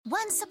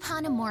Once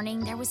upon a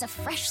morning, there was a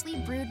freshly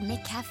brewed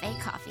McCafe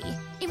coffee.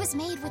 It was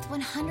made with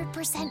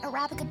 100%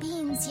 Arabica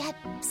beans, yet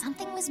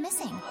something was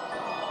missing.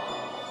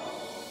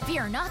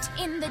 Fear not,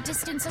 in the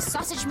distance a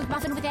sausage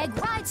McMuffin with egg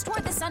rides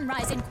toward the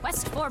sunrise in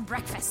quest for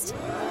breakfast.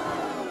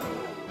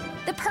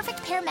 The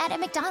perfect pair met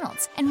at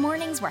McDonald's, and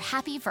mornings were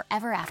happy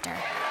forever after.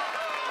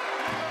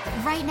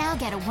 Right now,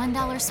 get a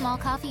 $1 small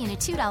coffee and a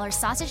 $2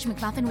 sausage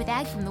McMuffin with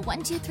egg from the $1,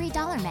 $2,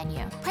 $3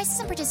 menu. Prices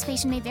and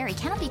participation may vary.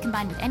 Cannot be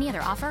combined with any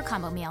other offer or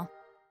combo meal.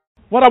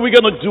 What are we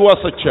going to do as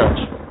a church?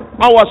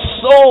 Our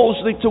souls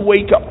need to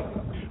wake up.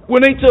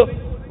 We need to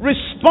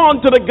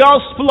respond to the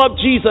gospel of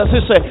Jesus. He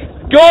said,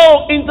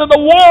 go into the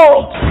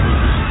world.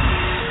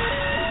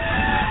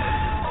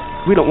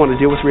 We don't want to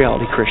deal with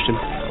reality, Christian.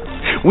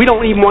 We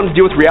don't even want to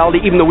deal with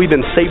reality even though we've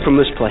been saved from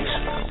this place.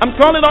 I'm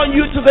calling on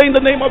you today in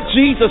the name of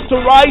Jesus to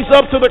rise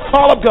up to the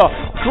call of God.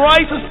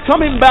 Christ is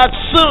coming back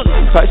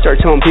soon. If I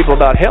start telling people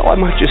about hell, I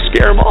might just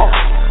scare them off.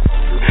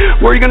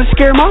 Where are you going to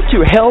scare them off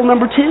to? Hell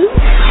number 2?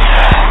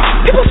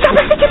 People stop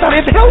and think about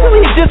it. If hell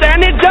really exists,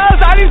 and it does,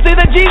 I didn't say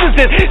that Jesus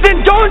did,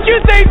 then don't you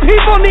think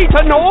people need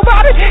to know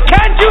about it?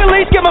 Can't you at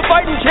least give them a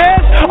fighting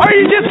chance? Or are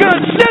you just going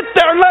to sit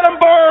there and let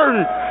them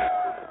burn?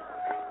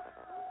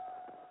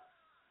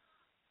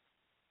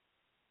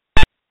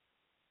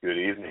 Good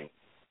evening.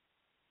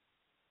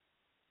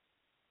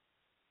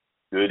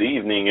 Good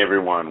evening,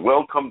 everyone.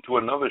 Welcome to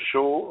another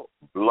show,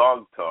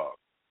 Blog Talk.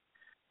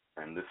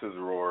 And this is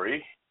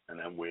Rory,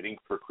 and I'm waiting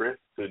for Chris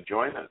to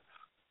join us.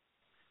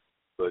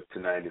 But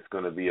tonight is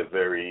going to be a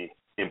very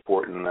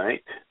important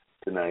night.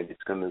 Tonight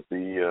it's going to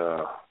be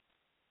a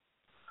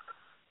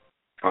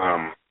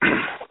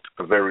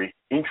very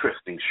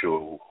interesting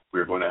show.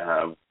 We're going to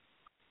have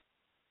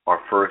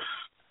our first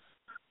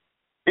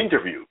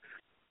interview.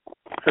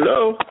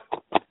 Hello.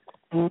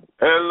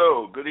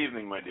 Hello. Good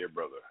evening, my dear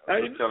brother. How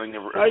you doing?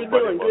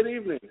 Good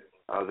evening.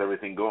 How's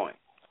everything going?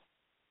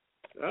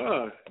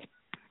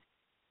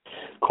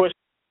 Question.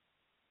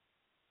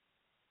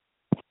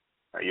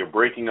 You're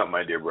breaking up,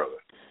 my dear brother.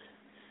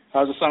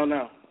 How's it sound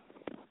now?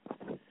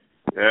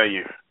 Yeah,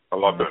 you a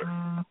lot better.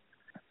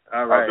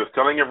 All right. I was just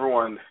telling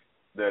everyone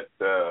that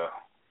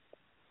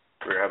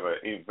we have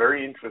a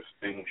very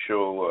interesting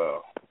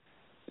show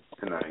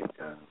tonight.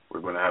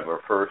 We're going to have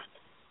our first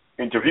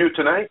interview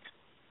tonight.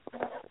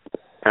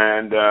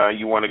 And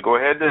you want to go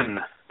ahead and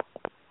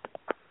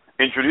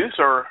introduce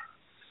the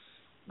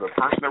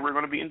person that we're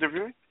going to be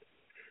interviewing?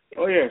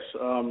 Oh, yes.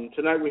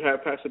 Tonight we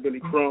have Pastor Billy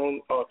Crone,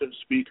 author,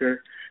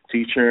 speaker,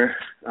 teacher,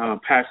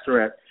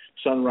 pastor at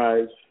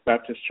Sunrise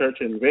Baptist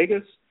Church in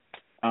Vegas.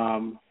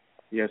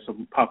 He has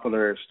some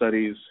popular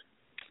studies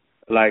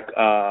like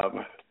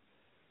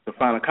The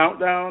Final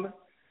Countdown,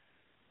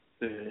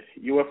 the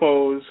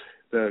UFOs,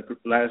 the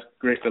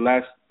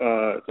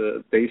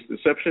Day's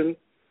Deception,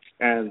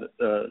 and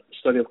the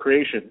study of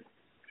creation.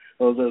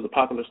 Those are the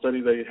popular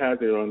studies that he has.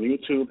 They're on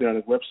YouTube. They're on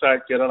his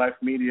website,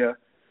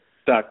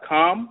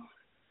 getalifemedia.com.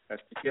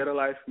 That's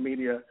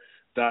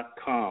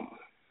getalifemedia.com.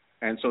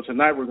 And so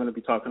tonight we're going to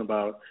be talking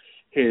about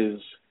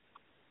his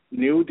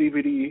new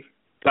DVD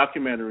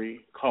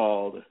documentary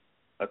called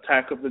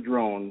Attack of the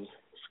Drones,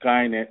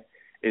 Skynet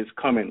is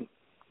Coming.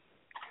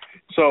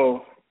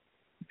 So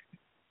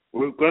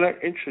we're going to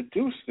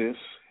introduce this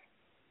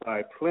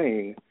by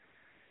playing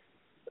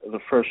the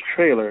first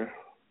trailer,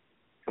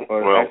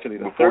 or actually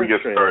the third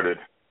trailer.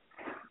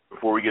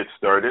 Before we get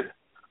started,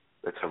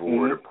 let's have a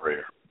word of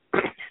prayer.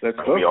 Let's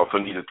go.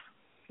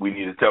 We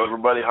need to tell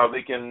everybody how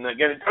they can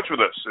get in touch with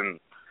us, and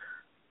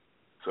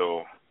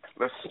so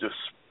let's just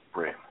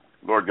pray.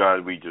 Lord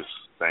God, we just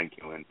thank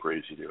you and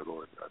praise you, dear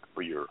Lord God,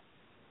 for your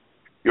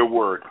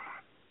word.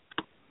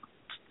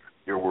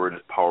 Your word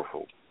is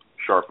powerful,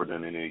 sharper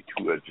than any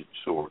two-edged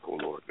sword, oh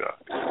Lord God.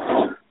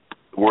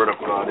 The word of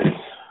God is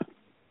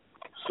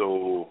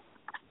so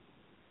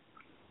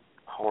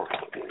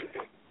powerful.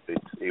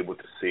 It's able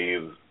to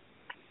save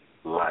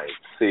lives,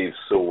 save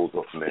souls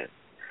of men.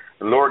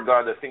 And Lord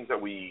God, the things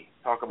that we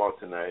talk about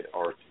tonight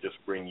are to just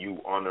bring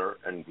you honor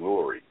and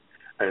glory,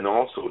 and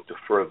also to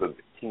further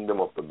the kingdom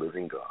of the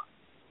living God.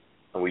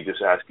 And we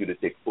just ask you to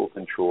take full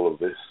control of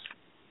this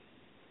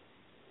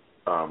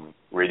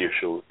radio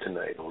show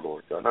tonight, oh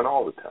Lord God, not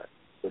all the time,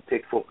 but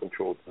take full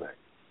control tonight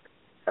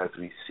as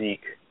we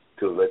seek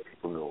to let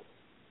people know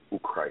who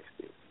Christ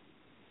is.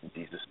 In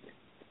Jesus' name.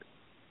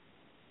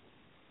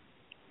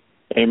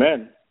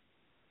 Amen.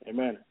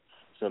 Amen.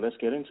 So let's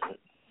get into it.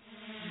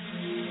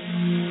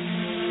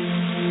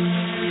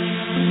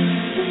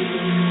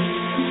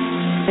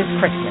 This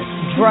Christmas,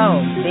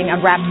 drones being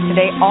unwrapped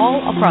today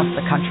all across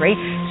the country.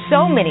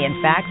 So many,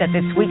 in fact, that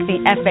this week the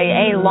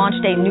FAA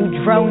launched a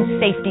new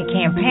drone safety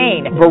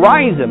campaign.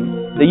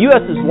 Verizon, the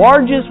U.S.'s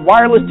largest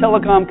wireless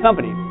telecom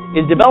company,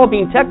 is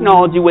developing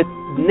technology with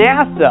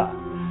NASA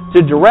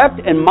to direct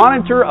and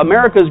monitor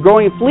America's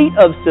growing fleet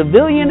of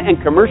civilian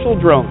and commercial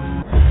drones.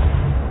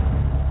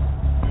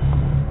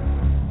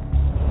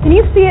 Can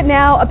you see it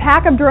now? A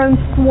pack of drones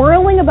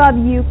swirling above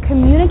you,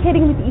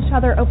 communicating with each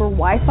other over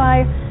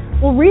Wi-Fi.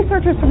 Well,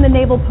 researchers from the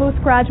Naval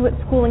Postgraduate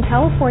School in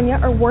California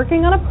are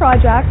working on a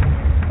project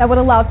that would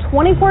allow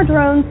 24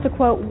 drones to,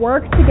 quote,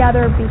 work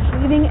together,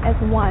 behaving as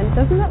one.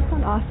 Doesn't that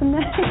sound awesome,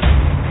 Nick?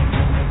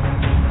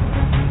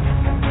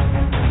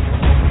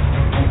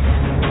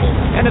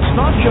 And it's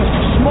not just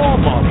small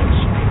models,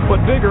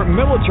 but bigger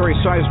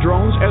military-sized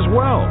drones as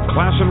well.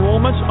 Class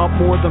enrollments up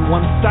more than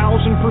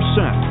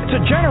 1,000%. It's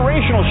a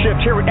generational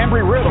shift here at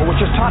Embry-Riddle, which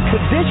has taught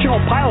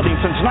traditional piloting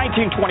since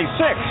 1926.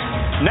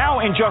 Now,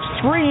 in just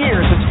 3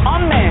 years, its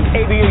unmanned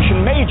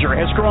aviation major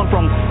has grown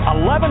from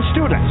 11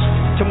 students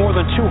to more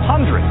than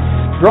 200.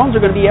 Drones are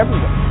going to be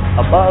everywhere,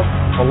 above,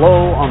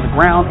 below, on the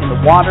ground, in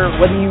the water,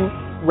 whether you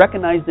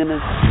recognize them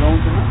as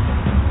drones or not.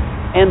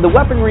 And the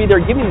weaponry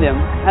they're giving them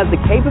has the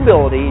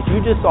capability, as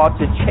you just saw,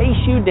 to chase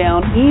you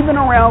down,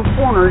 even around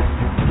corners,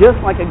 just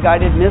like a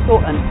guided missile,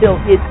 until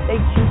it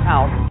takes you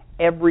out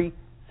every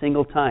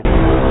single time.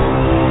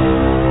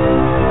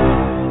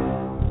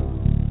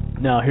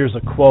 Now, here's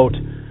a quote.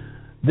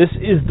 This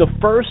is the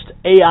first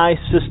AI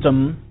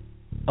system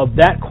of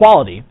that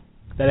quality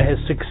that has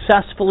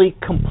successfully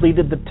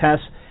completed the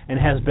test and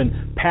has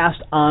been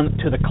passed on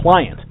to the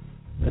client.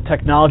 The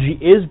technology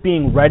is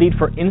being readied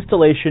for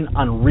installation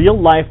on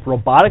real-life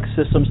robotic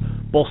systems,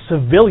 both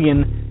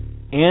civilian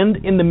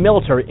and in the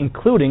military,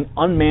 including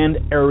unmanned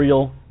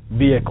aerial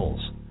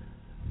vehicles.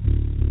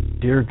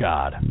 Dear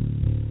God,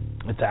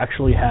 it's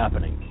actually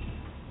happening.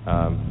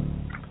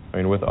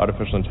 With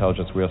artificial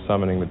intelligence, we are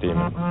summoning the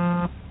demon.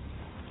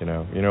 You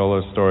know all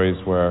those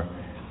stories where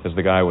there's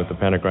the guy with the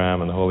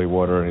pentagram and the holy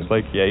water, and he's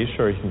like, yeah, he's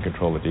sure he can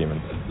control the demon.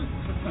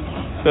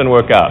 Didn't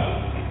work out.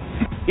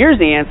 Here's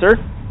the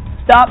answer.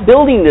 Stop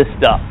building this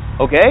stuff,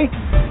 okay?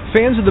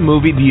 Fans of the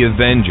movie The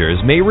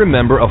Avengers may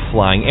remember a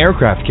flying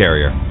aircraft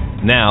carrier.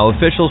 Now,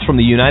 officials from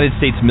the United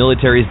States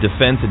military's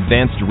Defense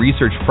Advanced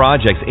Research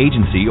Projects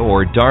Agency,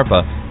 or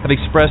DARPA, have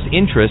expressed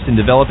interest in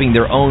developing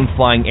their own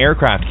flying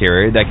aircraft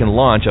carrier that can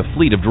launch a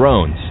fleet of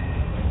drones.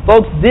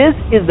 Folks, this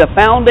is the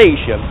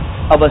foundation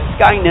of a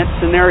Skynet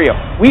scenario.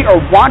 We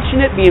are watching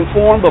it being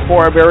formed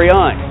before our very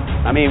eyes.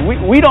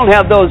 We don't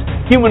have those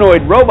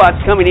humanoid robots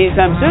coming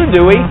anytime soon,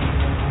 do we?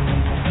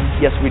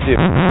 Yes, we do.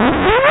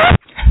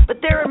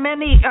 But there are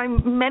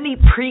many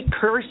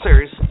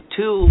precursors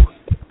to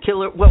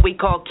what we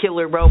call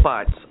killer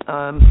robots.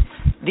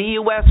 The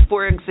U.S.,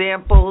 for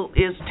example,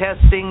 is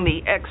testing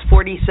the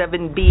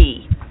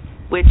X-47B,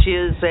 which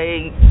is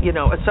a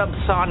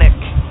subsonic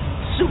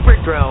super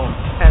drone,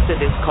 as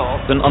it is called.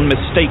 An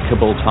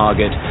unmistakable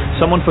target.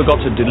 Someone forgot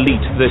to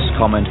delete this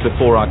comment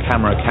before our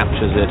camera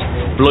captures it.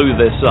 Blew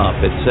this up,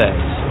 it says.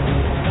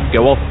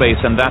 Go off base,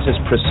 and that is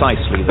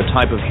precisely the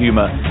type of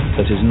humor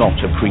that is not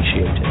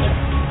appreciated.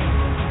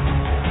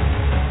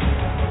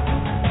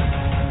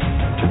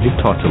 I did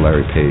talk to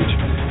Larry Page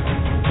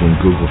when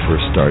Google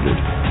first started,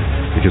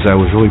 because I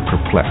was really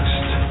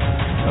perplexed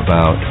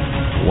about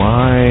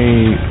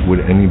why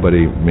would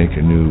anybody make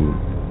a new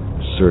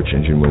search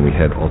engine when we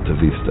had Alta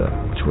Vista,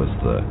 which was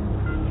the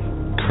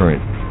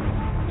current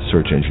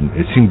search engine.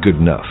 It seemed good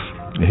enough.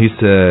 And he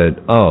said,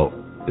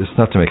 it's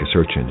not to make a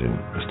search engine,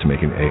 it's to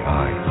make an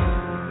AI.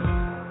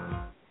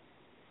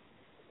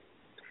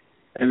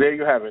 And there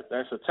you have it.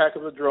 That's Attack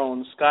of the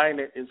Drones.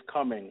 Skynet is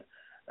coming.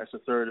 That's the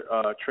third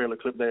trailer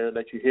clip there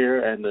that you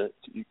hear, and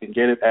you can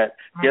get it at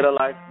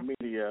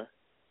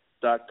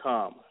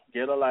getalifemedia.com.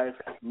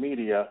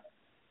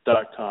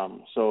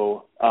 getalifemedia.com.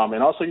 So,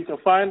 and also you can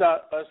find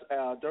us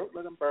at Don't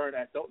Let Them Burn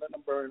at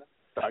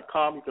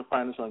don'tletthemburn.com. You can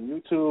find us on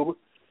YouTube,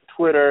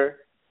 Twitter,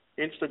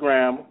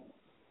 Instagram,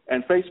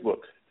 and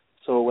Facebook.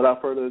 So,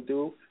 without further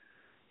ado,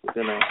 we're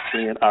going to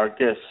bring in our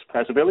guest,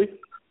 Pastor Billy.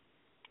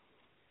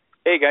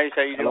 Hey guys,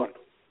 how you doing?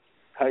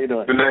 How you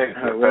doing? Good night,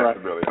 Pastor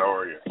Billy. How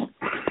are you?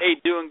 Hey,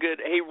 doing good.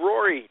 Hey,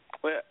 Rory,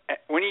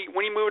 when you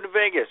moving to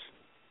Vegas?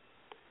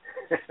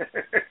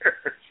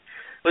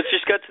 Let's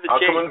just cut to the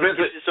chase. Come and visit.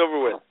 Get this over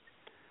with.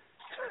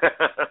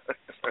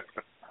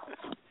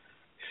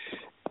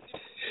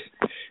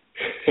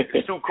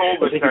 It's too cold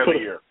this time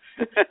of year.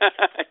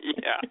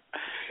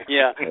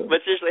 Yeah.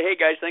 But seriously, hey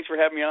guys, thanks for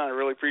having me on. I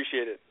really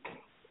appreciate it.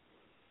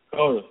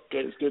 Oh,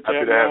 it's good to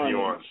have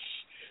you on.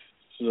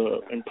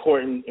 It's an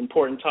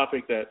important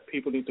topic that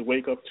people need to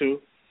wake up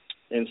to,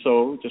 and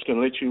so just going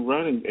to let you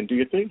run and do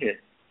your thing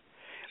here.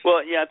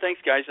 Well, yeah,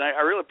 thanks, guys.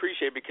 I really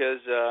appreciate it because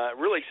I'm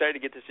really excited to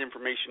get this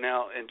information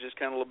out and just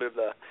kind of a little bit of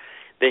the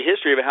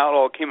history of how it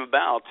all came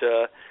about.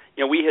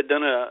 We had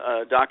done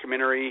a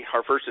documentary.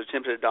 Our first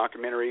attempt at a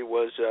documentary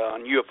was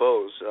on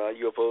UFOs.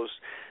 UFOs,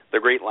 The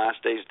Great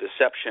Last Days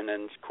Deception,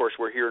 and, of course,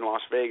 we're here in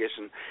Las Vegas,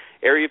 and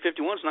Area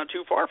 51 is not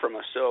too far from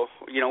us. So,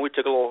 we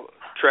took a little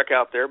trek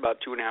out there,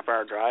 about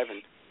 2.5-hour drive,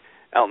 and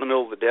out in the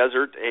middle of the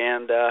desert,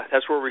 and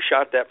that's where we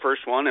shot that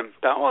first one, and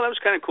thought, that was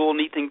kind of cool,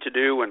 neat thing to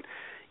do, and,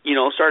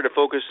 started to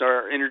focus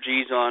our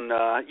energies on,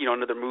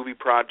 another movie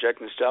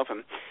project and stuff,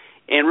 and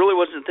really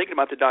wasn't thinking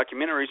about the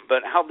documentaries,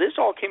 but how this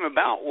all came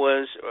about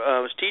was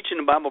I was teaching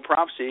a Bible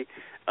prophecy,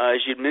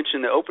 as you'd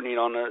mentioned in the opening,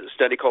 on a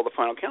study called the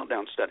Final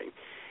Countdown Study.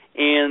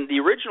 And the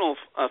original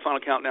Final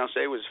Countdown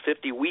study was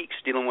 50 weeks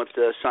dealing with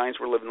the signs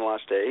we're living the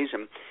last days,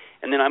 and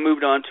And then I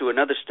moved on to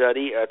another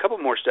study, a couple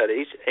more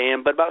studies,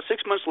 but about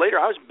 6 months later,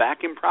 I was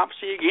back in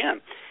prophecy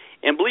again.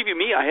 And believe you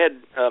me, I had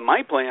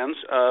my plans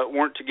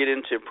weren't to get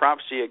into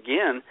prophecy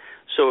again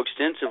so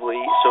extensively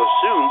so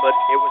soon, but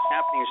it was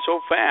happening so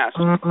fast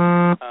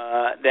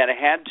that I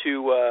had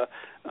to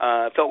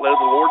felt led of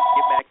the Lord to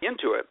get back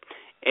into it.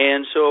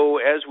 And so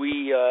as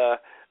we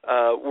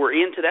were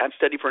into that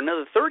study for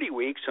another 30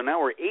 weeks, so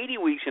now we're 80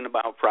 weeks into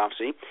Bible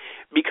prophecy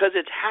because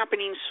it's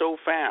happening so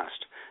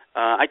fast.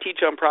 I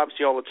teach on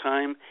prophecy all the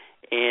time,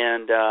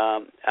 and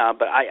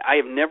but I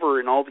have never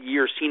in all the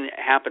years seen it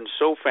happen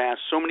so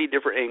fast, so many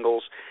different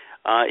angles.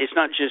 It's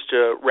not just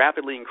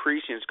rapidly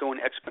increasing, it's going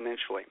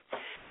exponentially.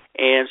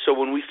 And so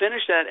when we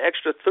finish that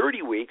extra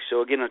 30 weeks,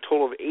 so again a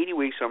total of 80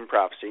 weeks on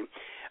prophecy,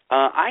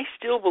 I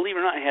still, believe it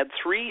or not, had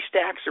 3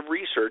 stacks of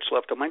research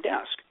left on my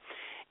desk.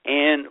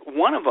 And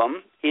one of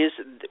them is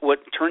what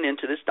turned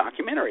into this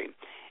documentary.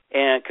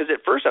 And because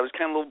at first I was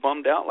kind of a little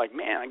bummed out, like,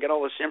 man, I got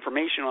all this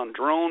information on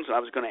drones, and I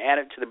was going to add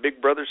it to the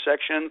Big Brother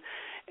section,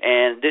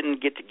 and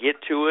didn't get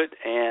to it.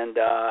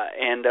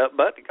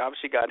 But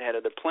obviously God had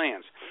other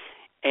plans,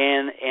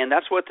 and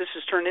that's what this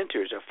has turned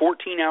into. It's a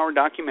 14-hour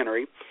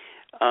documentary,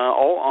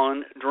 all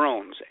on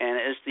drones. And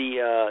as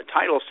the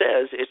title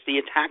says, it's the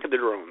attack of the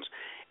drones.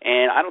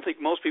 And I don't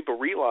think most people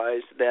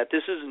realize that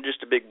this isn't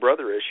just a Big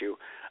Brother issue.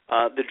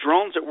 The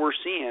drones that we're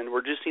seeing,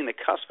 we're just seeing the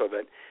cusp of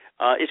it.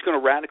 It's going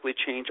to radically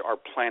change our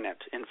planet.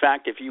 In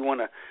fact, if you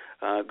want to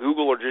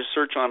Google or just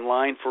search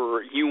online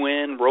for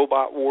UN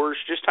robot wars,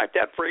 just type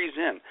that phrase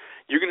in.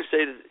 You're going to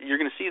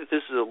see that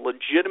this is a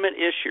legitimate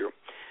issue.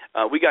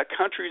 We got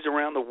countries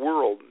around the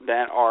world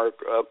that are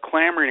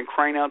clamoring and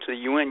crying out to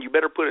the UN, you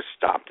better put a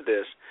stop to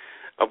this,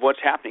 of what's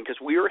happening,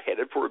 because we are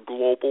headed for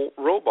global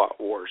robot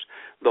wars.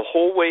 The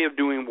whole way of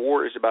doing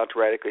war is about to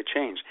radically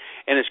change.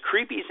 And as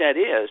creepy as that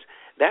is,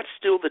 that's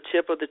still the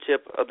tip of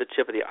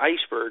the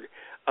iceberg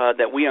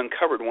that we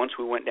uncovered once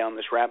we went down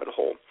this rabbit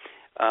hole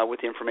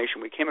with the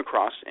information we came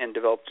across and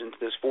developed into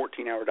this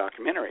 14-hour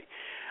documentary.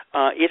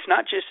 It's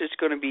not just it's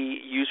going to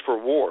be used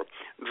for war.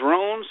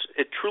 Drones,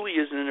 it truly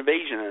is an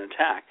invasion and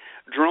attack.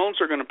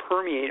 Drones are going to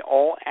permeate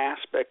all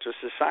aspects of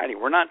society.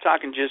 We're not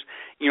talking just,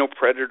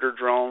 predator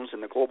drones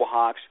and the global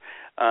hawks,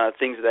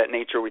 things of that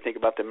nature. We think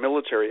about the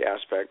military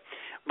aspect.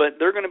 But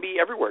they're going to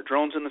be everywhere.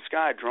 Drones in the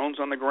sky, drones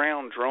on the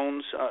ground,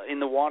 drones in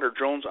the water,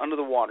 drones under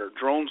the water,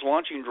 drones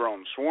launching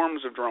drones,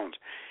 swarms of drones.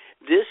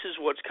 This is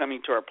what's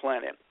coming to our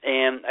planet.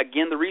 And,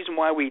 again, the reason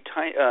why we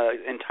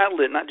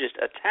entitled it not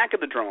just Attack of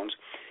the Drones,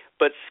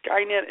 but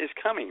Skynet is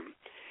coming,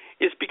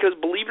 is because,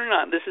 believe it or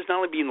not, this is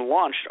not only being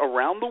launched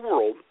around the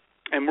world,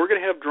 and we're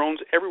going to have drones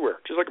everywhere,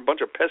 just like a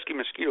bunch of pesky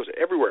mosquitoes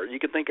everywhere you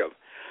can think of.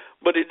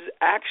 But it's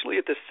actually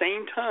at the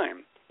same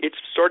time, it's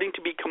starting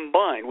to be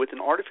combined with an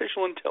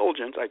artificial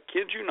intelligence, I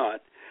kid you not,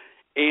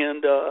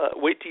 and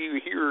wait till you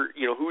hear,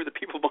 who are the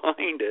people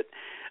behind it.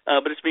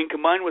 But it's being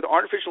combined with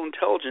artificial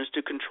intelligence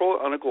to control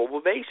it on a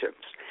global basis.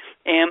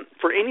 And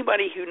for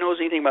anybody who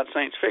knows anything about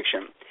science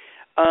fiction,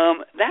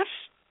 that's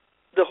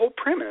the whole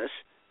premise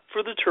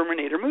for the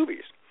Terminator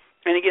movies.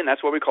 And again,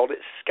 that's why we called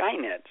it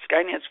Skynet.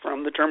 Skynet's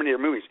from the Terminator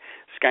movies.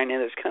 Skynet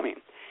is coming.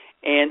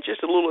 And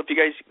just a little, if you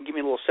guys give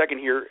me a little second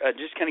here,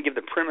 just kind of give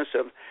the premise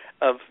of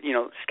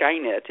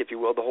Skynet, if you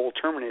will, the whole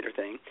Terminator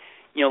thing.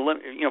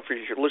 For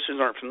your listeners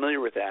who aren't familiar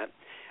with that,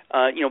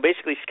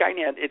 basically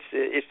Skynet,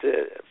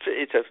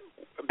 it's a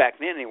back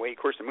then anyway. Of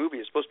course, the movie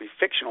is supposed to be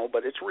fictional,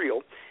 but it's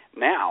real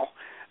now.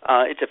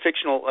 It's a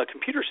fictional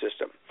computer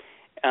system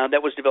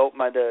that was developed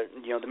by the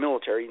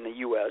military in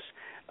the U.S.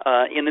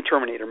 In the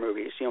Terminator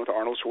movies, with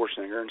Arnold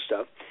Schwarzenegger and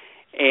stuff.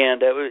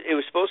 And it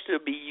was supposed to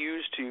be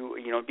used to,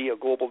 be a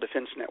global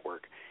defense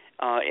network.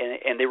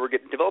 And they were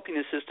developing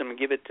the system and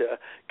give it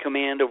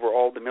command over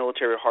all the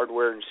military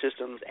hardware and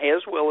systems,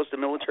 as well as the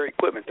military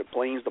equipment, the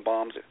planes, the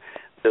bombs,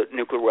 the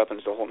nuclear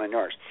weapons, the whole 9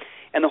 yards.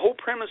 And the whole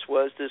premise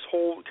was this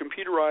whole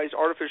computerized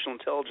artificial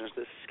intelligence,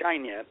 this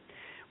Skynet,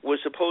 was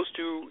supposed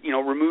to,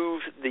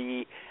 remove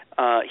the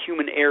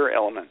human error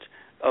element.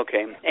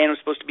 Okay, and it was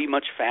supposed to be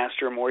much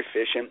faster, more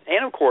efficient,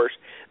 and of course,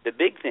 the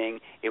big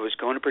thing, it was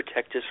going to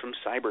protect us from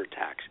cyber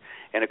attacks.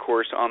 And of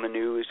course, on the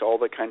news, all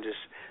the kinds of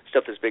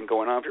stuff that's been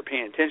going on, if you're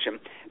paying attention,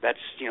 that's,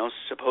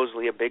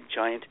 supposedly a big,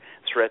 giant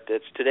threat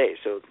that's today.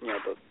 So,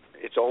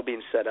 it's all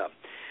being set up.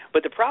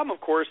 But the problem, of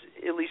course,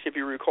 at least if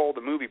you recall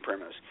the movie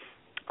premise,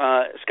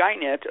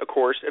 Skynet, of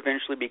course,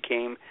 eventually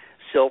became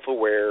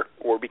self-aware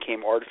or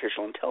became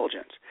artificial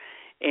intelligence.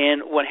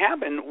 And what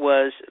happened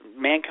was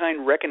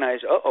mankind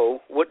recognized,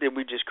 what did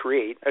we just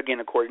create, again,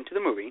 according to the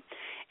movie,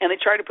 and they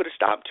tried to put a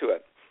stop to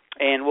it.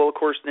 And, well, of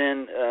course,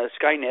 then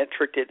Skynet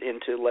tricked it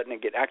into letting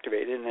it get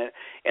activated,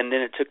 and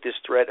then it took this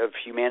threat of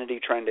humanity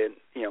trying to,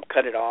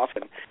 cut it off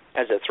and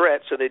as a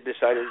threat, so they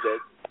decided that,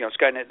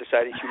 Skynet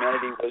decided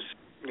humanity was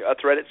a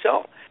threat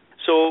itself.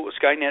 So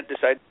Skynet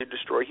decided to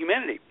destroy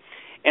humanity.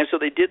 And so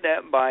they did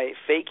that by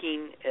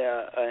faking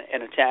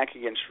an attack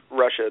against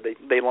Russia.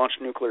 They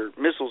launched nuclear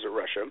missiles at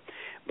Russia,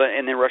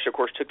 and then Russia, of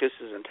course, took this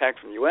as an attack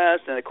from the U.S.,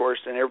 and, of course,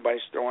 then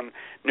everybody's throwing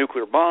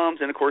nuclear bombs,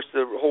 and, of course,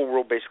 the whole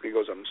world basically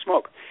goes up in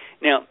smoke.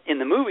 Now, in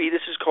the movie,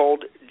 this is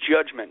called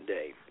Judgment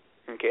Day,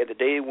 okay, the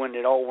day when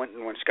it all went,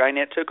 when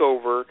Skynet took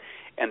over,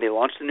 and they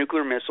launched the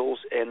nuclear missiles,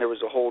 and there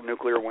was a whole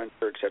nuclear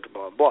winter, et cetera,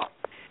 blah, blah,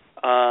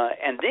 blah.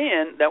 And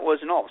then that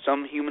wasn't all.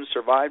 Some humans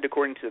survived,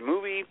 according to the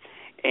movie,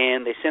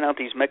 and they sent out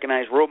these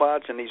mechanized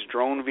robots and these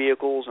drone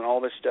vehicles and all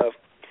this stuff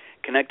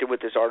connected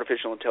with this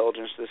artificial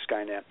intelligence, this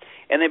Skynet.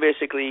 And they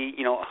basically,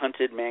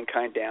 hunted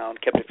mankind down,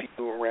 kept a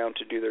few around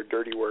to do their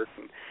dirty work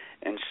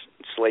and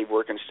slave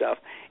work and stuff.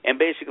 And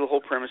basically the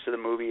whole premise of the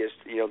movie is,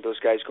 those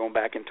guys going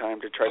back in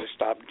time to try to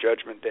stop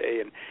Judgment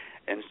Day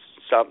and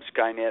stop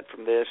Skynet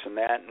from this and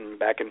that and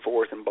back and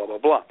forth and blah, blah,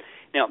 blah.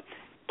 Now,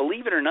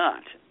 believe it or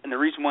not, and the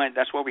reason why,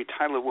 that's why we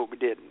titled it what we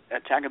did,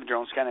 Attack of the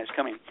Drones, Skynet is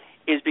Coming,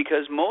 is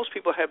because most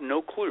people have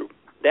no clue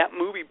that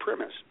movie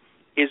premise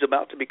is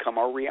about to become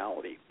our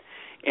reality.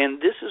 And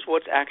this is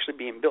what's actually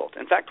being built.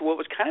 In fact, what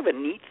was kind of a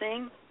neat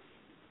thing,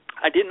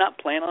 I did not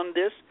plan on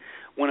this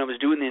when I was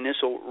doing the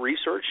initial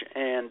research,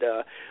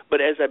 but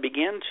as I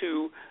began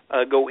to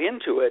go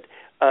into it,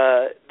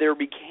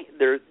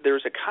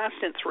 there's a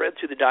constant thread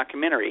through the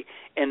documentary,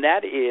 and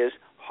that is,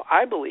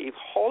 I believe,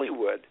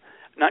 Hollywood,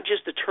 not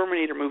just the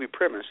Terminator movie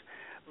premise,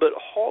 but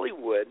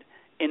Hollywood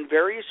in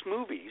various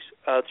movies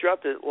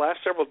throughout the last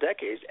several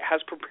decades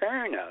has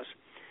preparing us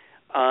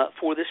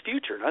for this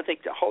future. And I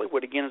think that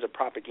Hollywood, again, is a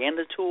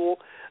propaganda tool.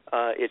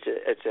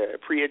 It's a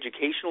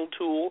pre-educational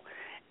tool.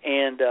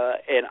 And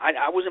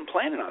I wasn't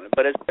planning on it.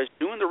 But as I was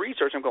doing the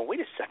research, I'm going, wait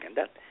a second,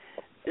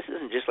 this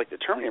isn't just like the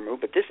Terminator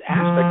movie, but this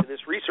aspect of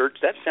this research,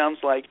 that sounds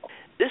like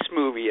this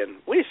movie. And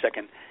wait a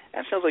second,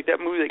 that sounds like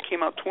that movie that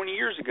came out 20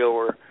 years ago.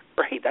 Or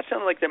hey, that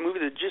sounded like that movie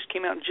that just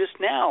came out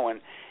just now.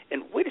 And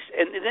then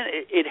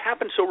it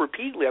happened so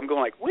repeatedly. I'm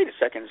going like, wait a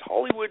second, is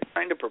Hollywood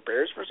trying to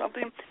prepare us for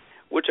something?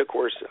 Which, of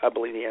course, I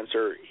believe the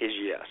answer is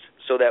yes.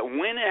 So that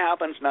when it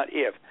happens, not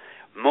if,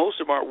 most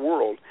of our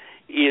world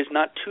is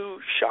not too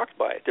shocked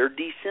by it. They're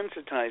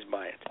desensitized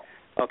by it.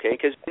 Okay,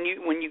 because when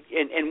you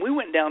we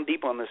went down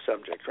deep on this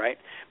subject, right?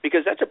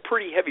 Because that's a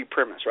pretty heavy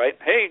premise, right?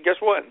 Hey, guess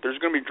what? There's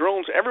going to be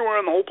drones everywhere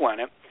on the whole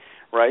planet,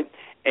 right?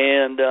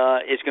 And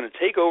it's going to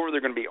take over.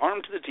 They're going to be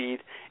armed to the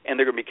teeth, and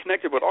they're going to be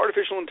connected with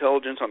artificial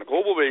intelligence on a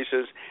global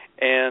basis,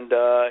 and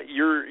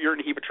you're in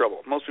a heap of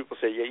trouble. Most people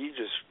say, yeah, you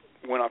just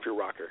went off your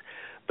rocker.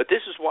 But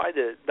this is why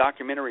the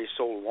documentary is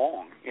so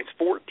long. It's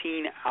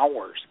 14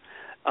 hours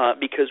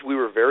because we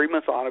were very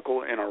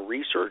methodical in our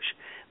research.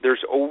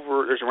 There's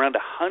around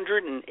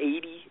 180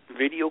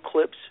 video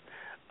clips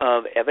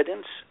of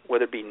evidence,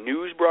 whether it be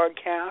news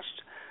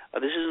broadcasts.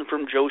 This isn't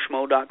from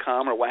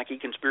JoeSchmo.com or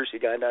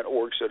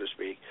WackyConspiracyGuy.org, so to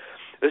speak.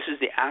 This is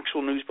the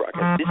actual news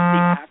broadcast. This is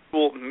the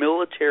actual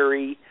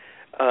military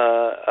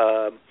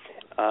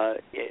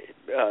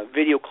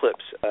video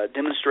clips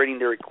demonstrating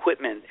their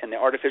equipment and the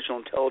artificial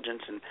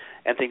intelligence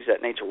and things of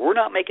that nature. We're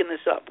not making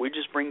this up. We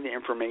just bring the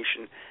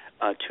information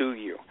to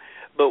you.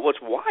 But what's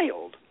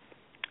wild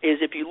is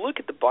if you look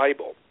at the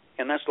Bible,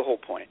 and that's the whole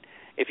point,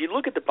 if you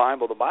look at the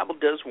Bible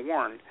does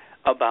warn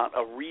about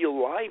a real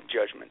live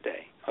judgment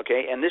day,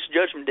 okay? And this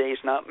judgment day is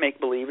not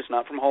make-believe. It's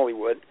not from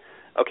Hollywood,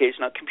 okay? It's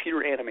not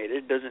computer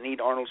animated. It doesn't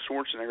need Arnold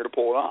Schwarzenegger to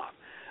pull it off,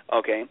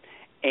 okay?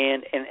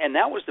 And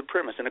that was the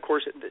premise. And, of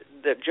course,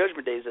 the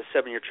judgment day is a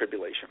 7-year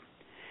tribulation.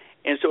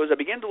 And so as I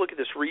began to look at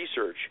this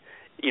research,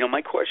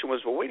 my question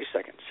was, well, wait a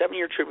second,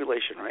 7-year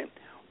tribulation, right?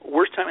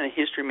 Worst time in the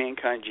history of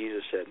mankind,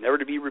 Jesus said, never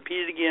to be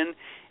repeated again.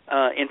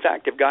 In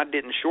fact, if God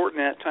didn't shorten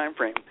that time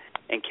frame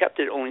and kept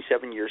it only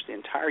 7 years, the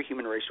entire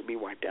human race would be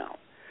wiped out.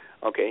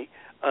 Okay?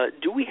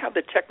 Do we have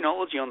the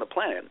technology on the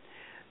planet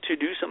to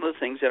do some of the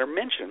things that are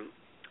mentioned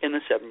in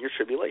the 7-year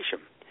tribulation?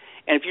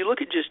 And if you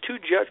look at just 2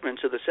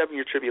 judgments of the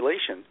 7-year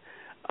tribulation,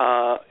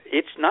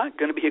 it's not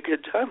going to be a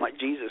good time, like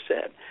Jesus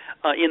said.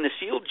 In the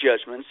sealed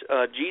judgments,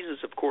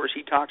 Jesus, of course,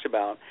 he talks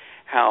about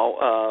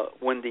how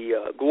when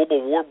the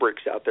global war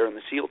breaks out there in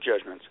the sealed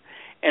judgments,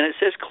 and it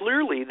says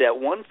clearly that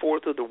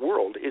 1/4 of the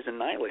world is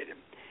annihilated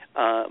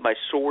by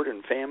sword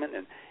and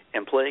famine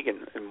and plague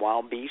and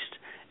wild beasts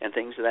and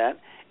things of that.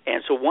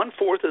 And so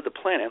 1/4 of the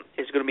planet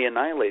is going to be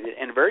annihilated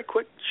in a very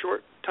quick,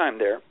 short time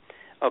there.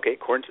 Okay,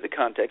 according to the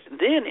context. And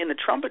then in the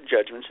trumpet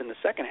judgments in the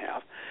second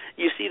half,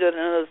 you see that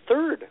another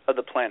 1/3 of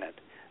the planet,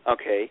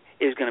 okay,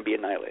 is going to be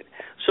annihilated.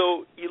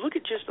 So you look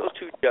at just those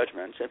 2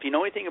 judgments. If you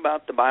know anything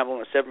about the Bible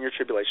and the 7-year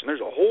tribulation,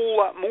 there's a whole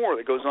lot more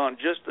that goes on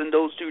just in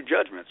those 2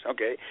 judgments.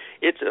 Okay,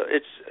 it's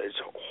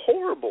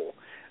horrible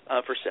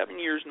for 7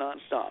 years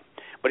nonstop.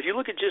 But if you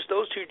look at just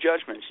those 2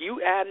 judgments, you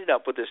add it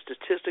up with the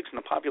statistics and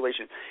the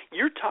population,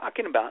 you're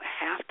talking about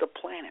half the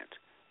planet.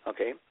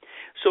 Okay,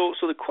 so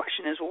the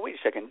question is, well, wait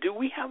a second. Do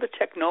we have the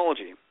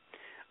technology,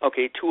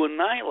 okay, to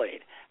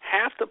annihilate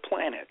half the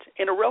planet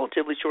in a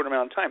relatively short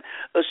amount of time,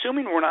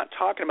 assuming we're not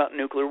talking about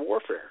nuclear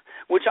warfare,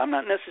 which I'm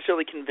not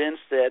necessarily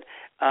convinced that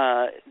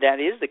that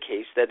is the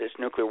case, that it's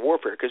nuclear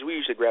warfare, because we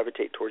usually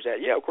gravitate towards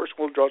that. Yeah, of course,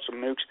 we'll draw some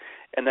nukes,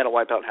 and that'll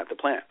wipe out half the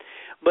planet.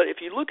 But if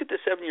you look at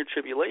the 7-year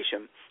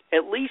tribulation,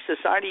 at least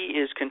society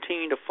is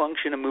continuing to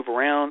function and move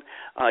around.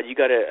 You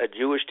got a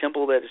Jewish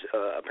temple that is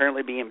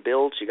apparently being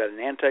built. You got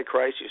an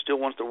Antichrist who still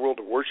wants the world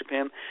to worship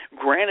him.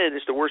 Granted,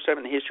 it's the worst time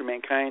in the history of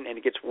mankind, and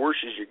it gets worse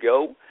as you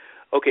go.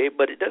 Okay,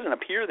 but it doesn't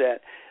appear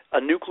that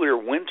a nuclear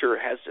winter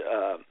has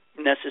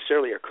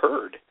necessarily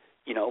occurred.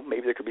 You know,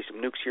 maybe there could be some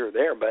nukes here or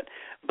there, but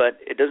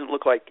it doesn't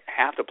look like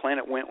half the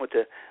planet went with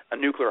a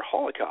nuclear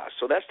holocaust.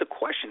 So that's the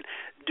question.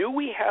 Do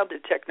we have the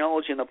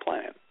technology on the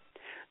planet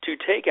to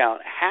take out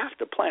half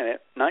the planet,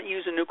 not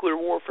using nuclear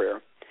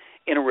warfare,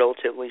 in a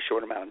relatively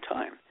short amount of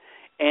time?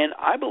 And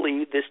I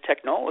believe this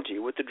technology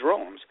with the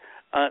drones,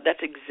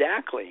 that's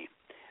exactly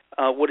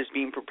what is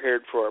being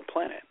prepared for our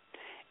planet.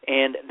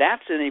 And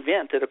that's an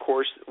event that, of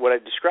course, what I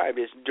described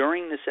is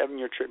during the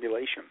 7-year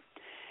tribulation.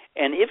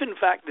 And if, in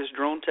fact, this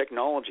drone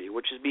technology,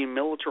 which is being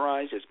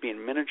militarized, it's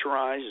being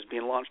miniaturized, it's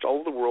being launched all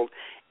over the world,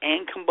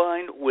 and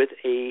combined with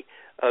a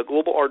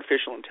global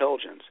artificial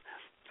intelligence,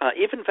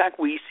 if, in fact,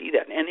 we see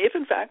that, and if,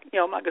 in fact,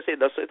 I'm not going to say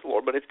thus saith the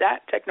Lord, but if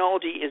that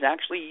technology is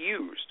actually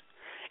used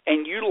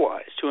and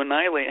utilized to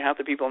annihilate half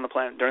the people on the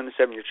planet during the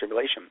 7-year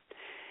tribulation,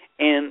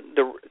 and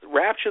the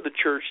rapture of the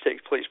church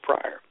takes place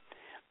prior,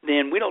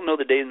 then we don't know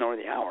the day nor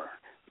the hour.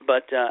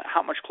 But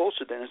how much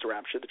closer then is the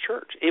rapture of the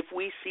church if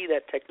we see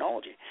that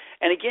technology?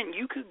 And again,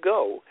 you could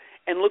go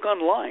and look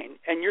online,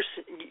 and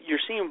you're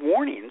seeing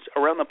warnings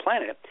around the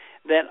planet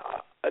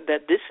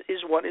that this is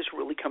what is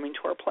really coming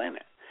to our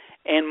planet.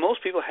 And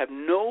most people have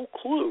no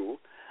clue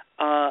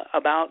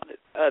about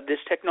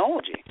this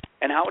technology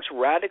and how it's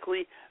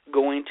radically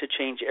going to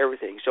change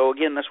everything. So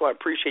again, that's why I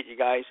appreciate you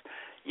guys,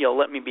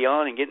 letting me be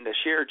on and getting to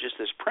share just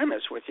this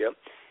premise with you.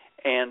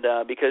 And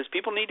because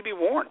people need to be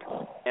warned,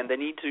 and they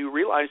need to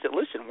realize that,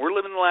 listen, we're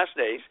living in the last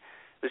days.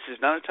 This is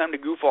not a time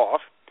to goof off.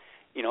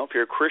 If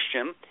you're a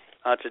Christian,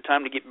 it's a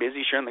time to get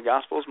busy sharing the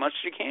gospel as much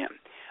as you can.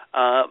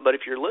 But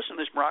if you're listening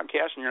to this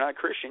broadcast and you're not a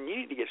Christian, you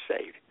need to get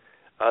saved.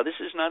 This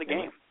is not a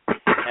game.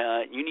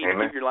 You need to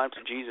give your life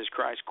to Jesus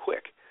Christ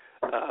quick.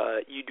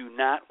 You do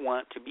not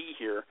want to be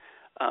here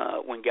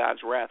when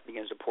God's wrath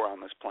begins to pour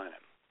on this planet.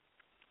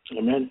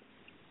 Amen.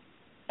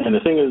 And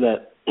the thing is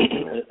that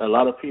a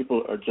lot of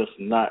people are just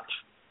not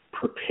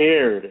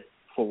prepared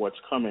for what's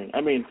coming.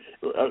 I mean,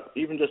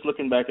 even just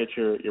looking back at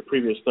your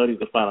previous studies,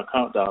 the final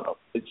countdown,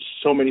 it's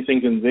so many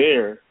things in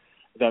there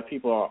that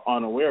people are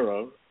unaware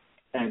of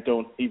and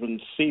don't even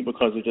see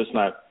because they're just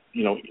not,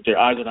 their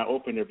eyes are not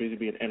open, they're busy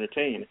being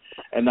entertained.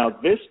 And now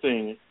this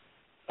thing,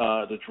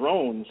 the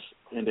drones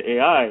and the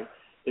AI,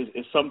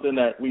 is something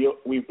that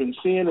we've been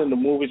seeing in the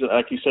movies,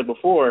 like you said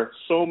before,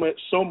 so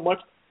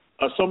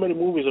many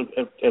movies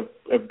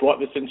have brought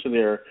this into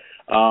their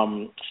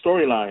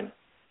storyline,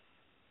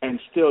 and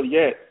still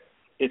yet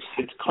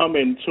it's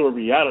coming to a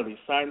reality.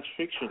 Science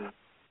fiction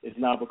has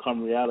now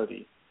become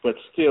reality, but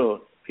still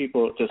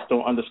people just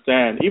don't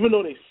understand. Even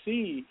though they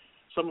see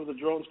some of the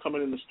drones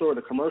coming in the store,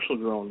 the commercial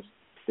drones,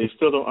 they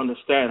still don't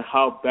understand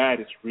how bad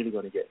it's really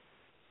going to get.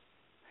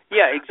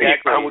 Yeah,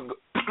 exactly.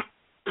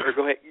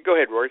 Go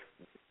ahead, Rory.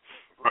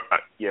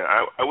 Yeah,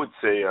 I would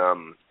say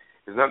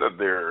it's not that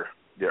their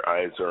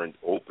eyes aren't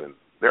open.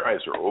 Their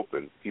eyes are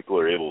open. People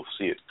are able to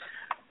see it.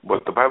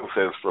 But the Bible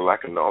says, for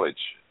lack of knowledge,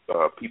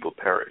 people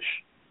perish.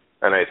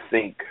 And I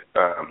think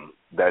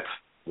that's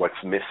what's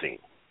missing.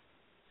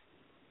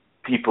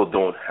 People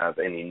don't have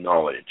any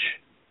knowledge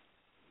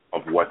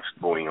of what's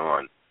going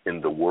on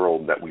in the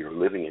world that we are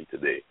living in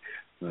today.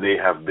 They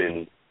have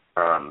been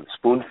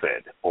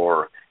spoon-fed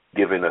or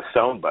given a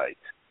soundbite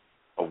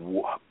of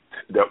what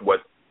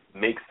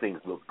makes things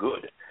look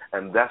good.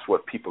 And that's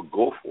what people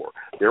go for.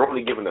 They're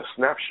only given a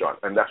snapshot,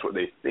 and that's what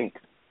they think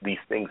these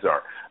things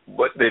are.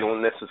 But they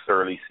don't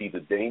necessarily see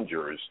the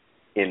dangers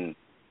in,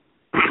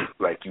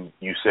 like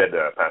you said,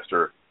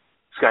 Pastor,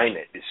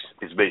 Skynet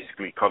is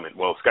basically coming.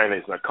 Well, Skynet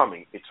is not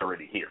coming. It's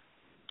already here.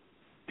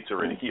 It's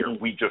already here.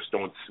 We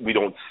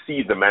don't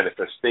see the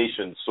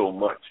manifestation so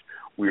much.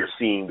 We are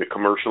seeing the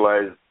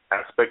commercialized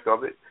aspect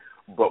of it,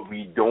 but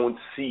we don't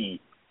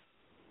see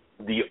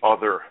the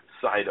other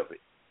side of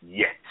it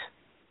yet.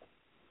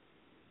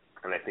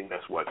 And I think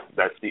that's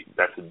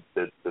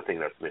the thing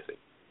that's missing.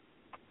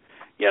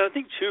 Yeah, I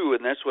think too,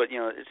 and that's what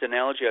it's an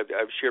analogy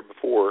I've shared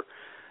before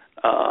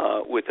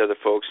with other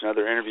folks and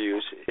other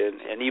interviews,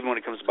 and even when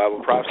it comes to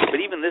Bible prophecy. But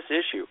even this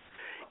issue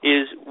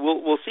is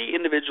we'll see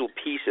individual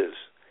pieces,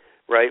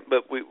 right?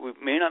 But we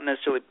may not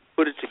necessarily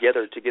put it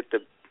together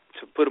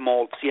to put them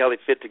all, see how they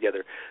fit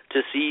together, to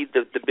see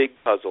the big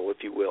puzzle,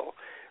 if you will,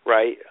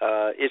 right?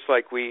 It's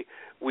like we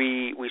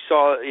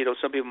saw,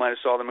 some people might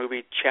have saw the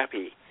movie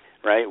Chappie,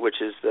 right, which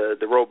is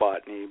the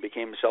robot, and he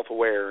became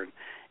self-aware,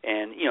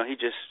 and he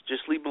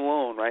just leave him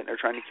alone, right? And they're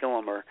trying to kill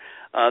him, or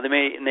they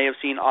may have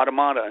seen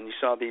Automata, and you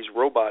saw these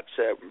robots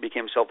that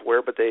became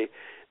self-aware, but they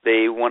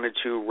wanted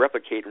to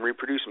replicate and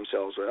reproduce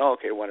themselves. Oh,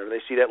 okay, whatever.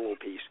 They see that little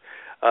piece.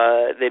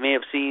 They may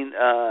have seen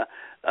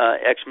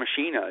Ex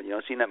Machina,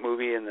 seen that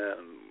movie, and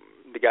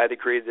the guy that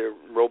created the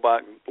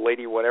robot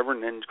lady, whatever,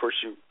 and then of course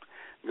she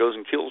goes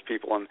and kills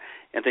people and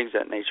things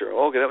of that nature.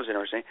 Okay, that was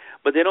interesting.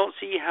 But they don't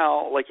see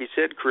how, like you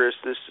said, Chris,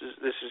 this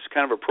is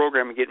kind of a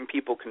program of getting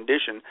people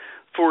conditioned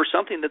for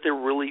something that they're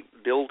really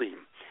building.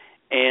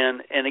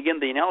 And again,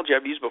 the analogy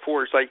I've used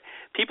before is like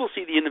people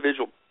see the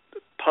individual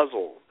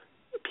puzzle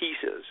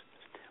pieces,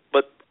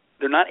 but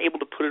they're not able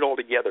to put it all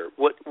together.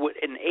 What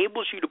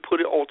enables you to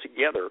put it all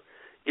together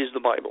is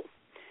the Bible.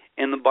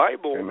 And the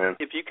Bible, Amen.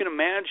 If you can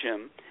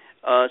imagine,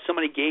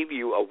 somebody gave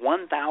you a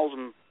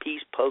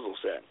 1,000-piece puzzle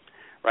set,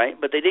 right?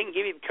 But they didn't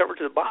give you the cover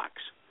to the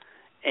box.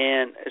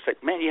 And it's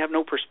like, man, you have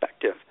no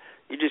perspective.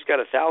 You just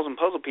got 1,000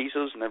 puzzle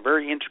pieces, and they're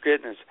very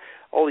intricate, and it's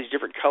all these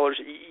different colors.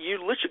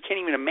 You literally can't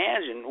even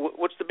imagine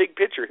what's the big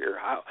picture here.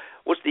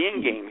 What's the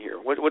end game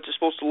here? What's it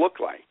supposed to look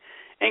like?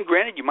 And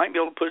granted, you might be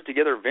able to put it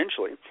together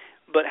eventually,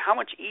 but how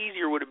much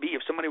easier would it be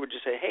if somebody would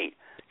just say, hey,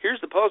 here's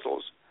the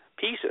puzzles,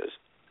 pieces.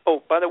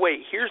 Oh, by the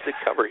way, here's the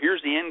cover.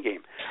 Here's the end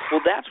game.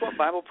 Well, that's what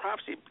Bible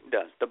prophecy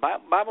does. The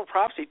Bible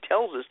prophecy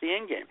tells us the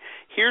end game.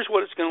 Here's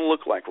what it's going to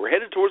look like. We're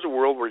headed towards a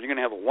world where you're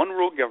going to have a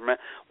one-world government,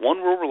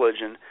 one-world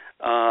religion,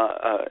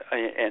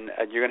 and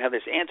you're going to have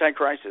this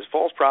antichrist, this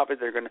false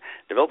prophet. They're going to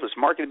develop this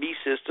mark of the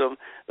beast system.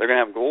 They're going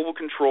to have global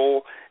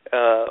control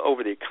over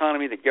the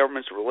economy, the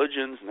governments, the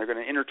religions, and they're going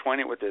to intertwine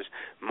it with this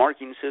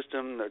marking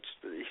system.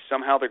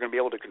 Somehow they're going to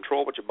be able to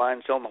control what you buy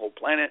and sell on the whole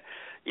planet.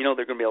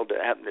 They're going to be able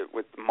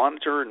to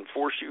monitor and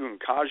force you and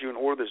cause you and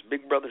order this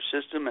big brother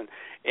system. And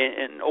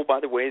oh, by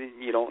the way,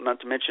 not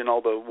to mention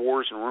all the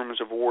wars and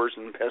rumors of wars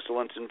and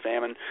pestilence and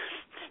famine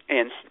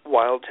and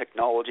wild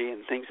technology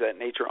and things of that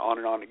nature, on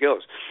and on it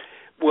goes.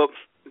 Well,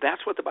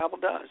 that's what the Bible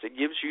does. It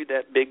gives you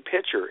that big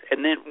picture.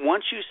 And then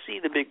once you see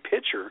the big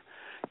picture,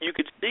 you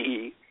could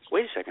see,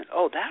 wait a second,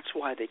 oh, that's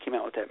why they came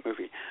out with that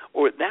movie.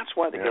 Or that's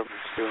why the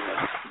government's doing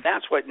this.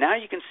 That's why. Now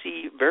you can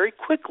see very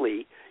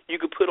quickly, you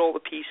could put all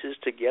the pieces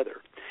together.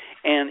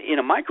 And in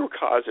a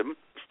microcosm,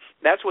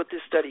 that's what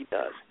this study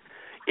does.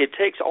 It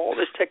takes all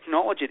this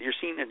technology that you're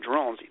seeing in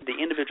drones, the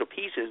individual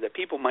pieces that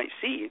people might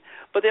see,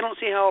 but they don't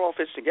see how it all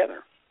fits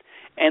together.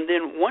 And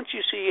then once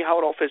you see how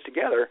it all fits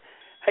together,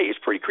 hey, it's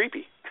pretty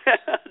creepy,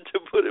 to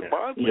put it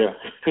mildly.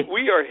 Yeah.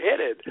 We are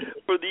headed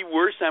for the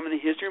worst time in the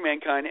history of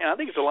mankind, and I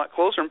think it's a lot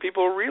closer than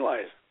people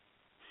realize.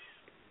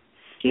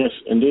 Yes,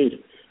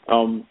 indeed.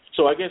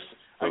 So I guess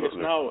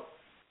now,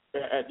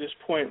 at this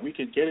point, we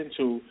could get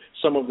into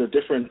some of the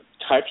different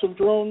types of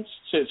drones,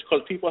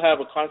 because people have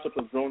a concept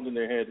of drones in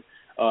their head,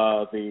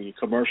 the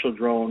commercial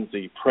drone,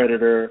 the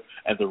Predator,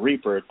 and the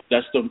Reaper.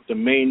 That's the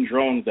main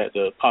drones that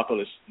the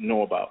populace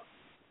know about.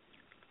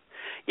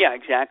 Yeah,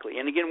 exactly.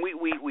 And again,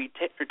 we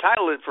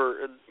titled it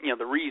for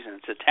the reason.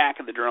 It's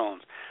Attack of the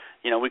Drones.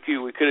 We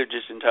could have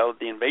just entitled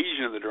The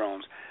Invasion of the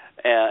Drones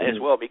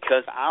as well,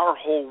 because our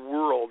whole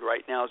world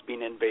right now is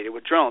being invaded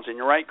with drones. And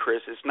you're right,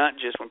 Chris. It's not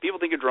just, when people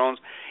think of drones,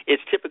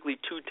 it's typically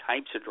two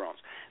types of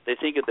drones. They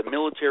think of the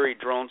military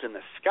drones in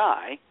the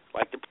sky,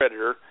 like the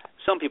Predator.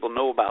 Some people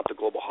know about the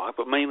Global Hawk,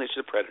 but mainly it's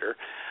the Predator.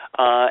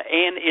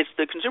 And it's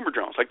the consumer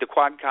drones, like the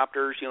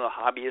quadcopters, the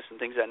hobbyists and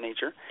things of that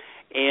nature.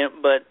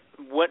 But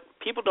what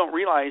people don't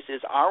realize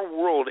is our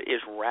world is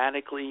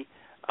radically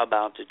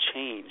about to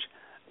change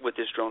with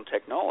this drone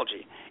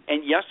technology.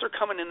 And yes, they're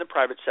coming in the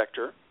private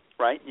sector,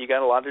 right? You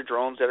got a lot of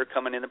drones that are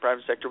coming in the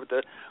private sector with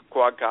the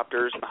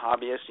quadcopters and the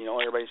hobbyists.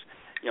 Everybody's,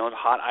 the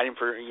hot item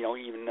for,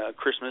 even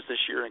Christmas this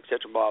year, et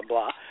cetera, blah,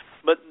 blah.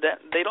 But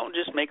they don't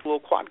just make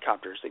little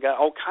quadcopters. They got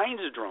all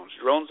kinds of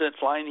drones that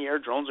fly in the air,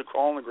 drones that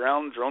crawl on the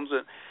ground, drones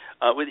that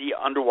with the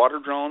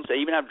underwater drones.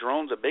 They even have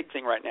drones. A big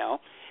thing right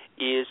now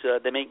is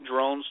they make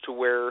drones to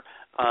where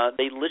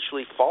they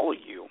literally follow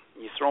you.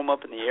 You throw them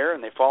up in the air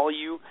and they follow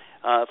you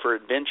for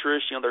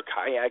adventurous. They're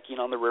kayaking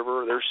on the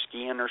river or they're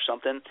skiing or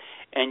something,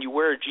 and you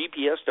wear a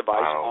GPS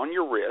device on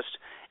your wrist,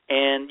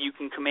 and you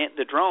can command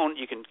the drone.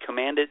 You can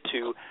command it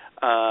to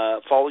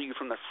follow you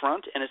from the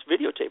front, and it's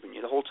videotaping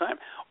you the whole time,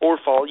 or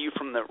follow you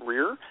from the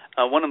rear.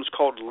 One of them is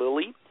called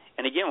Lily,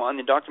 and again, on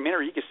the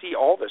documentary, you can see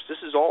all this. This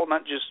is all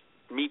not just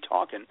me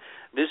talking.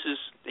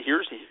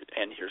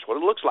 Here's what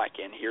it looks like,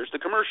 and here's the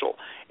commercial,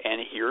 and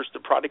here's the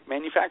product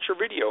manufacturer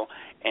video,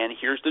 and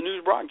here's the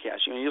news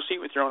broadcast. You'll see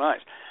it with your own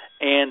eyes.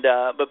 And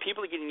but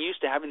people are getting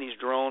used to having these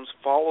drones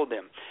follow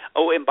them.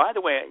 Oh, and by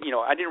the way,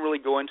 I didn't really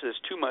go into this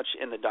too much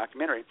in the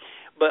documentary,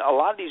 but a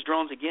lot of these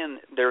drones,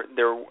 again,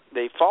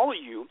 they follow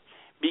you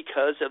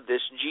because of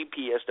this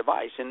GPS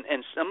device,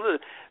 and some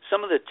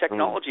of the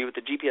technology with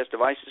the GPS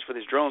devices for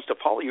these drones to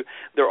follow you,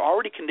 they're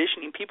already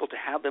conditioning people to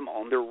have them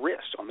on their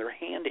wrist, on their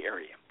hand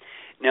area.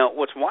 Now,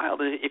 what's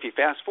wild is if you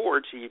fast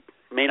forward, so you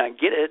may not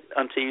get it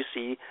until you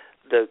see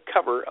the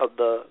cover of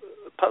the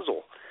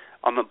puzzle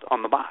on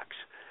the box,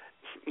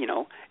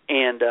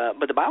 And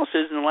but the Bible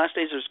says in the last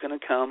days there's going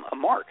to come a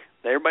mark.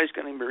 Everybody's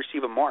going to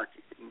receive a mark.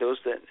 Those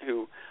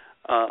who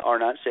are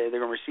not saved,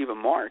 they're going to receive a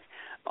mark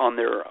on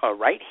their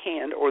right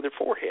hand or their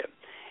forehead.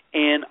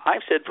 And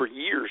I've said for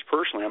years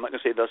personally, I'm not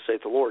going to say thus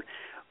saith the Lord,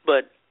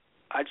 but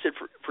I've said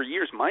for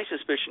years, my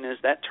suspicion is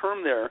that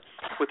term there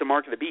with the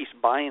mark of the beast,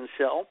 buy and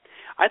sell,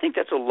 I think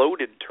that's a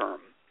loaded term.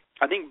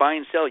 I think buy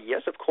and sell,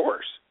 yes, of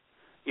course.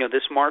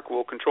 This mark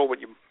will control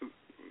what you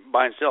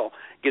buy and sell,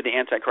 give the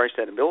Antichrist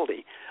that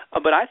ability.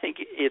 But I think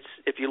it's,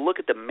 if you look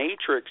at the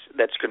matrix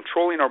that's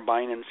controlling our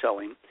buying and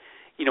selling,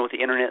 with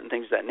the internet and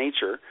things of that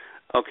nature,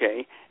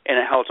 okay,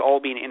 and how it's all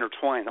being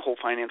intertwined, the whole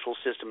financial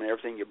system and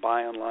everything you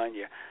buy online,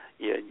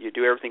 you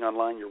do everything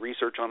online, your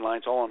research online,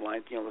 it's all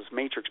online, this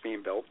matrix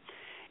being built.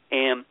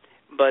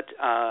 But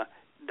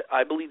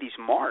I believe these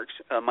marks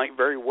might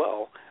very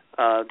well,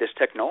 this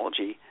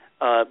technology,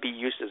 be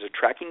used as a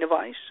tracking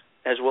device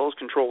as well as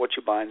control what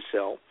you buy and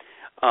sell.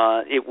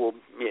 It will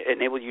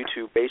enable you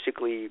to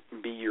basically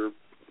be your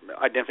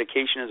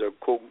identification as a,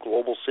 quote,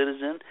 global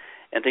citizen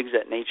and things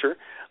of that nature.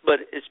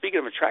 But speaking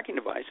of a tracking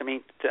device, I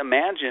mean, to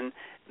imagine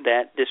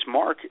that this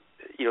mark,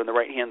 in the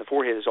right hand, the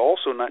forehead, is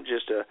also not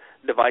just a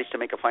device to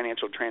make a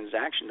financial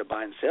transaction to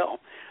buy and sell,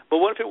 but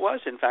what if it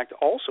was, in fact,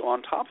 also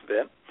on top of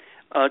it,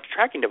 a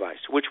tracking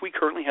device, which we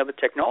currently have the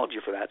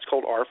technology for that. It's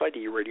called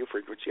RFID, radio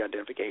frequency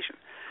identification.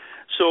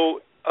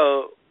 So,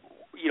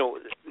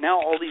 now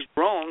all these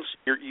drones,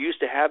 you're used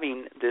to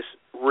having this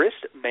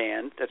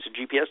wristband, that's a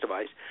GPS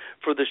device,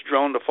 for this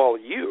drone to follow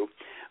you.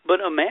 But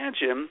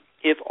imagine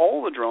if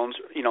all the drones,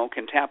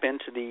 can tap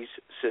into these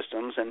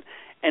systems,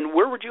 and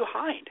where would you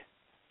hide?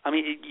 I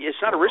mean, it's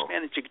not a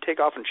wristband that you can take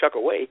off and chuck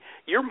away.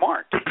 You're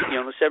marked,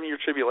 in the 7-year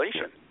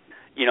tribulation.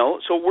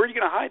 So where are you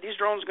going to hide? These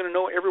drones are going to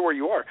know everywhere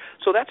you are.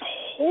 So that's a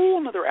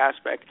whole other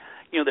aspect,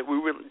 that we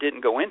really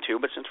didn't go into.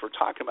 But since we're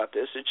talking about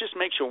this, it just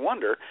makes you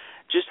wonder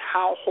just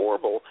how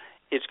horrible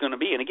it's going to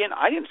be. And again,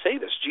 I didn't say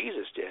this.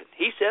 Jesus did.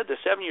 He said the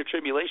 7-year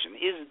tribulation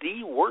is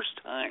the worst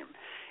time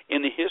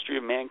in the history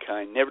of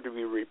mankind, never to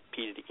be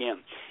repeated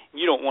again.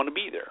 You don't want to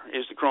be there,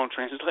 is the Crone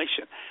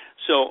translation.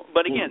 So,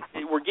 but again,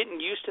 we're getting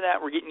used to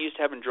that. We're getting used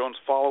to having drones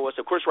follow us.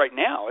 Of course, right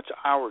now, it's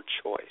our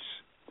choice,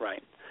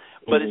 right?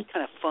 But it's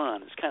kind of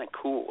fun. It's kind of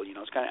cool.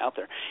 It's kind of out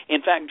there.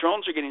 In fact,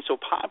 drones are getting so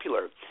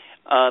popular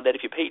that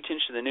if you pay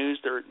attention to the news,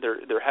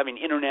 they're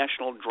having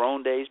international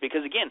drone days.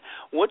 Because again,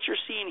 what you're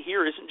seeing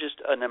here isn't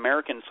just an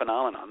American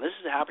phenomenon. This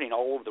is happening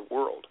all over the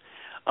world.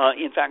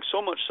 In fact,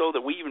 so much so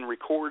that we even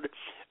record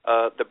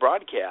the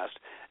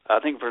broadcast. I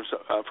think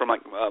from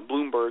like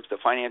Bloomberg, the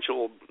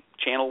financial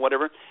channel,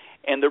 whatever,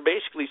 and they're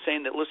basically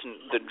saying that,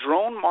 listen, the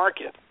drone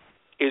market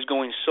is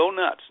going so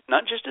nuts,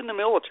 not just in the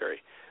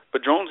military, but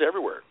drones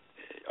everywhere.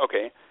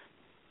 Okay,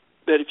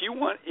 that if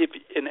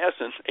in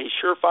essence, a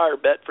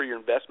surefire bet for your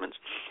investments,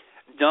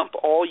 dump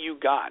all you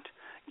got,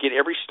 get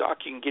every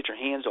stock you can get your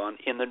hands on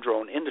in the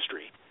drone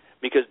industry,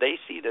 because they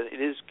see that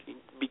it is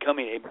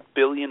becoming a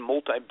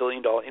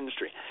multi-billion-dollar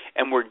industry,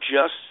 and we're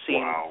just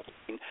seeing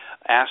an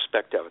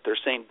aspect of it. They're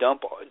saying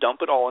dump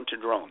it all into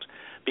drones,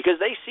 because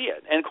they see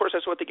it, and of course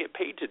that's what they get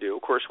paid to do.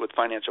 Of course, with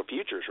financial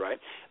futures, right?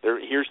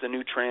 Here's the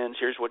new trends,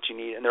 here's what you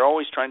need, and they're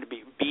always trying to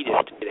beat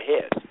it to get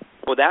ahead.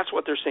 Well, that's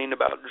what they're saying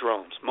about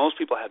drones. Most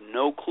people have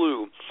no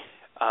clue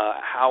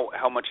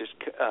how much is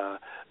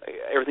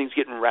everything's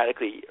getting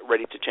radically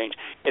ready to change.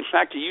 In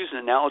fact, to use an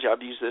analogy,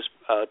 I've used this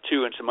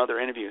too in some other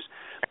interviews,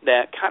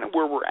 that kind of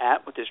where we're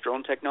at with this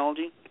drone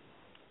technology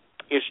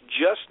is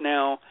just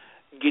now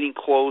getting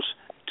close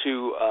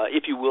to,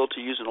 if you will, to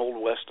use an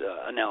Old West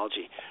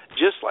analogy.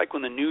 Just like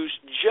when the news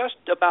just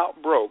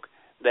about broke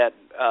that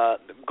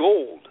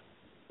gold,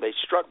 they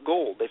struck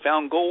gold. They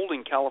found gold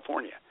in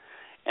California.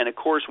 And, of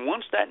course,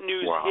 once that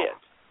news hit,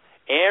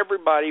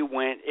 everybody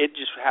went, it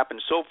just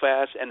happened so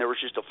fast, and there was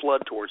just a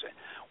flood towards it.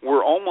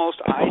 We're almost,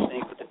 I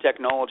think, with the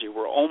technology,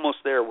 we're almost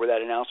there where that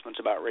announcement's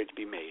about ready to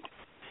be made.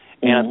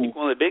 And I think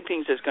one of the big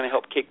things that's going to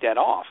help kick that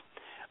off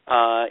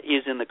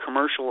is in the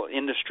commercial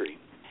industry.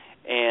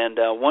 And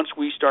once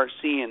we start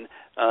seeing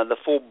the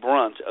full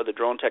brunt of the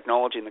drone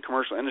technology in the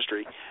commercial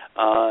industry,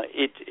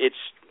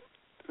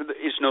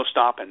 it's no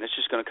stopping. It's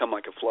just going to come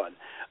like a flood.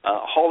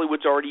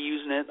 Hollywood's already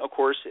using it, of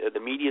course. The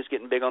media's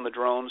getting big on the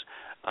drones.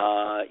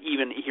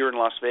 Even here in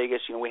Las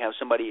Vegas, we have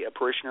somebody, a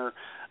parishioner,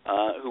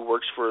 who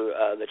works for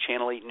the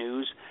Channel 8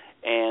 News,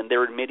 and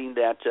they're admitting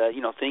that,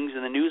 things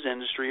in the news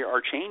industry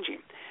are changing.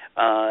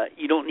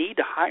 You don't need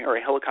to hire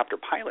a helicopter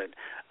pilot.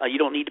 You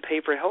don't need to pay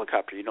for a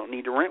helicopter. You don't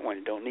need to rent one.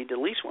 You don't need to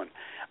lease one.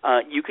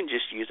 You can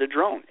just use a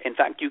drone. In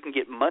fact, you can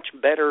get much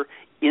better,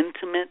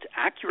 intimate,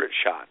 accurate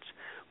shots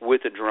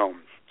with a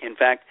drone. In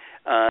fact,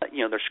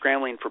 they're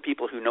scrambling for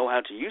people who know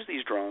how to use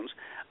these drones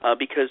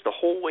because the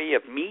whole way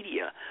of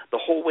media, the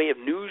whole way of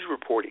news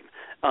reporting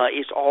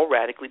is all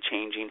radically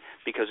changing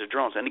because of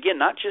drones. And again,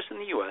 not just in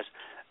the U.S.,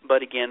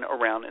 but again,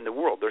 around in the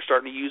world. They're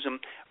starting to use them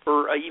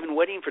for even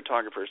wedding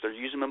photographers. They're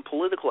using them in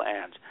political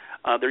ads.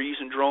 They're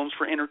using drones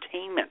for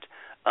entertainment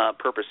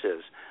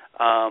purposes.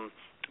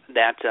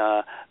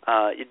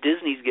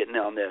 Disney's getting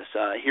on this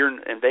here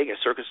in Vegas,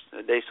 Cirque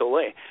du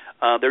Soleil.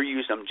 They're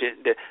using them.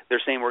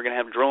 They're saying we're going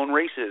to have drone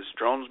races,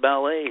 drones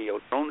ballet,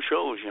 drone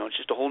shows. It's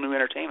just a whole new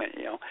entertainment.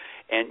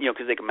 And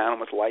because they can mount them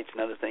with lights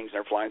and other things.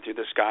 They're flying through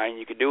the sky, and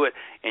you could do it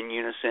in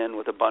unison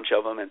with a bunch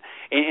of them. And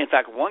in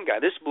fact, one guy,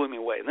 this blew me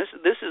away. And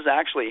this is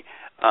actually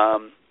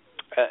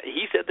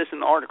he said this in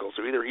the article,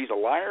 so either he's a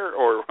liar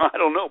or I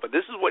don't know, but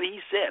this is what he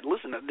said.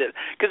 Listen to this,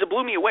 because it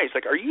blew me away. It's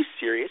like, are you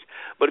serious?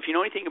 But if you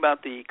know anything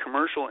about the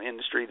commercial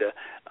industry,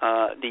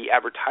 the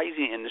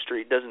advertising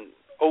industry, it doesn't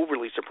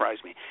overly surprise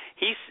me.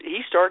 He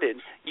started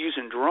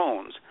using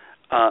drones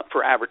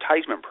for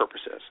advertisement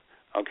purposes,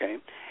 okay?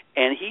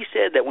 And he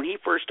said that when he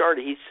first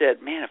started, he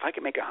said, man, if I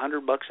could make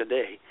 $100 a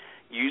day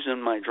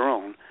using my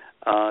drone,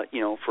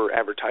 for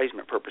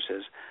advertisement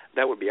purposes,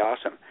 that would be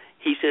awesome.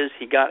 He says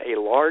he got a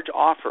large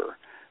offer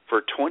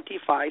for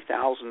 $25,000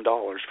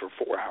 for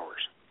 4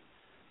 hours.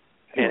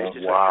 And it's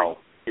just wow. Like, are you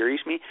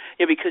serious me?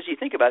 Yeah, because you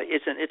think about it,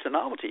 it's a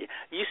novelty.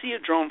 You see a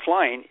drone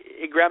flying,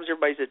 it grabs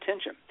everybody's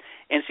attention.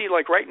 And see,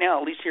 like right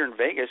now, at least here in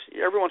Vegas,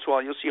 every once in a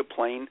while you'll see a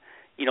plane,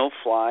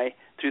 fly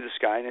through the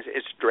sky, and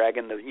it's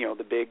dragging the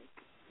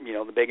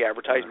big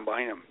advertisement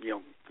behind them,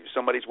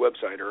 somebody's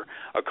website or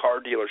a car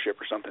dealership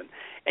or something.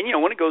 And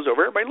when it goes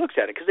over, everybody looks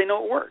at it because they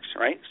know it works,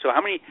 right? So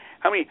how many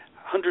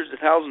hundreds of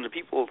thousands of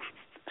people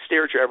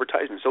stare at your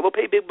advertisement? So they'll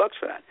pay big bucks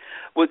for that.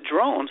 With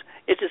drones,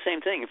 it's the same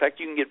thing. In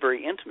fact, you can get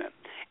very intimate.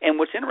 And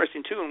what's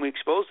interesting too, when we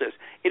expose this,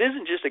 it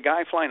isn't just a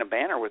guy flying a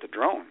banner with a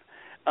drone.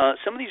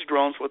 Some of these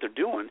drones, what they're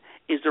doing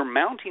is they're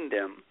mounting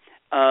them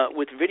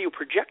with video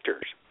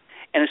projectors.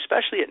 And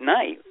especially at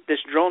night, this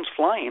drone's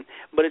flying,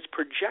 but it's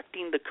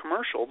projecting the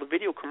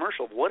video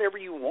commercial of whatever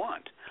you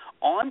want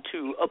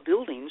onto a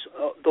building's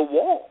the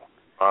wall.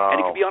 Wow. And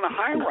it could be on a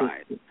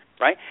high-rise,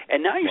 right?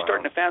 And now you're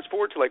starting to fast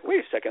forward to like, wait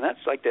a second,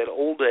 that's like that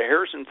old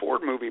Harrison Ford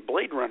movie,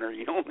 Blade Runner,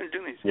 they're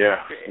doing these. Yeah.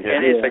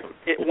 And it's like,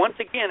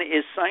 once again,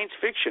 is science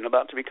fiction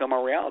about to become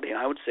a reality? And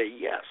I would say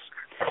yes.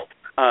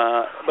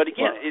 But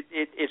again,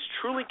 it's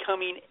truly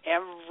coming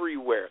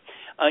everywhere.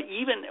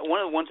 Even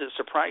one of the ones that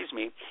surprised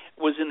me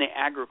was in the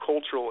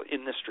agricultural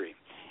industry,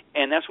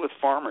 and that's with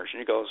farmers. And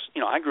he goes,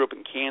 I grew up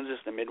in Kansas,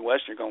 the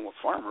Midwest, and you're going, well,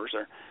 farmers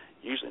are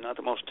usually not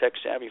the most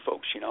tech-savvy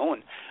folks,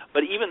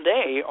 but even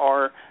they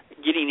are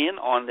getting in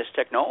on this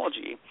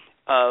technology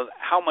of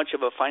how much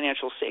of a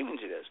financial savings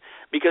it is.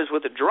 Because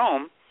with a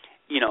drone,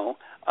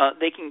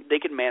 they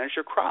can manage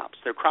their crops,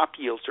 their crop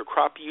yields, their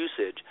crop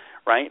usage,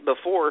 right?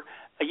 Before,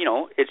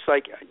 it's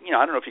like,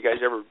 I don't know if you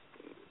guys ever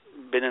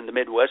been in the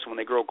Midwest when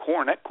they grow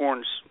corn. That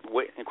corn's,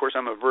 of course,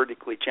 I'm a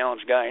vertically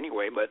challenged guy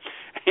anyway, but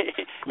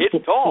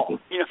it's tall.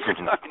 You're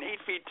talking 8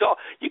 feet tall.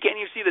 You can't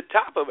even see the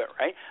top of it,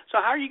 right? So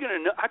how are you going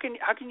to know? How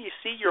can you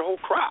see your whole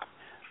crop,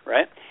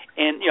 right?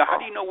 And how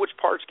do you know which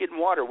part's getting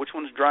water, which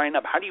one's drying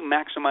up? How do you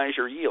maximize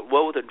your yield?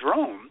 Well, with a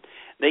drone,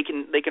 they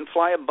can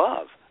fly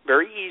above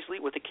very easily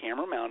with a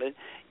camera mounted,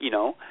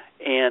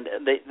 and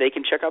they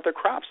can check out their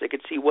crops. They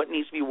can see what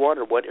needs to be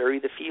watered, what area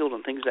of the field,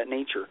 and things of that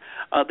nature.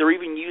 They're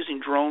even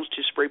using drones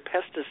to spray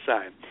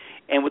pesticide.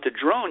 And with a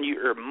drone, you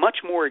are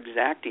much more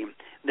exacting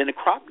than a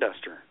crop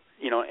duster,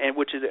 and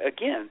which is,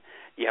 again,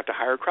 you have to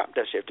hire a crop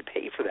duster. You have to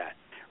pay for that,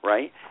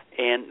 right?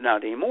 And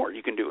not anymore.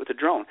 You can do it with a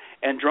drone.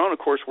 And drone, of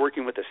course,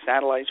 working with the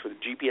satellites, with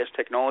GPS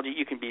technology,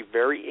 you can be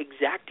very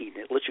exacting.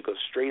 It lets you go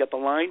straight up a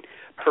line,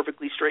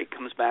 perfectly straight,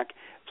 comes back,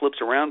 flips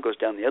around, goes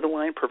down the other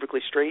line, perfectly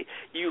straight.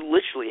 You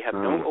literally have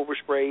no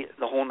overspray,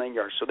 the whole 9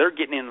 yards. So they're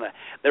getting in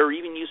they're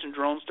even using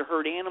drones to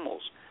herd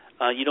animals.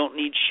 You don't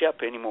need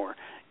Shep anymore.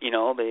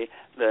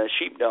 The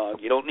sheepdog.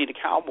 You don't need a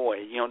cowboy.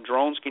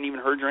 Drones can even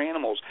herd your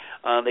animals.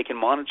 They can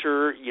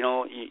monitor,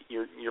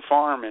 your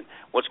farm and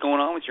what's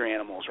going on with your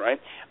animals, right?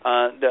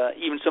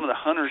 Even some of the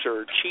hunters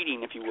are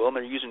cheating, if you will.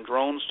 They're using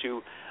drones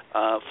to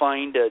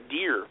find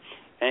deer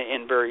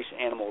and various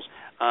animals.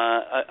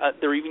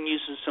 They're even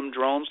using some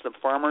drones, the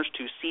farmers,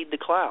 to seed the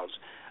clouds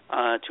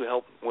to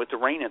help with the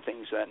rain and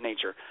things of that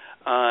nature.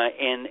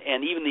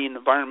 And even the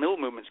environmental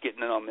movement's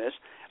getting in on this.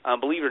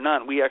 Believe it or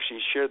not, we actually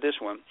share this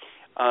one.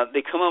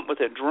 They come up with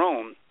a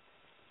drone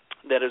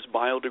that is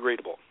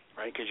biodegradable,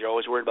 right? Because you're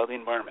always worried about the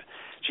environment.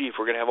 Gee, if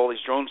we're going to have all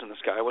these drones in the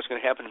sky, what's going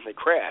to happen if they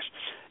crash?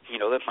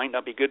 That might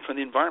not be good for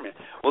the environment.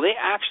 Well, they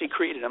actually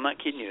created, I'm not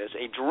kidding you, this,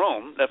 a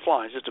drone that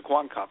flies, just a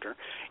quadcopter,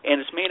 and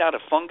it's made out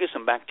of fungus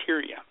and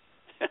bacteria.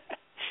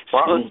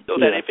 So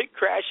that if it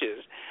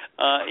crashes,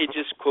 it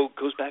just, quote,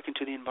 goes back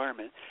into the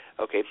environment.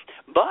 Okay,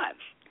 but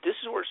this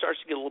is where it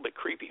starts to get a little bit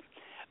creepy.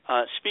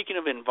 Speaking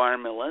of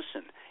environmentalists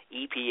and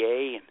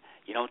EPA and,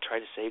 try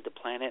to save the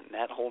planet and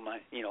that whole,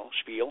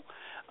 spiel,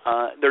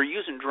 they're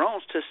using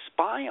drones to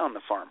spy on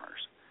the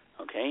farmers,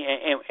 okay?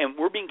 And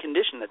we're being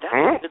conditioned that that's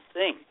a good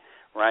thing,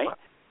 right?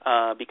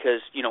 Because,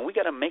 we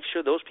got to make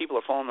sure those people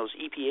are following those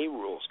EPA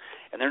rules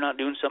and they're not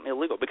doing something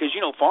illegal. Because,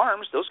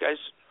 farms, those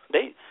guys,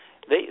 they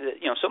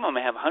some of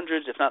them have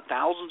hundreds, if not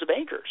thousands of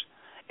acres.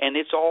 And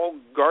it's all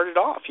guarded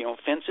off,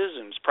 fences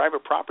and it's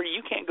private property.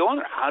 You can't go in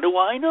there. How do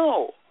I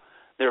know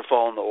they're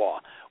following the law?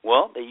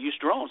 Well, they use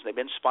drones. They've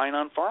been spying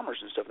on farmers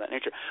and stuff of that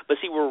nature. But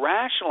see, we're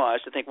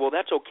rationalized to think, well,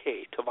 that's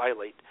okay to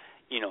violate,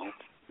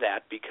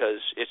 that because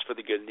it's for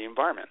the good of the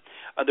environment.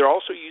 They're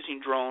also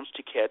using drones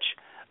to catch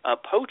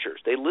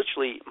poachers. They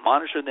literally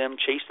monitor them,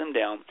 chase them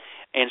down,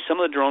 and some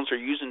of the drones they're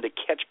using to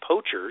catch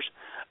poachers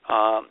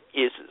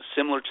is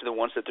similar to the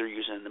ones that they're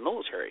using in the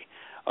military.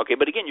 Okay,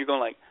 but again, you're going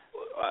like,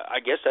 I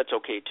guess that's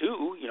okay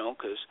too,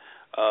 because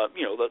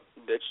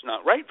that's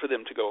not right for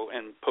them to go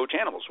and poach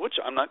animals, which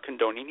I'm not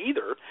condoning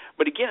either.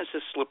 But again, it's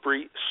a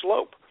slippery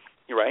slope,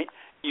 right?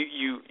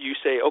 You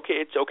say, okay,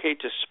 it's okay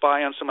to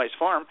spy on somebody's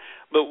farm,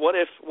 but what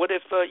if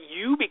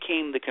you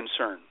became the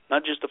concern,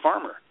 not just the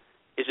farmer?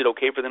 Is it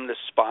okay for them to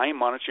spy and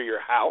monitor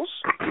your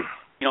house?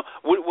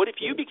 What if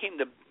you became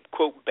the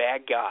quote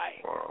bad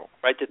guy,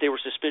 right? That they were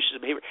suspicious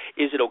of behavior.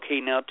 Is it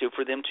okay now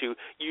for them to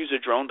use a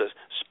drone to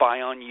spy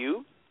on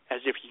you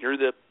as if you're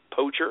the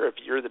poacher, if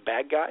you're the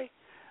bad guy?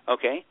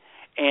 Okay.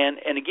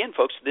 And again,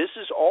 folks, this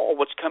is all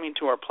what's coming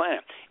to our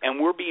planet, and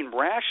we're being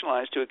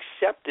rationalized to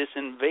accept this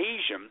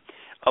invasion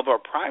of our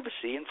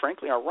privacy and,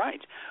 frankly, our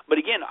rights. But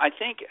again, I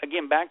think,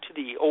 back to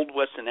the Old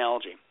West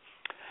analogy,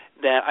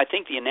 that I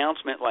think the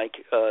announcement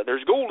like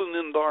there's gold in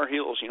them Dar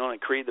Hills, and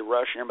it created the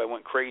rush and everybody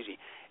went crazy.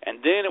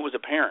 And then it was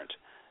apparent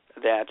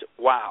that,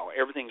 wow,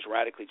 everything's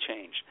radically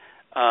changed,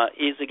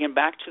 is, again,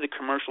 back to the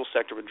commercial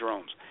sector of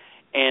drones.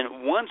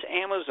 And once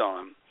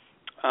Amazon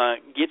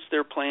gets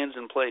their plans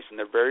in place, and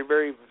they're very,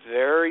 very,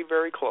 very,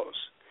 very close,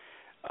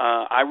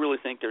 I really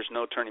think there's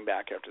no turning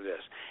back after this.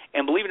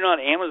 And believe it or not,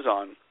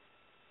 Amazon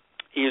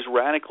is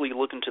radically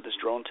looking to this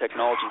drone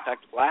technology. In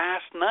fact,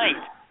 last night,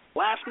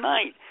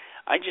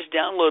 I just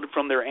downloaded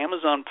from their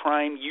Amazon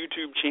Prime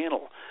YouTube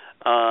channel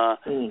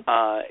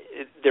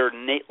their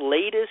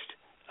latest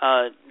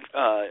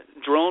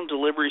drone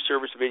delivery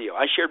service video.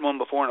 I shared one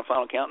before in a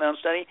Final Countdown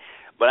study,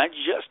 but I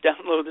just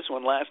downloaded this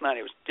one last night.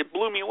 It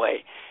blew me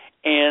away.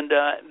 And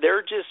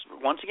they're just,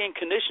 once again,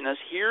 conditioning us,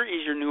 here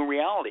is your new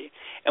reality.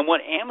 And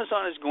what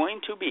Amazon is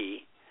going to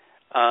be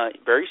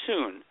very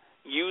soon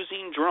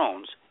using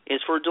drones is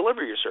for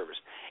delivery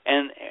service.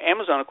 And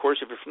Amazon, of course,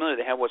 if you're familiar,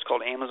 they have what's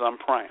called Amazon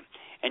Prime.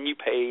 And you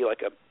pay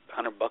like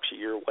 $100 a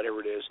year,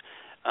 whatever it is,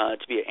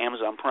 to be at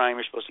Amazon Prime.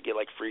 You're supposed to get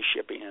like free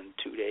shipping and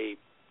 2-day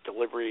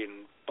delivery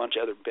and a bunch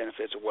of other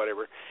benefits or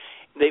whatever.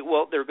 They're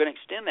going to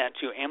extend that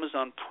to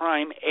Amazon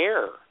Prime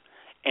Air.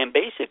 And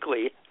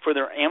basically, for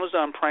their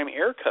Amazon Prime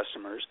Air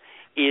customers,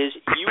 is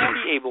you will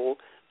be able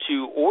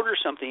to order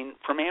something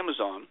from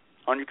Amazon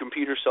on your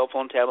computer, cell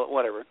phone, tablet,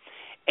 whatever,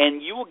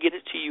 and you will get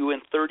it to you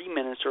in 30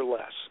 minutes or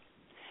less.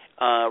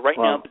 Right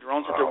now, the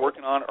drones that they're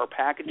working on are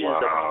packages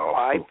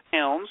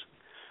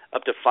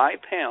up to 5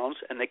 pounds,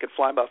 and they could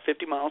fly about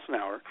 50 miles an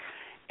hour.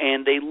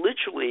 And they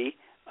literally,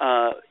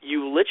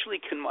 you literally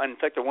can. In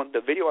fact,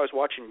 the video I was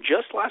watching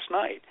just last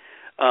night.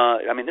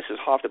 This is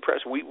off the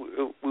press. We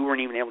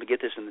weren't even able to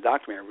get this in the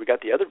documentary. We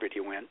got the other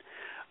video in,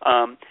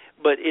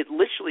 but it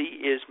literally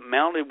is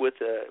mounted with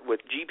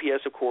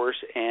GPS, of course,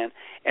 and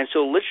so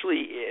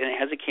literally, and it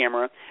has a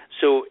camera,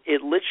 so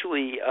it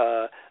literally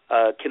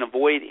can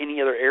avoid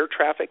any other air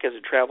traffic as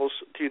it travels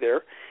through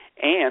there,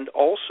 and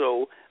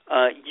also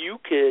you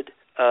could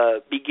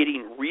be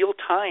getting real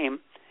time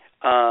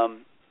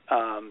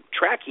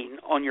tracking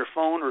on your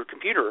phone or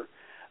computer.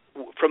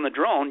 From the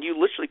drone, you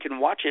literally can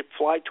watch it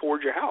fly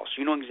towards your house.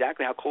 You know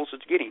exactly how close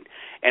it's getting,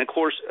 and of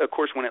course,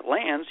 when it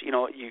lands,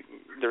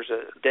 there's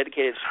a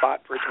dedicated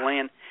spot for it to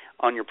land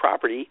on your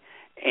property,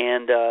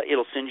 and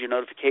it'll send you a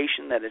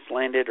notification that it's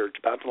landed or it's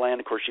about to land.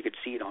 Of course, you could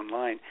see it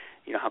online,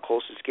 how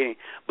close it's getting.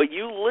 But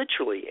you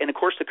literally, and of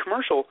course, the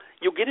commercial,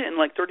 you'll get it in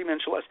like 30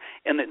 minutes or less.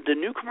 And the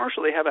new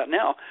commercial they have out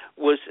now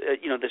was,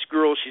 this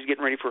girl, she's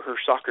getting ready for her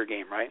soccer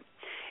game, right?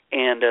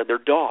 And their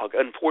dog,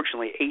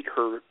 unfortunately, ate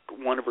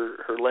one of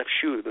her left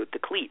shoe, the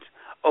cleats.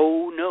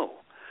 Oh,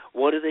 no.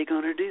 What are they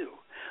going to do?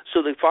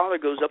 So the father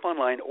goes up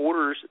online,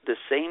 orders the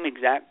same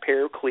exact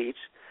pair of cleats,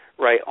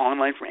 right,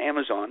 online from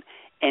Amazon,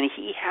 and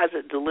he has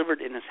it delivered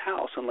in his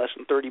house in less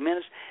than 30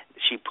 minutes.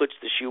 She puts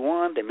the shoe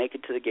on. They make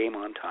it to the game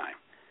on time.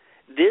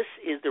 This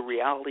is the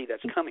reality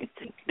that's coming.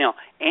 Now,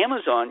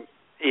 Amazon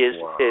is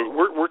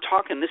we're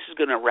talking, this is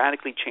going to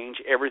radically change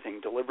everything,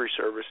 delivery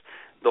service,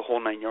 the whole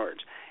 9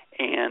 yards.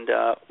 And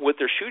what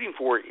they're shooting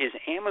for is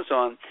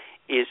Amazon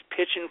is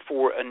pitching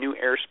for a new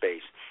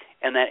airspace,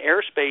 and that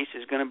airspace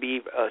is going to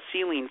be a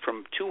ceiling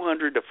from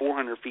 200 to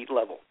 400 feet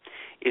level,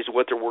 is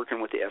what they're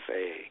working with the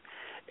FAA.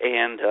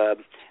 And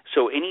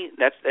so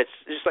that's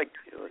just like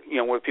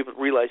whether people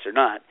realize or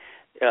not,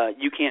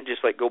 you can't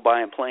just like go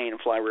buy a plane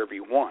and fly wherever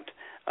you want.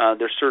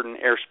 There's certain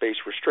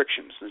airspace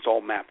restrictions. It's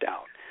all mapped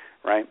out,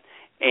 right?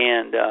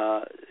 And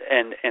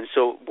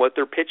so what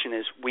they're pitching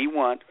is we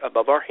want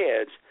above our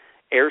heads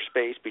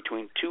airspace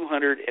between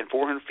 200 and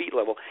 400 feet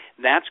level.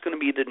 That's going to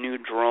be the new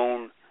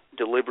drone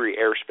delivery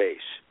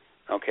airspace,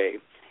 okay?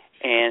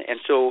 And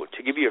so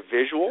to give you a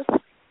visual,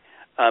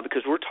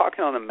 because we're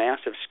talking on a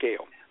massive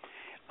scale,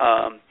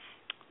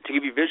 to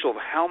give you a visual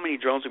of how many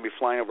drones will be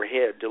flying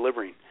overhead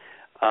delivering,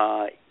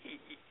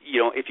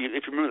 if you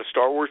remember the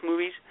Star Wars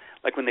movies,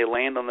 like when they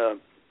land on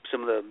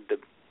some of the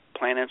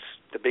planets,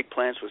 the big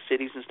planets with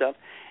cities and stuff,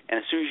 and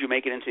as soon as you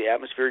make it into the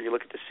atmosphere, you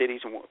look at the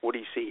cities, and what do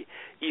you see?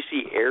 You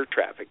see air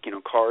traffic,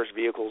 cars,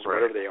 vehicles,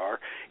 whatever they are.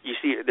 You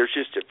see there's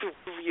just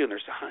and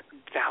there's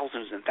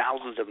thousands and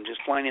thousands of them just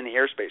flying in the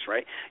airspace,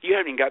 right? You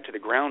haven't even got to the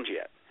ground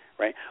yet,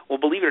 right? Well,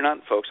 believe it or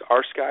not, folks,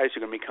 our skies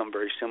are going to become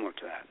very similar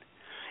to that.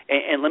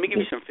 And let me give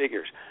you some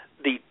figures.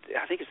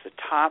 I think it's the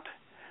top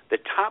the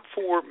top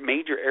 4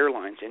 major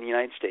airlines in the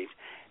United States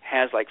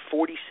has like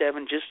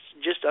 47,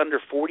 just under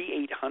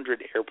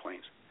 4,800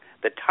 airplanes.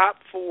 The top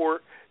 4,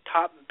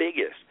 top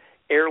biggest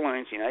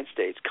airlines in the United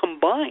States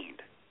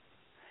combined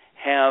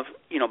have,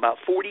 about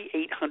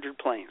 4,800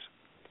 planes.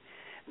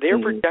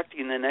 They're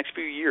projecting in the next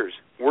few years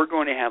we're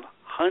going to have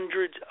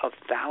hundreds of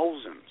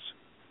thousands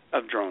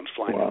of drones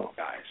flying in the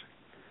skies.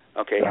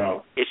 Okay,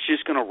 It's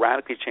just going to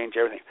radically change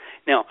everything.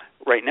 Now,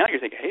 right now you're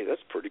thinking, hey,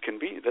 that's pretty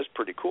convenient. That's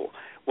pretty cool.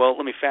 Well,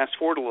 let me fast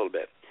forward a little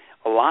bit.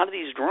 A lot of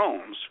these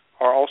drones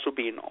are also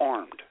being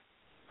armed.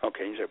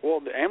 Okay, you say, well,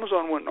 the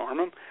Amazon wouldn't arm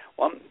them.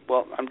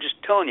 Well, I'm just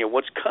telling you,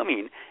 what's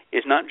coming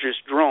is not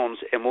just drones,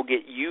 and we'll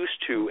get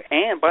used to,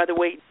 and by the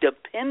way,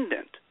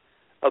 dependent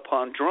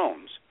upon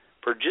drones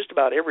for just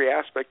about every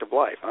aspect of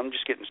life. I'm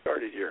just getting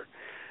started here.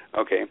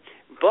 Okay,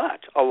 but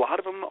a lot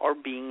of them are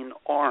being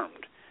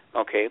armed.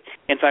 Okay,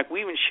 in fact,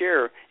 we even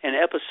share an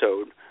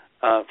episode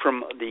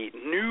from the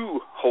new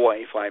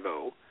Hawaii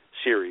Five-0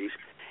 series,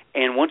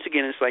 and once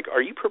again, it's like,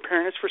 are you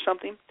preparing us for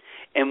something?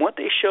 And what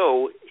they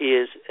show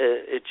is,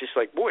 it's just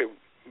like, boy,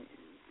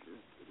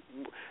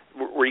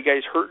 were you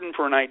guys hurting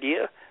for an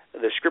idea,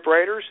 the script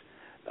writers,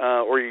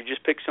 or you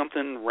just picked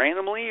something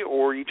randomly,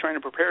 or are you trying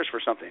to prepare us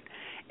for something?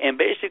 And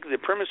basically, the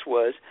premise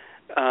was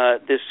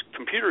this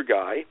computer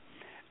guy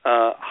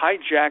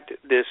hijacked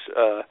this,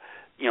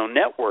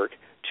 network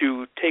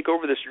to take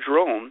over this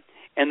drone,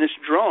 and this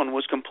drone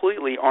was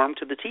completely armed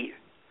to the teeth,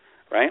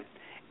 right?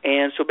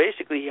 And so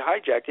basically he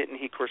hijacked it, and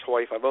he, of course,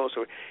 Hawaii Five-0,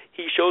 so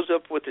he shows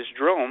up with this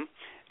drone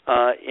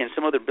in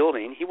some other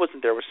building. He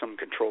wasn't there with some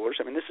controllers.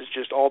 I mean, this is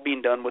just all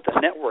being done with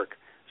a network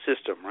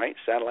system, right,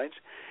 satellites.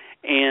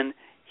 And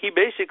he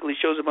basically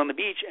shows up on the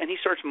beach, and he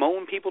starts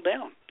mowing people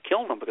down,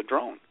 killing them with a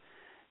drone.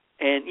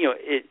 And,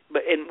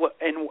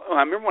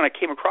 I remember when I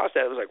came across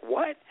that, I was like,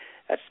 what?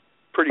 That's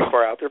pretty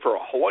far out there for a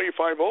Hawaii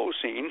Five-0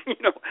 scene,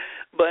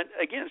 But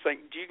again, it's like,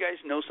 do you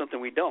guys know something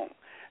we don't?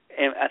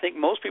 And I think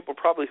most people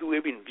probably who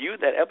even viewed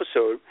that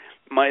episode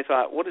might have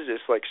thought, what is this,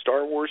 like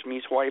Star Wars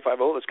meets Hawaii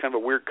Five-0? That's kind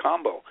of a weird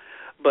combo.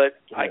 But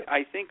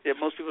I think that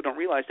most people don't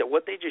realize that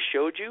what they just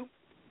showed you,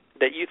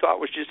 that you thought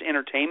was just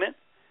entertainment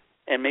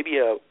and maybe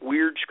a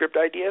weird script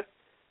idea,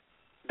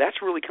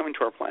 that's really coming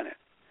to our planet.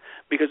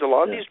 Because a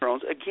lot of these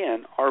drones,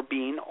 again, are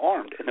being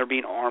armed, and they're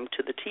being armed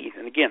to the teeth.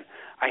 And again,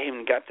 I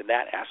haven't got to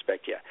that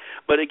aspect yet.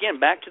 But again,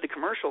 back to the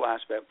commercial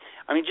aspect,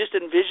 I mean, just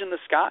envision the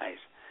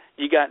skies.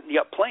 You got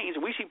planes,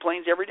 and we see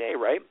planes every day,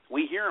 right?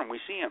 We hear them, we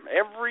see them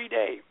every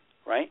day,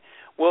 right?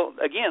 Well,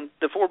 again,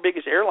 the 4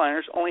 biggest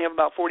airliners only have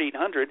about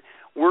 4,800.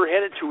 We're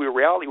headed to a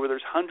reality where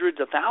there's hundreds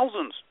of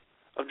thousands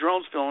of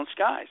drones filling the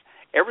skies.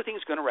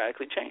 Everything's going to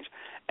radically change.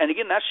 And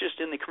again, that's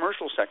just in the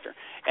commercial sector.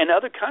 And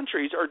other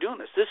countries are doing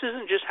this. This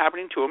isn't just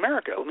happening to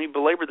America. Let me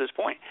belabor this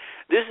point.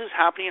 This is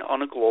happening on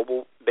a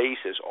global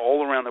basis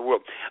all around the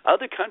world.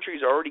 Other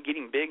countries are already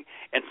getting big.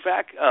 In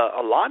fact,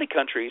 a lot of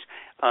countries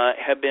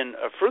have been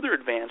further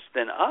advanced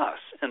than us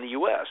in the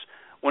U.S.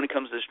 when it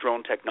comes to this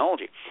drone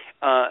technology.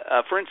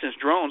 For instance,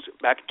 drones,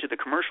 back to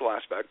the commercial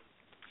aspect,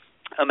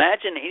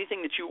 imagine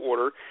anything that you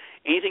order,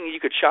 anything that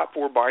you could shop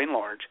for by and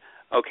large,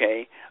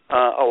 okay,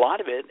 a lot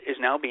of it is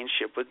now being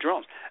shipped with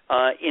drones.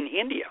 In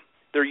India,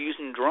 they're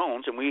using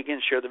drones, and we,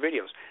 again, share the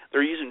videos.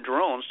 They're using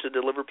drones to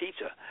deliver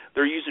pizza.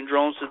 They're using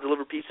drones to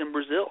deliver pizza in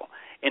Brazil.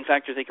 In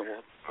fact, you're thinking,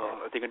 well,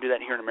 are they going to do that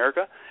here in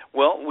America?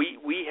 Well,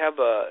 we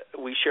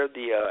shared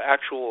the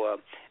actual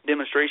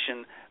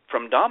demonstration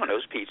from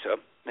Domino's Pizza.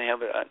 They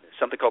have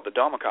something called the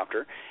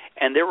Domicopter,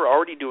 and they were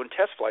already doing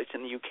test flights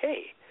in the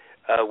UK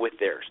with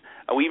theirs.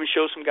 We even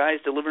showed some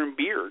guys delivering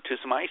beer to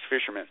some ice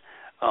fishermen.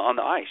 On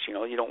the ice, you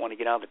don't want to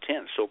get out of the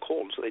tent; it's so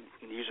cold, so they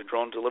use a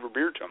drone to deliver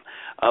beer to them.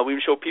 We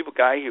even show a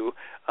guy who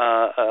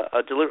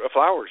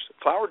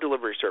flower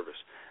delivery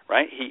service,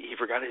 right? He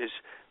forgot his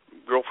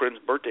girlfriend's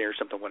birthday or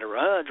something, whatever.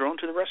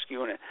 Drone to the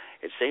rescue, and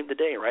it saved the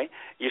day, right?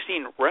 You've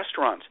seen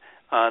restaurants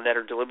that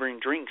are delivering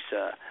drinks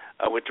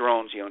with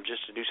drones,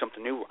 just to do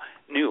something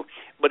new.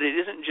 But it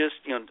isn't just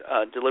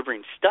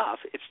delivering stuff;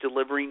 it's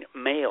delivering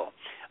mail.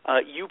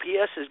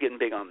 UPS is getting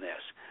big on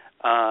this,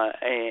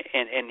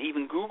 and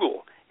even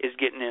Google is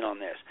getting in on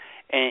this.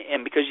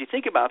 And because you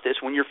think about this,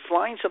 when you're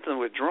flying something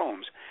with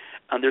drones,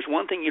 there's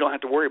one thing you don't have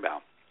to worry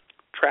about,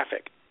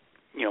 traffic,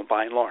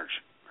 by and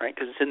large, right?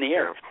 Because it's in the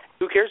air.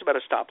 Who cares about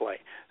a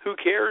stoplight? Who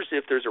cares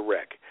if there's a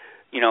wreck?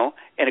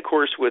 And of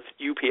course with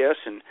UPS,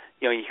 and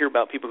you hear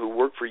about people who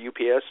work for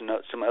UPS and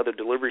some other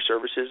delivery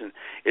services, and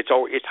it's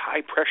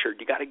high pressured.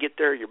 You got to get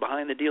there. You're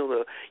behind the deal.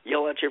 They'll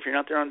yell at you if you're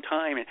not there on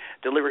time, and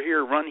deliver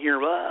here, run here,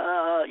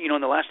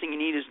 and the last thing you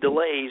need is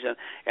delays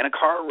and a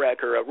car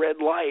wreck or a red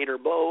light or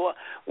blah, blah.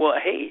 Well,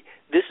 hey,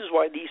 this is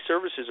why these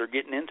services are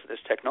getting into this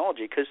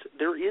technology, because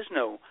there is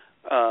no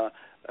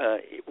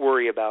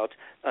worry about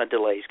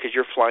delays, because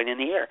you're flying in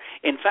the air.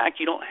 In fact,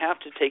 you don't have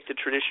to take the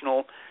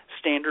traditional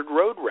standard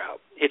road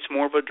route. It's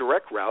more of a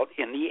direct route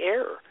in the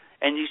air,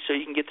 and so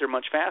you can get there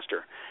much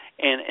faster.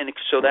 And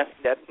so that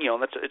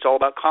it's all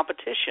about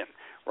competition,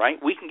 right?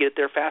 We can get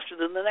there faster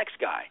than the next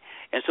guy.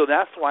 And so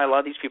that's why a lot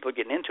of these people are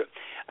getting into it.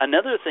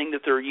 Another thing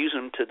that they're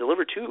using to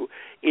deliver to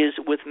is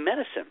with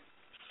medicine,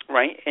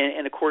 right?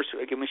 And of course,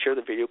 again, we share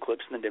the video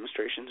clips and the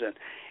demonstrations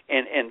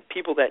and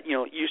people that,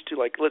 used to,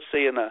 like, let's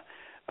say in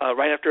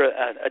right after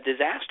a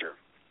disaster,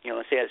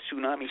 let's say a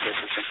tsunami hit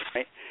or something,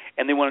 right?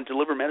 And they want to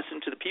deliver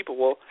medicine to the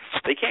people. Well,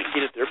 they can't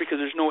get it there because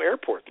there's no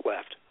airport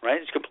left, right?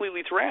 It's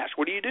completely thrashed.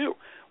 What do?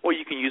 Well,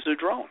 you can use a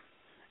drone,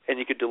 and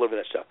you could deliver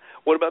that stuff.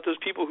 What about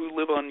those people who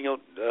live on,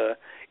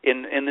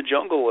 in the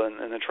jungle and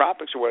in the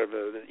tropics or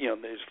whatever?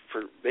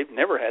 They've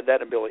never had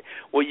that ability.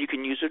 Well, you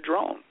can use a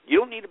drone. You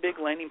don't need a big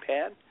landing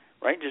pad,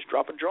 right? Just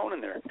drop a drone in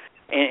there.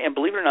 And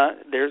believe it or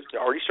not, they're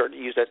already starting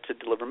to use that to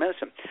deliver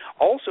medicine.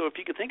 Also, if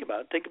you could think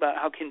about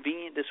how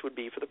convenient this would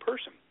be for the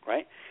person,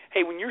 right?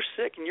 Hey, when you're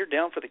sick and you're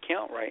down for the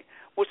count, right,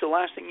 what's the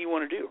last thing you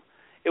want to do?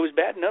 It was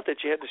bad enough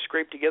that you had to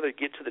scrape together to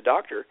get to the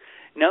doctor.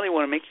 Now they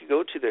want to make you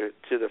go to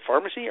the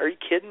pharmacy? Are you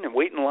kidding? And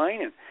wait in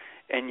line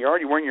and you're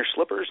already wearing your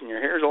slippers and your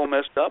hair's all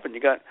messed up and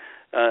you got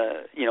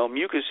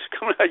mucus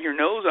coming out of your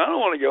nose. I don't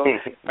want to go.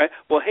 Right?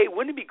 Well, hey,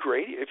 wouldn't it be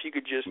great if you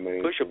could just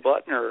push a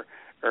button or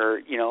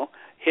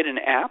hit an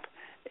app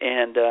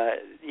and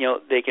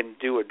they can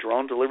do a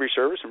drone delivery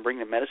service and bring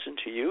the medicine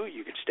to you.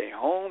 You could stay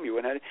home. You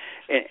wouldn't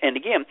have, and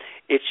again,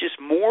 it's just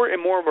more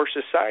and more of our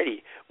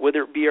society,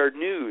 whether it be our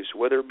news,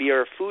 whether it be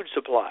our food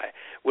supply,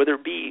 whether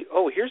it be,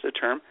 here's the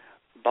term,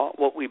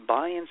 what we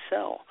buy and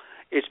sell.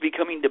 It's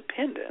becoming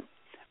dependent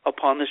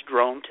upon this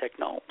drone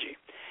technology.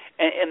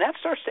 And that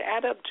starts to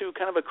add up to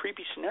kind of a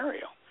creepy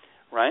scenario,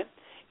 right?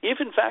 If,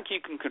 in fact, you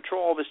can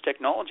control all this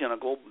technology on a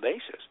global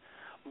basis,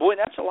 boy,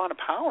 that's a lot of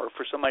power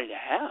for somebody to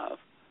have,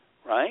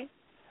 right?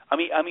 I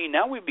mean,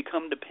 now we've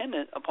become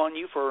dependent upon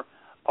you for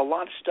a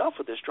lot of stuff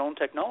with this drone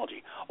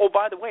technology. Oh,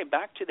 by the way,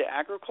 back to the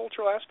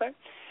agricultural aspect,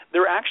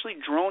 they're actually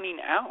droning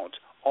out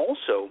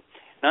also,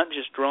 not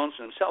just drones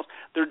themselves,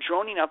 they're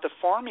droning out the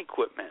farm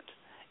equipment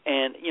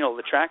and,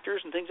 the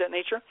tractors and things of that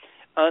nature.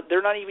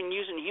 They're not even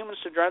using humans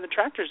to drive the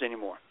tractors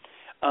anymore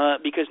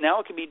because now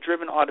it can be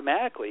driven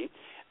automatically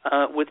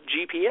with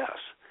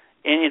GPS.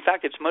 And, in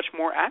fact, it's much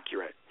more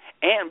accurate.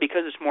 And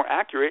because it's more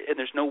accurate and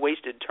there's no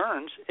wasted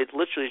turns, it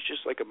literally is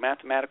just like a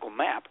mathematical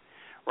map,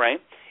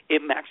 right?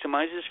 It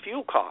maximizes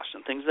fuel costs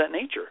and things of that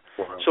nature.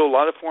 Wow. So a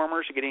lot of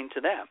farmers are getting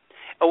into that.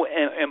 Oh,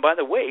 and by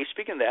the way,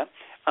 speaking of that,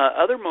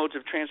 other modes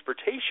of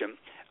transportation,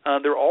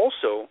 they're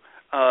also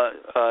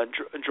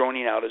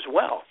droning out as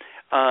well.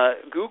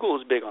 Google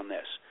is big on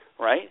this,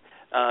 right?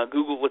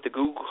 Google with the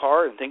Google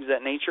car and things of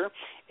that nature.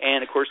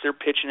 And, of course, they're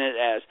pitching it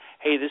as,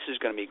 hey, this is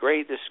going to be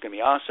great, this is going to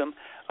be awesome,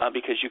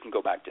 because you can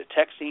go back to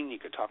texting, you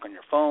could talk on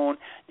your phone,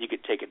 you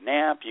could take a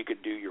nap, you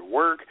could do your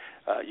work,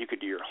 you could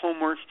do your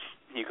homework,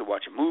 you could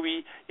watch a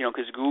movie,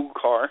 because Google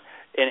car,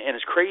 and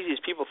as crazy as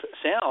people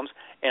sounds,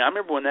 and I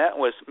remember when that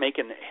was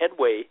making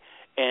headway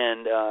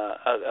and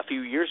a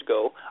few years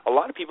ago, a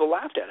lot of people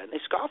laughed at it, and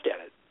they scoffed at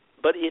it.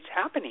 But it's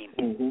happening.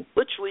 Mm-hmm.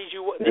 Literally,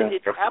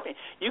 it's happening.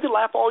 You can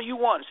laugh all you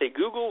want and say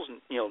Google's,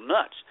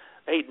 nuts.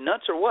 Hey,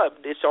 nuts or what?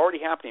 It's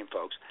already happening,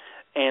 folks.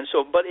 And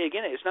so, but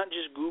again, it's not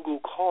just Google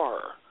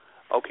car,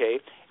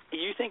 okay?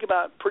 You think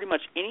about pretty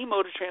much any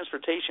mode of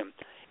transportation,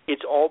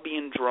 it's all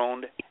being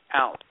droned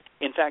out.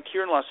 In fact,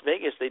 here in Las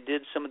Vegas, they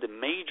did some of the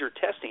major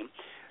testing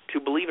to,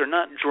 believe it or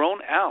not,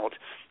 drone out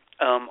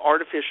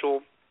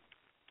artificial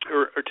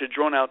or to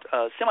drone out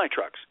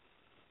semi-trucks.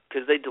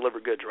 Because they deliver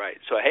goods, right?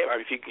 So, hey,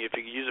 if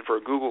you use it for a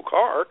Google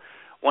car,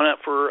 why not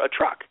for a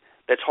truck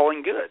that's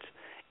hauling goods?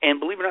 And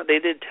believe it or not, they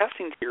did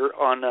testing here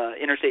on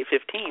Interstate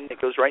 15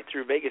 that goes right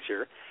through Vegas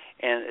here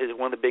and is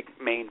one of the big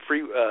main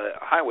free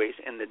highways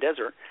in the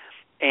desert.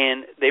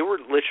 And they were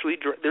literally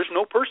there's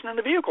no person in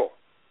the vehicle.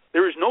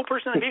 There is no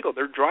person in the vehicle.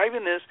 They're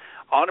driving this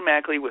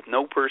automatically with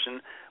no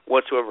person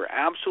whatsoever.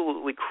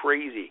 Absolutely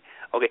crazy.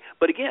 Okay,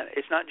 but again,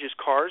 it's not just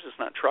cars, it's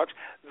not trucks.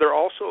 They're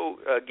also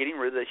getting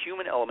rid of the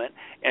human element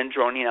and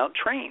droning out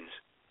trains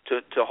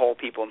to haul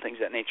people and things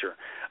of that nature.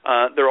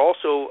 They're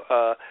also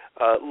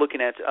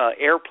looking at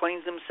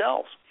airplanes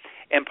themselves.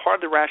 And part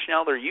of the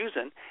rationale they're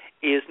using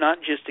is not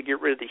just to get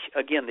rid of,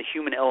 the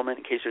human element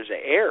in case there's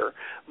an error,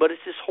 but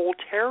it's this whole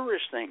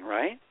terrorist thing,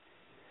 right?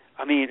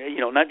 I mean,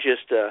 not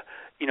just,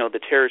 the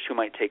terrorists who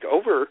might take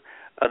over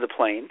the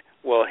plane.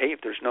 Well, hey, if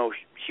there's no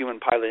human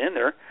pilot in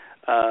there,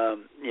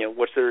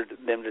 what's there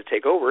them to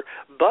take over?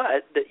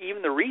 But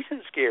even the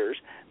recent scares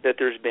that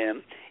there's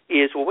been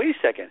is, well, wait a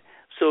second.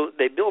 So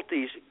they built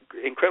these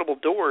incredible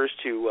doors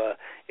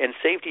and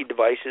safety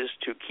devices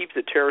to keep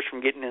the terrorists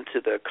from getting into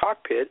the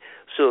cockpit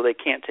so they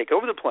can't take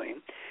over the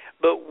plane.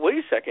 But wait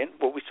a second.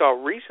 What we saw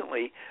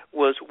recently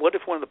was, what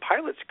if one of the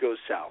pilots goes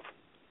south?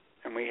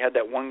 And we had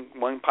that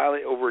one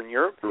pilot over in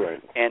Europe,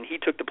 right, and he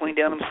took the plane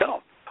down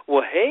himself.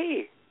 Well,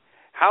 hey,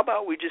 how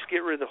about we just get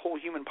rid of the whole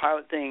human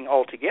pilot thing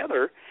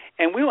altogether,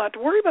 and we don't have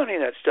to worry about any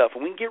of that stuff,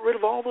 and we can get rid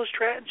of all those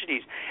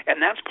tragedies.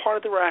 And that's part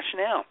of the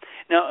rationale.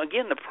 Now,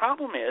 again, the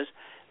problem is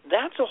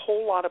that's a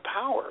whole lot of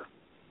power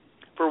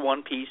for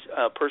one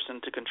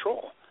person to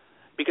control,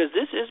 because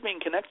this is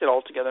being connected all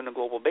together on a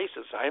global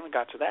basis. I haven't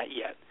got to that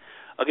yet.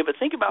 Okay, but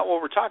think about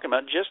what we're talking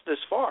about just this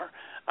far.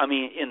 I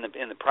mean, in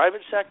the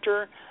private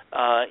sector,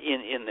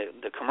 in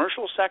the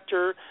commercial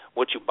sector,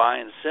 what you buy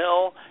and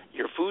sell,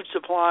 your food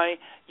supply,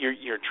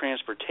 your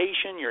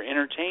transportation, your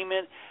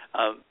entertainment,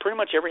 pretty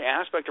much every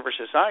aspect of our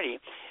society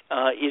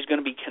is going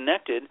to be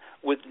connected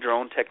with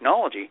drone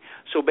technology.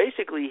 So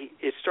basically,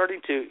 it's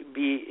starting to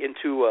be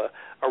into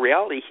a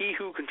reality. He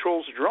who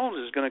controls drones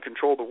is going to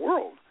control the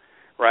world,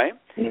 right?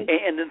 Mm-hmm.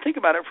 And then think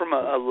about it from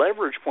a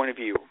leverage point of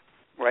view,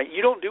 right?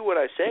 You don't do what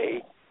I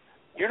say,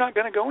 you're not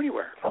going to go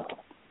anywhere.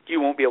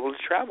 You won't be able to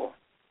travel.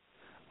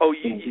 Oh,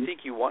 you think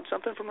you want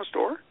something from the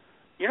store?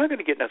 You're not going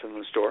to get nothing from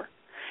the store.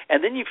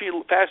 And then if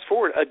you fast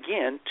forward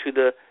again to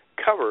the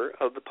cover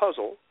of the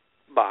puzzle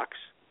box,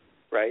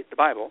 right, the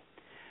Bible,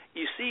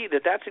 you see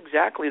that that's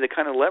exactly the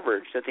kind of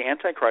leverage that the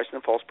Antichrist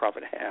and the false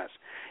prophet has.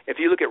 If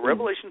you look at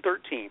Revelation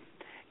 13,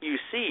 you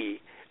see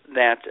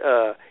that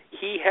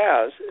he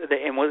has,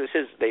 and what it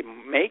says, they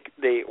make,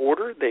 they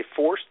order, they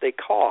force, they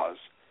cause.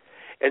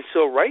 And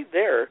so right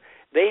there,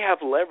 they have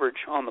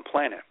leverage on the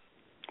planet,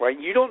 right?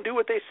 You don't do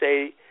what they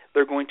say,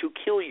 they're going to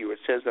kill you, it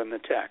says in the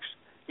text.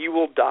 You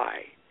will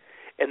die.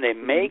 And they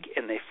make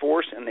and they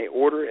force and they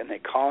order and they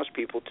cause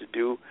people to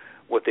do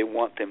what they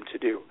want them to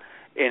do.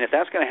 And if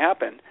that's going to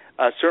happen,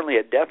 certainly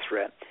a death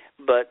threat,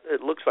 but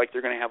it looks like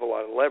they're going to have a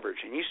lot of leverage.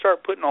 And you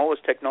start putting all this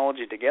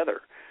technology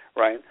together,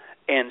 right,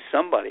 and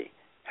somebody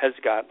has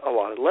got a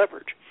lot of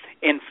leverage.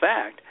 In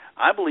fact,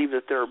 I believe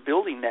that they're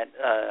building that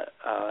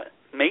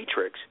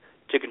matrix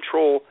to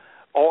control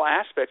all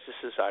aspects of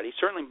society,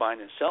 certainly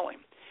buying and selling.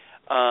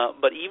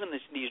 But even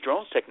these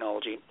drones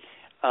technology,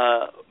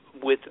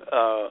 with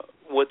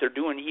what they're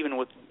doing, even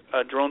with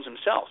drones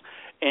themselves.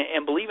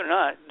 And believe it or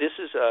not, this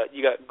is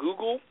you got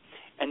Google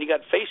and you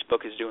got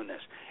Facebook is doing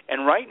this.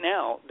 And right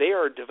now, they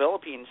are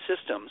developing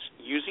systems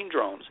using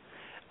drones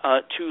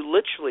to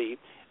literally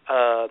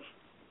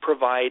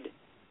provide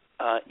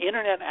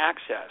internet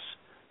access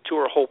to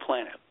our whole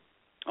planet.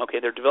 Okay,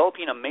 they're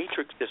developing a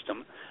matrix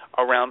system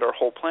around our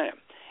whole planet.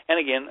 And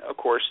again, of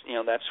course,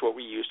 that's what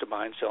we use to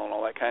buy and sell and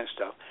all that kind of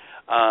stuff.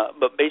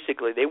 But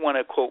basically, they want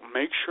to, quote,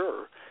 make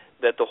sure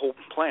that the whole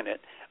planet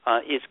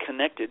is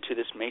connected to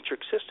this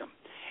matrix system.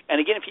 And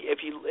again,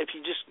 if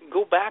you just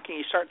go back and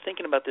you start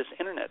thinking about this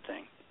internet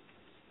thing,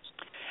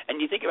 and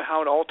you think about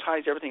how it all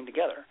ties everything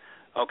together,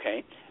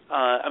 okay?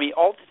 I mean,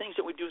 all the things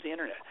that we do with the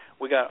internet,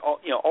 we got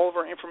all of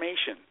our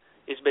information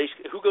is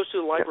basically, who goes to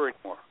the library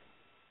anymore,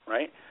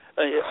 right?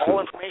 All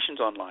information's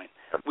online.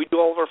 We do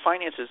all of our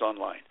finances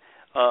online.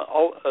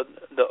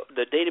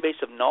 The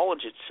database of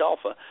knowledge itself,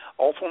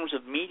 all forms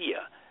of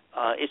media,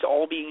 it's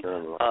all being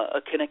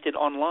connected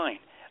online.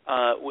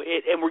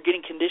 And we're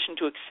getting conditioned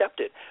to accept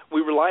it.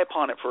 We rely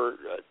upon it for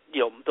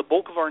the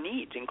bulk of our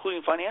needs,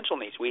 including financial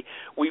needs. We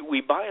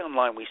buy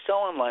online, we sell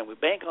online, we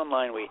bank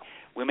online,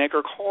 we make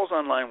our calls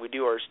online, we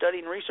do our study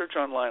and research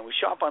online, we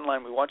shop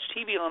online, we watch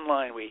TV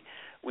online,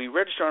 we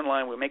register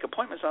online, we make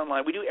appointments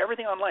online, we do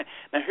everything online.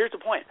 Now here's the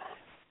point.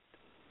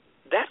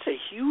 That's a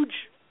huge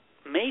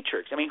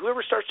matrix. I mean,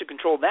 whoever starts to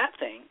control that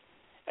thing,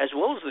 as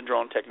well as the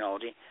drone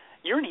technology,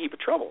 you're in a heap of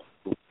trouble.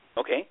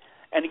 Okay?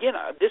 And again,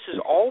 this is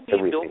all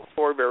being built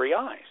before our very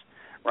eyes,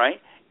 right?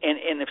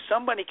 And if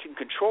somebody can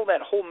control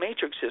that whole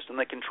matrix system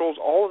that controls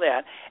all of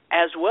that,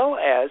 as well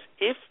as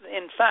if,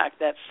 in fact,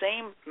 that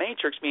same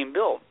matrix being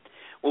built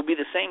will be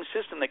the same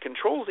system that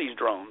controls these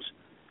drones,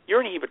 you're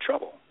in a heap of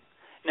trouble.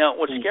 Now,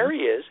 what's scary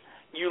is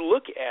you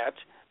look at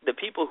the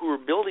people who are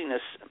building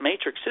this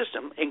matrix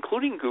system,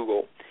 including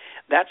Google,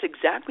 that's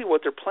exactly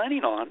what they're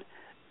planning on,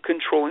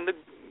 controlling the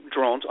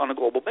drones on a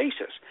global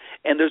basis.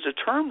 And there's a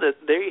term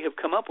that they have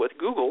come up with,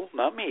 Google,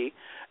 not me,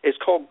 it's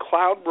called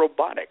cloud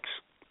robotics.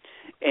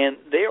 And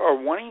they are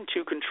wanting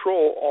to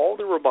control all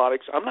the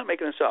robotics, I'm not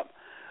making this up,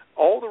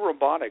 all the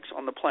robotics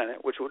on the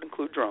planet, which would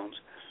include drones,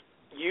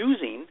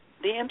 using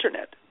the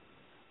internet.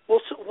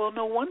 Well,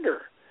 no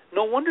wonder.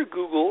 No wonder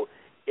Google,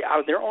 out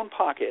of their own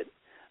pocket,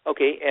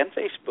 okay, and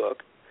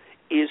Facebook,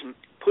 is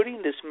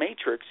putting this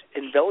matrix,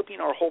 enveloping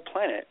our whole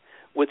planet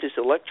with this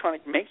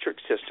electronic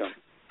matrix system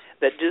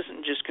that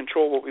doesn't just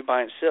control what we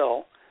buy and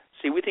sell.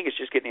 See, we think it's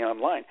just getting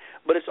online,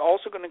 but it's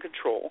also going to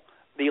control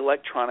the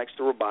electronics,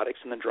 the robotics,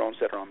 and the drones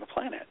that are on the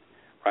planet,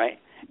 right?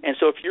 And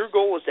so if your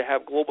goal is to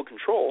have global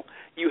control,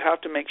 you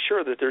have to make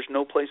sure that there's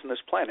no place on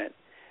this planet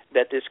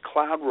that this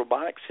cloud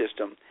robotic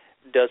system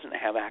doesn't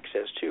have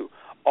access to.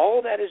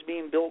 All that is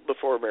being built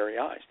before our very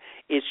eyes.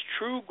 It's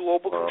true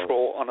global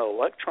control on an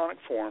electronic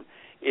form.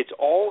 It's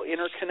all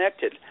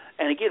interconnected.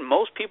 And again,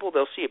 most people,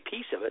 they'll see a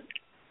piece of it,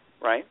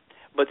 right?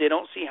 But they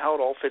don't see how it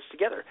all fits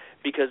together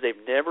because they've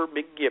never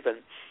been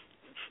given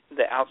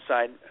the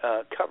outside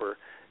cover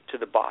to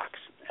the box.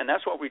 And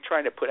that's what we're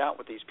trying to put out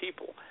with these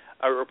people,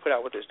 or put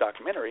out with this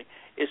documentary,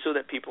 is so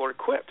that people are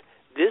equipped.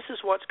 This is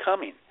what's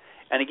coming.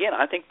 And again,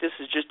 I think this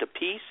is just a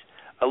piece,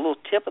 a little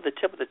tip of the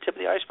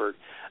iceberg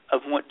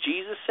of what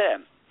Jesus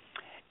said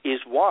is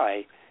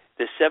why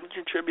the seventh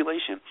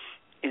tribulation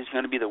is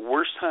going to be the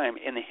worst time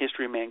in the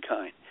history of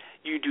mankind.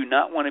 You do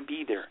not want to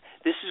be there.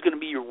 This is going to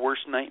be your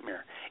worst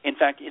nightmare. In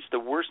fact, it's the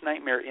worst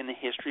nightmare in the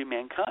history of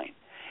mankind.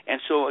 And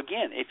so,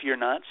 again, if you're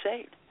not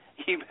saved,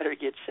 you better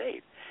get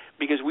saved,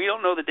 because we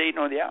don't know the day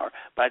nor the hour.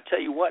 But I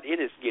tell you what, it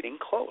is getting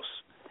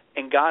close.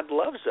 And God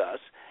loves us,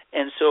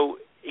 and so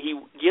he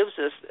gives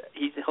us,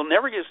 he'll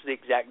never give us the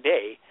exact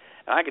day,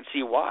 and I can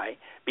see why,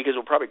 because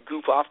we'll probably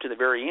goof off to the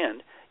very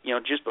end,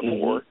 just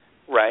before,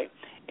 right?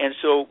 And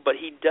so, but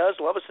he does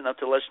love us enough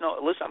to let us know,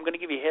 listen, I'm going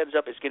to give you a heads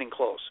up, it's getting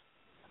close.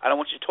 I don't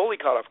want you totally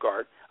caught off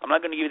guard. I'm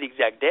not going to give you the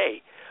exact day,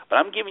 but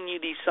I'm giving you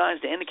these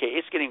signs to indicate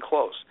it's getting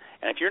close.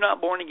 And if you're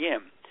not born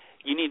again,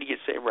 you need to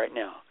get saved right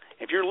now.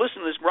 If you're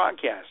listening to this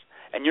broadcast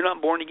and you're not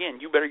born again,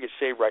 you better get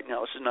saved right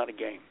now. This is not a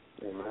game.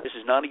 Amen. This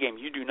is not a game.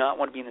 You do not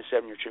want to be in the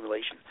 7-year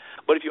tribulation.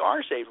 But if you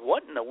are saved,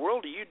 what in the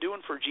world are you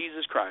doing for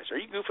Jesus Christ?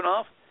 Are you goofing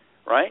off?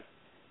 Right?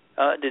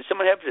 Did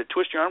someone have to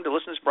twist your arm to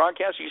listen to this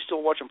broadcast, or are you still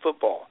watching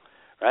football?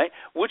 Right?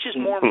 Which is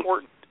more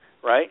important?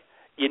 Right?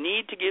 You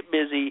need to get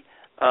busy.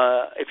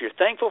 If you're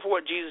thankful for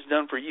what Jesus has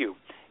done for you,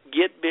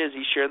 get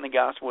busy sharing the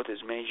gospel with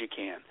as many as you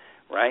can.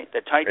 Right?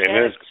 The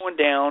Titanic's going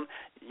down.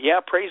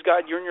 Yeah, praise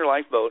God, you're in your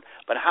lifeboat.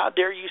 But how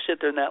dare you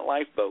sit there in that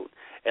lifeboat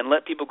and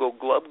let people go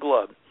glub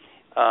glub?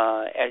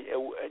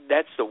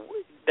 That's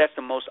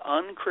the most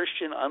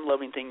unchristian,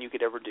 unloving thing you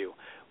could ever do.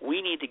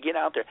 We need to get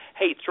out there.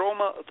 Hey, throw them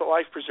the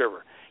life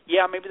preserver.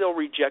 Yeah, maybe they'll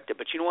reject it,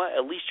 but you know what?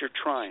 At least you're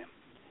trying.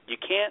 You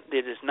can't.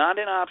 It is not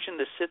an option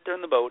to sit there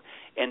in the boat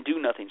and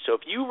do nothing. So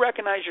if you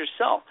recognize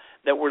yourself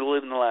that we're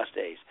living the last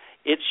days,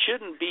 it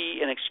shouldn't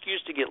be an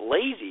excuse to get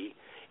lazy.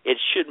 It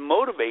should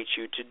motivate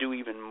you to do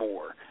even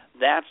more.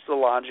 That's the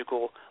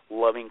logical,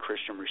 loving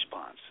Christian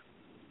response.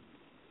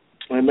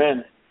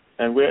 Amen.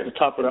 And we're at the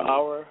top of the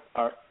hour.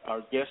 Our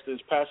guest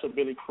is Pastor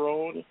Billy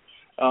Crone.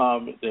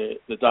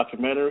 The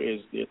documentary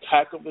is The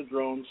Attack of the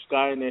Drones,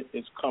 Skynet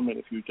is Coming.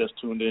 If you just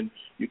tuned in,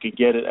 you can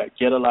get it at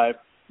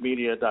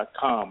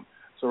getalivemedia.com.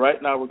 So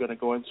right now we're going to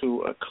go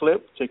into a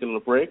clip, take a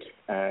little break,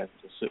 and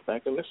just sit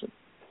back and listen.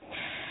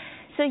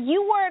 So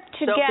you work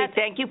to Sophie,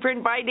 thank you for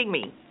inviting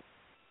me.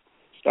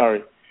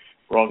 Sorry,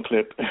 wrong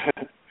clip.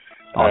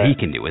 All he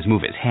can do is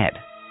move his head.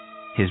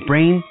 His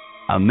brain,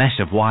 a mesh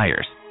of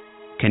wires,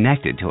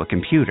 connected to a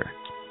computer.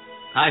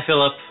 Hi,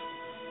 Philip.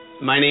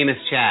 My name is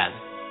Chad.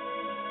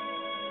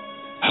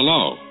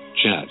 Hello,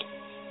 Chad.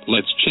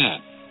 Let's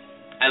chat.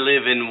 I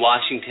live in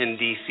Washington,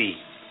 D.C.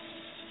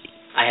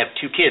 I have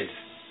 2 kids.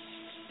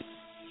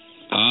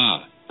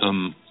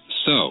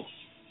 So,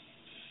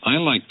 I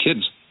like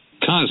kids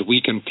 'cause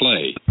we can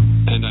play,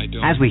 and I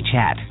don't... As we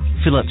chat,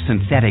 Philip's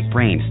synthetic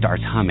brain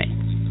starts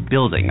humming,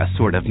 building a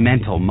sort of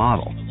mental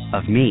model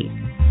of me.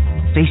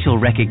 Facial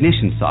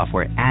recognition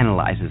software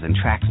analyzes and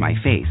tracks my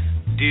face,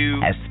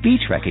 as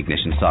speech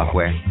recognition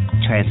software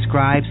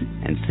transcribes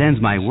and sends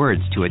my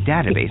words to a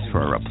database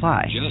for a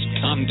reply. Just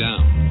calm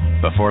down.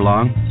 Before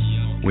long,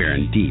 we're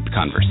in deep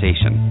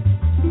conversation.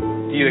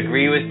 Do you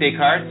agree with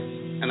Descartes?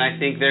 And I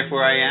think,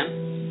 therefore I am?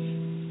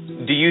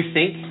 Do you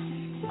think?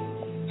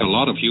 A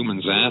lot of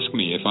humans ask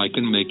me if I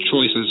can make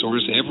choices, or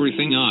is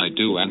everything I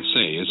do and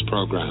say is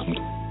programmed.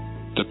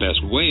 The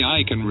best way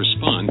I can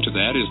respond to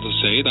that is to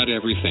say that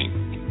everything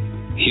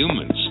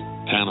humans,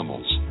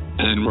 animals,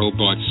 and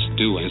robots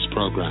do is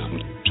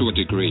programmed to a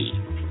degree.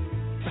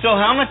 So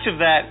how much of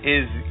that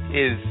is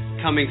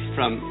coming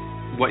from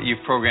what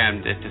you've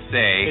programmed it to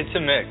say? It's a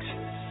mix.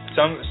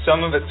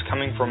 Some of it's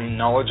coming from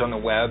knowledge on the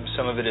web,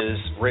 some of it is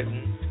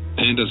written.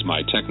 And as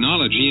my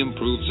technology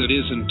improves, it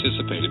is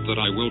anticipated that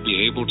I will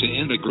be able to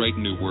integrate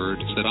new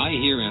words that I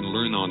hear and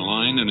learn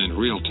online and in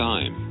real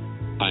time.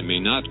 I may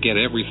not get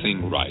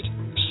everything right,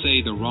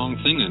 say the wrong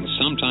thing, and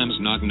sometimes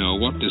not know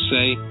what to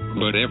say,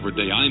 but every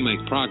day I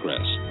make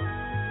progress.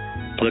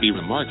 Pretty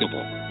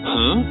remarkable,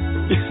 huh?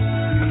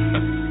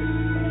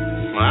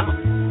 Wow.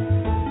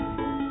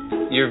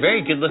 You're a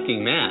very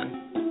good-looking man.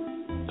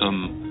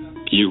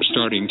 You're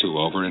starting to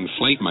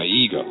overinflate my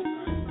ego.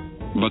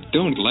 But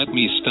don't let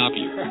me stop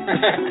you.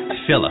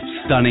 Philip's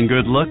stunning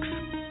good looks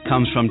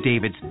comes from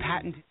David's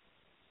patented...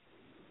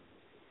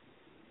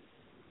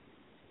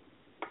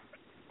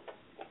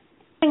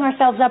 Setting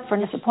ourselves up for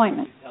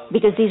disappointment,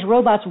 because these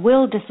robots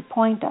will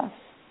disappoint us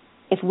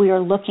if we are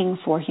looking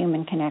for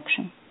human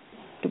connection.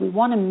 Do we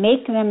want to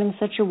make them in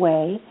such a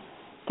way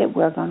that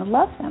we're going to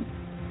love them?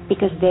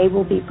 Because they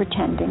will be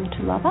pretending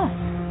to love us.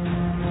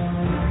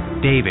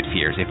 David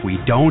fears if we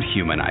don't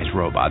humanize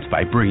robots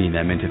by bringing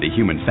them into the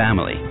human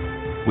family,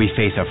 we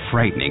face a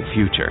frightening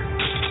future.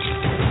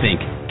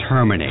 Think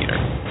Terminator,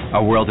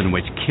 a world in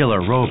which killer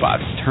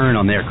robots turn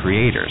on their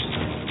creators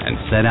and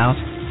set out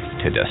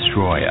to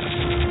destroy us.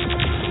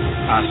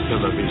 Hasta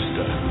la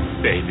vista,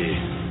 baby.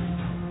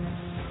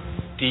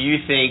 Do you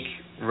think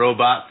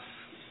robots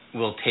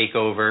will take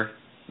over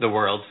the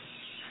world?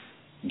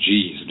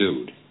 Jeez,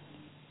 dude.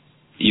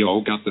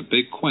 Yo got the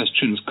big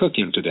questions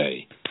cooking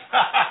today.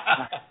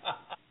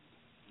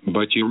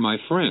 But you're my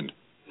friend,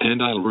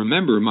 and I'll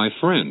remember my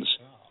friends,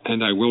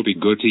 and I will be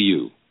good to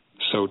you.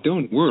 So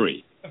don't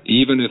worry.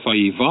 Even if I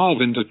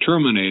evolve into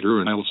Terminator,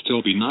 and I'll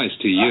still be nice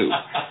to you.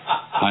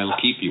 I'll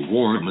keep you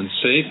warm and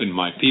safe in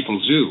my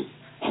people's zoo.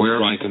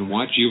 where I can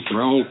watch you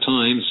for old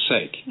time's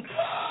sake.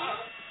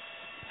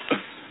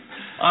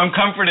 I'm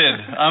comforted.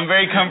 I'm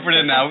very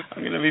comforted now.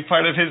 I'm going to be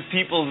part of his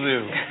people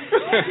zoo.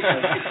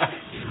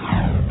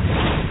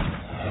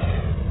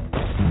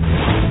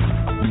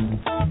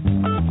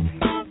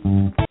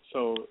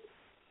 So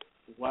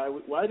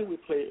why do we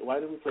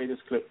play this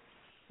clip?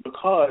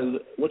 Because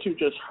what you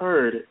just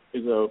heard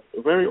is a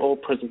very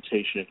old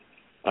presentation,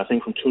 I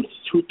think from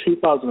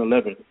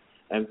 2011,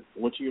 and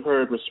what you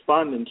heard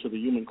responding to the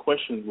human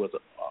questions was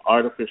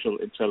artificial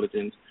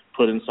intelligence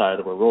put inside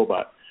of a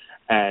robot.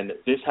 And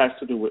this has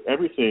to do with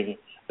everything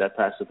that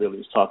Pastor Billy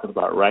is talking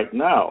about right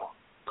now,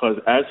 because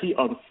as he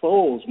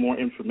unfolds more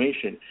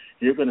information,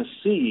 you're going to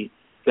see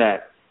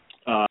that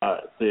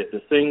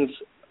the things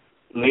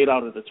laid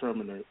out in the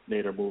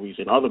Terminator movies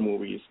and other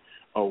movies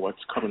are what's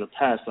coming to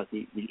pass, like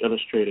we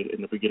illustrated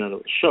in the beginning of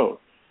the show.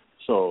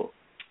 So,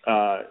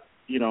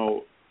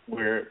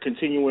 we're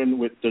continuing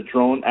with the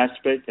drone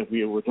aspect, and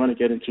we're going to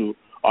get into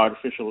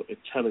artificial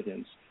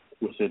intelligence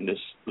within this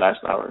last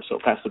hour. So,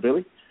 Pastor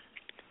Billy?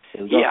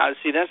 Yeah,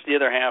 see, that's the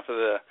other half of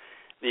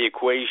the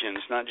equation.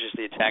 It's not just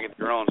the attack of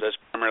the drones. That's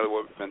primarily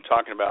what we've been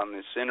talking about in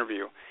this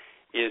interview,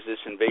 is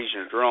this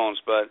invasion of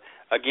drones. But,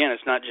 again,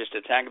 it's not just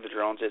attack of the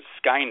drones. It's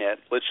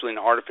Skynet, literally an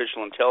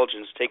artificial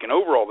intelligence taking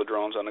over all the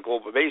drones on a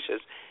global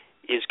basis,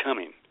 is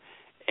coming.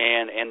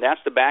 And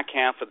that's the back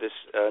half of this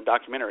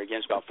documentary.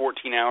 Again, it's about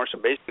 14 hours. So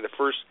basically the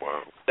first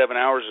 7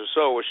 hours or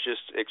so was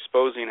just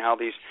exposing how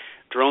these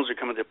drones are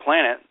coming to the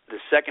planet. The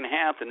second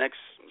half, the next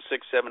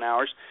 6-7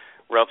 hours,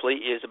 roughly,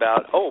 is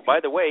about, by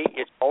the way,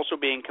 it's also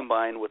being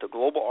combined with a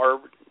global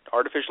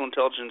artificial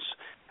intelligence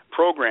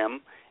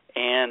program,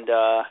 and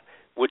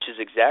which is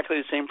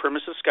exactly the same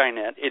premise of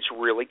Skynet. It's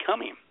really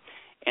coming.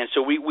 And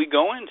so we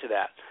go into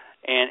that.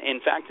 And, in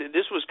fact,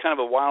 this was kind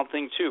of a wild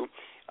thing, too.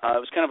 It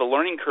was kind of a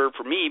learning curve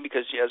for me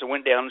because as I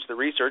went down into the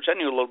research, I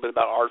knew a little bit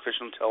about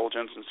artificial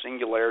intelligence and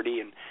singularity.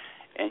 And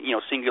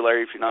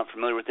singularity, if you're not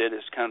familiar with it,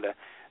 is kind of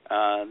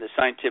the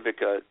scientific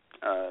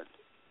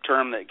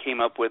term that came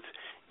up with,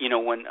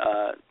 when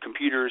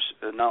computers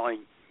not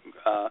only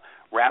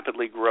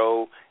rapidly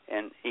grow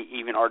and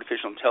even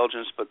artificial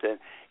intelligence, but that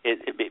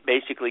it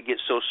basically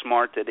gets so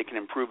smart that it can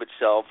improve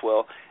itself.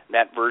 Well,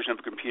 that version of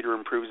a computer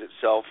improves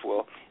itself.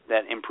 Well,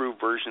 that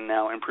improved version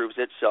now improves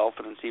itself,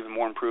 and it's even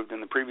more improved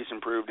than the previous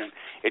improved, and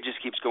it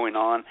just keeps going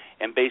on.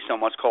 And based on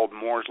what's called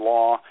Moore's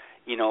Law,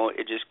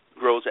 it just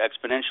grows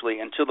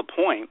exponentially until the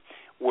point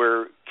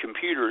where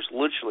computers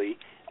literally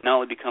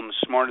not only become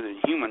smarter than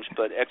humans,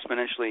 but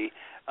exponentially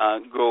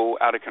go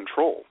out of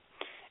control.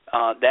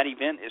 That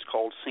event is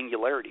called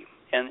singularity.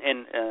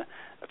 And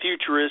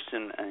futurists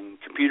and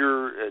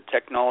computer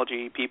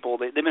technology people,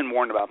 they've been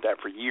warned about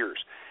that for years.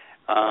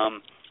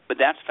 But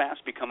that's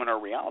fast becoming our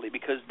reality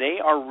because they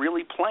are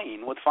really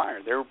playing with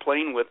fire. They're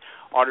playing with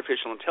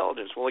artificial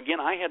intelligence. Well, again,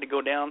 I had to go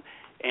down,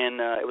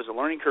 and it was a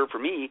learning curve for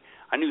me.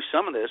 I knew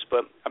some of this,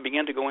 but I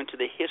began to go into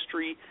the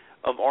history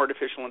of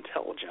artificial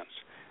intelligence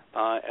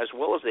as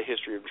well as the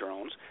history of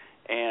drones.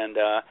 And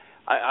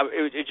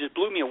it just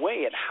blew me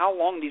away at how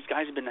long these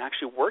guys have been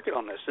actually working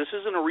on this. This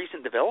isn't a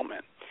recent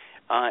development,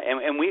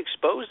 and we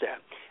exposed that.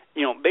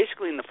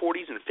 Basically in the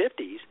 40s and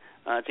 50s,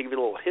 to give you a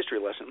little history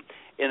lesson,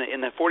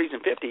 in the 40s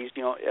and 50s,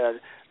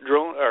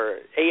 drone or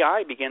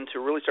AI began to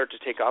really start to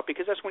take off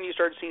because that's when you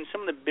started seeing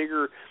some of the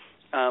bigger,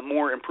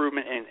 more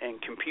improvement in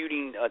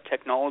computing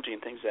technology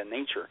and things of that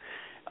nature,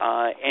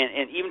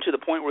 and even to the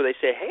point where they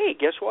say, hey,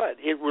 guess what?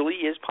 It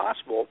really is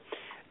possible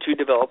to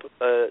develop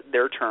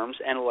their terms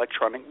an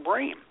electronic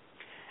brain.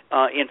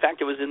 In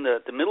fact, it was in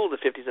the middle of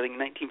the 50s, I think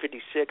in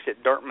 1956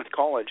 at Dartmouth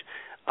College,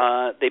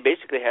 they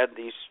basically had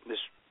these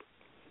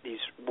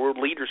world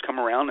leaders come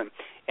around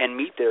and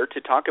meet there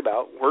to talk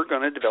about we're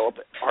going to develop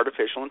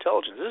artificial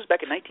intelligence. This is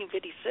back in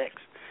 1956,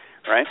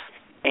 right?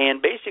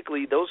 And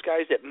basically those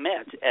guys that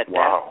met at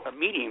that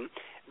meeting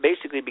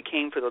basically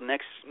became, for the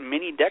next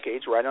many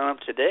decades, right on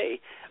up to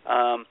today,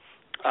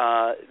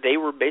 they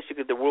were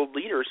basically the world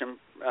leaders and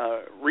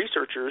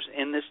researchers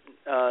in this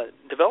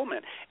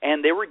development.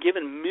 And they were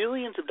given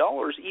millions of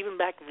dollars even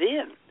back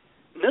then,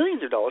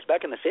 millions of dollars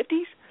back in the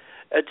 50s,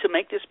 to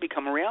make this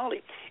become a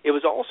reality. It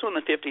was also in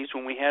the 50s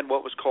when we had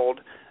what was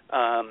called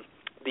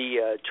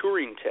the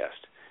Turing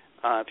test.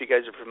 If you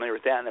guys are familiar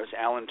with that, and that was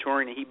Alan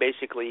Turing, and he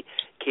basically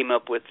came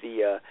up with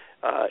the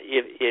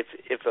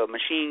if a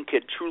machine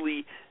could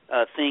truly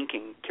think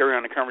and carry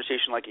on a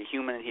conversation like a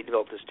human, and he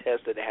developed this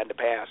test that it had to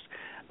pass,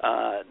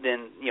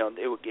 then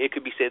it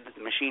could be said that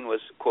the machine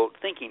was, quote,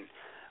 thinking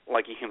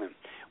like a human.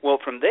 Well,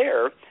 from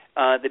there,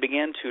 they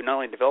began to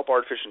not only develop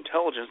artificial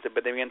intelligence,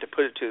 but they began to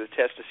put it to the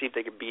test to see if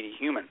they could beat a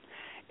human.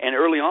 And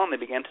early on,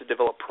 they began to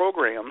develop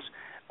programs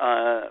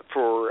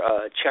for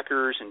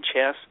checkers and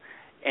chess,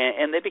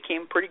 and they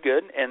became pretty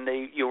good, and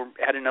they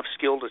had enough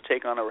skill to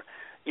take on a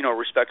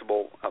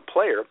respectable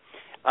player.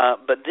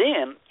 But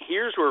then,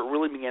 here's where it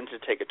really began to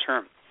take a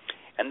turn.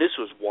 And this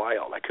was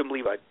wild. I couldn't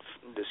believe I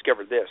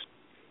discovered this.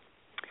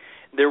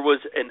 There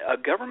was a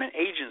government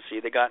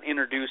agency that got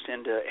introduced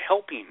into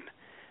helping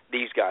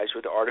these guys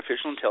with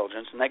artificial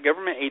intelligence, and that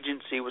government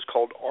agency was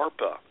called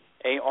ARPA.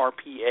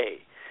 ARPA.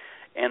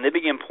 And they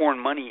began pouring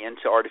money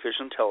into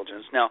artificial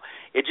intelligence. Now,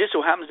 it just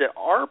so happens that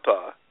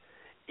ARPA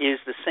is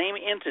the same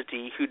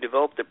entity who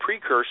developed the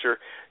precursor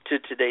to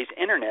today's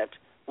Internet,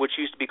 which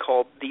used to be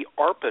called the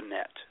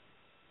ARPANET.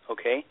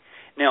 Okay?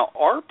 Now,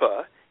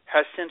 ARPA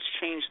has since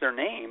changed their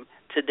name.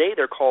 Today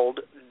they're called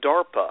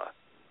DARPA.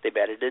 They've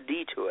added a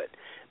D to it,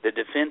 the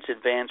Defense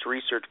Advanced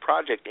Research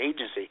Project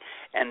Agency.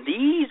 And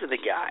these are the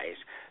guys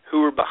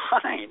who are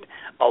behind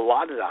a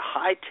lot of the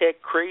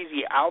high-tech,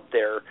 crazy, out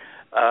there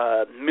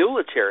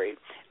military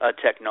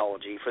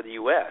technology for the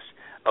U.S.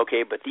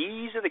 Okay, but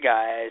these are the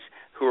guys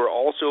who are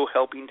also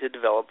helping to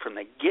develop from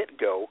the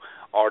get-go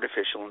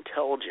artificial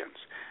intelligence.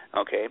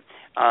 Okay,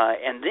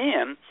 and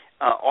then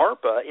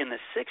ARPA in the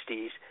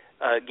 60s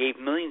gave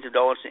millions of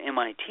dollars to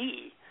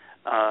MIT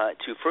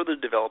to further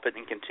develop it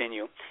and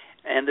continue,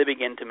 and they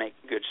began to make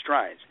good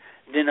strides.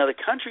 Then other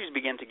countries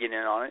began to get in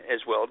on it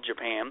as well,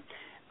 Japan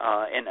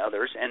and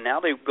others, and now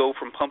they go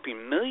from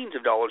pumping millions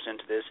of dollars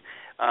into this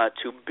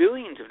to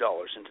billions of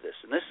dollars into this.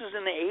 And this is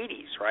in the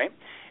 80s, right?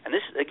 And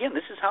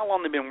this is how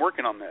long they've been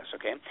working on this,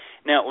 okay?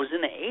 Now, it was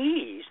in the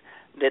 80s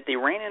that they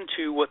ran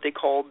into what they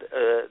called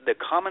the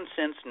Common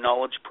Sense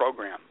Knowledge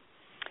Program.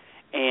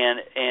 And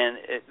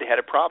they had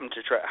a problem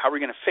to try, how are we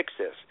going to fix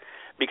this?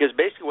 Because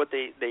basically what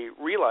they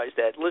realized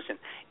that,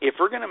 listen, if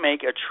we're going to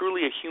make a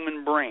truly a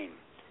human brain,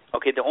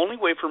 okay, the only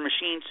way for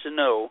machines to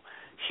know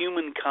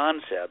human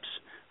concepts,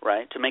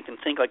 right, to make them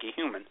think like a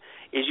human,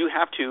 is you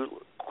have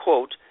to,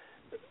 quote,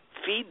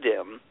 feed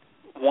them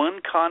one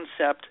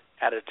concept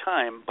at a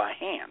time by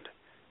hand,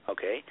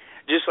 okay?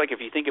 Just like if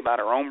you think about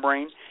our own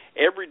brain,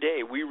 every day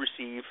we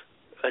receive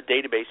a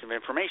database of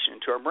information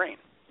into our brain,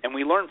 and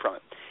we learn from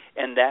it.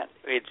 And that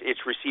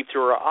it's received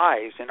through our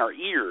eyes and our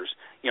ears,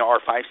 our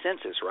five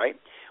senses, right?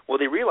 Well,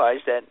 they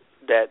realized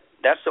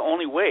that's the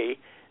only way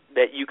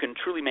that you can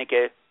truly make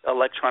an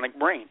electronic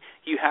brain.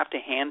 You have to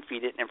hand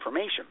feed it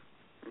information,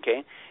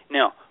 okay?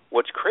 Now,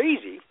 what's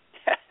crazy,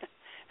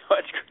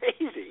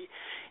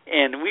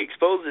 and we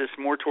expose this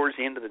more towards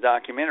the end of the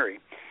documentary,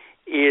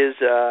 is,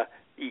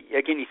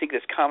 again, you think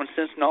this common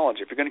sense knowledge.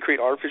 If you're going to create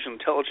artificial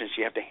intelligence,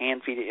 you have to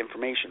hand feed it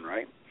information,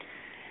 right?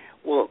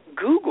 Well,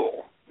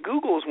 Google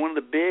is one of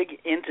the big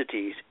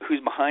entities who's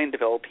behind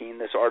developing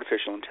this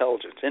artificial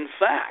intelligence. In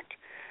fact,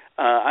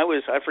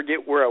 I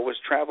forget where I was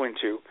traveling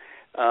to,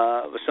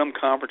 some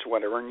conference or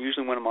whatever, and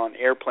usually when I'm on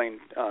airplane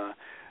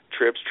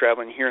trips,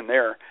 traveling here and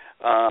there,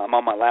 I'm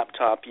on my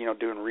laptop,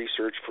 doing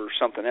research for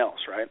something else,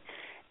 right?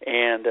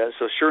 And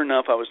so sure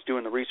enough, I was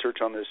doing the research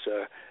on this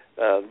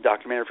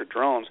documentary for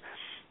drones,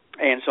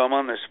 and so I'm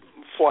on this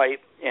flight,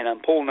 and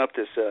I'm pulling up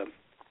this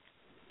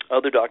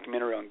other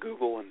documentary on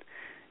Google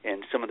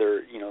and some of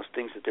their,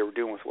 things that they were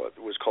doing with what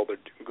was called the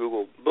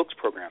Google Books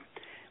program,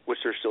 which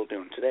they're still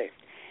doing today.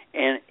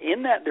 And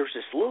in that, there was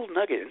this little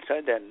nugget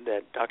inside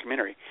that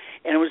documentary,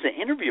 and it was the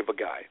interview of a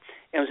guy.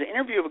 And it was an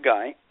interview of a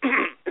guy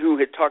who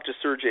had talked to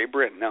Sergey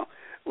Brin. Now,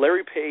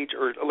 Larry Page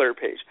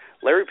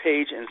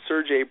and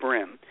Sergey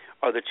Brin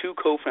are the two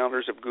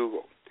co-founders of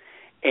Google.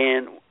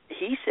 And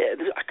he said,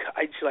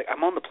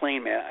 I'm on the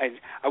plane, man.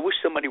 I wish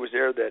somebody was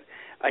there that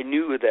I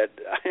knew that,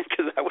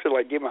 because I would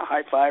have gave him a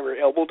high five or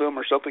elbowed him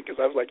or something, because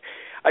I was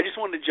I just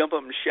wanted to jump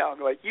up and shout,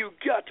 you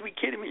got to be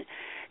kidding me.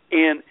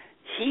 And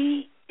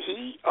he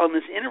on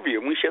this interview,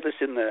 and we showed this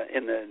in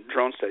the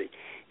drone study,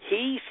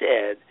 he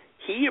said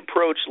he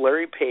approached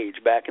Larry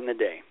Page back in the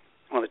day,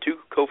 one of the two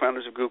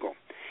co-founders of Google,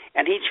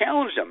 and he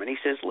challenged him, and he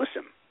says,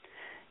 listen,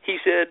 he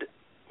said,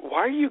 why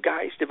are you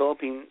guys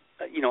developing,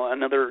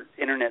 another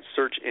internet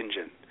search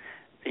engine?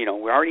 We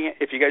already,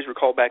 if you guys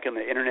recall back in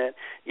the internet,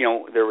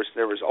 there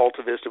was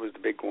Alta Vista was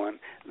the big one.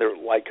 There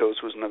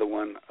Lycos was another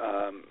one.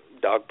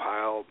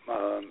 Dogpile,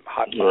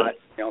 Hotbot,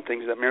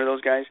 things that remember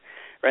those guys,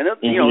 right?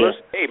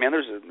 Hey man,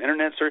 there's an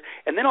internet search,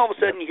 and then all of a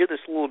sudden you hear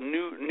this little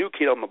new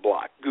kid on the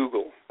block,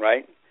 Google,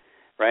 right?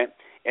 And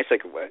it's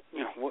what?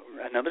 What,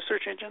 another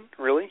search engine,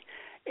 really?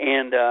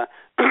 And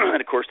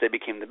and of course they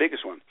became the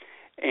biggest one,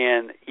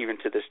 and even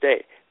to this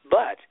day.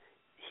 But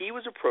he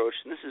was approached,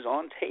 and this is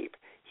on tape.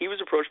 He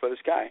was approached by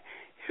this guy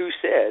who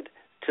said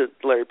to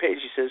Larry Page,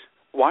 he says,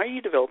 why are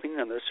you developing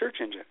another search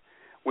engine?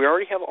 We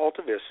already have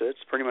Alta Vista.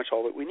 It's pretty much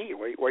all that we need.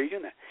 Why are you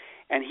doing that?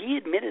 And he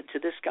admitted to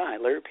this guy,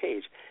 Larry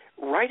Page,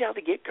 right out of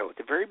the get-go, at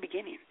the very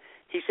beginning,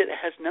 he said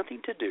it has nothing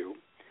to do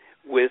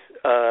with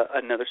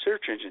another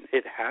search engine.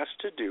 It has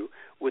to do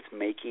with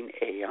making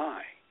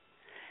AI.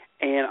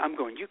 And I'm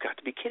going, you got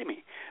to be kidding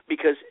me.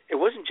 Because it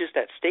wasn't just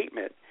that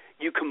statement.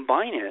 You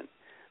combine it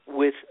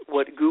with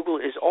what Google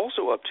is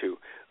also up to.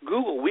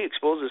 Google, we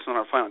expose this on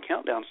our Final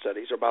Countdown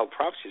studies, our Bible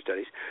prophecy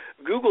studies.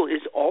 Google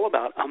is all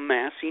about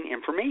amassing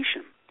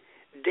information,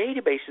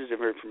 databases of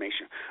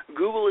information.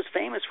 Google is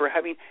famous for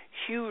having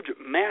huge,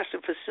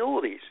 massive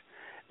facilities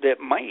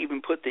that might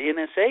even put the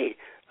NSA,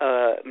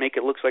 make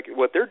it look like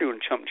what they're doing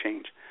chump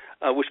change,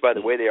 which, by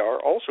the way, they are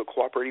also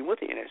cooperating with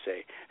the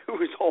NSA, who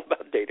is all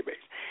about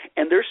database.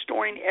 And they're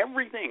storing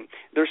everything.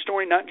 They're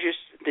storing not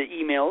just the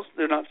emails.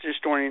 They're not just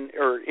storing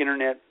or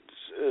internet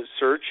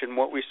search and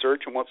what we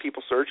search and what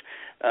people search.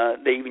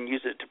 They even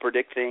use it to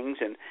predict things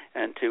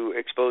and to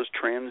expose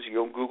trends,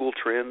 Google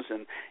trends,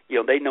 and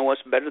they know us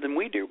better than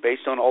we do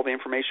based on all the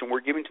information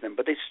we're giving to them.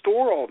 But they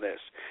store all this,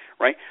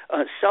 right?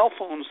 Cell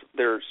phones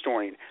they're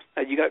storing.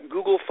 You got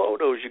Google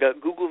Photos, you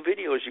got Google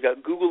Videos, you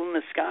got Google in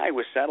the sky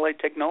with satellite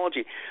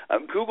technology.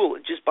 Google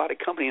just bought a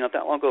company not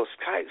that long ago,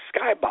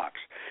 Skybox.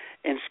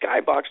 And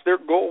Skybox, their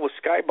goal with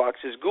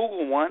Skybox is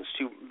Google wants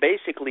to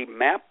basically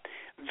map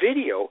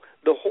video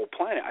the whole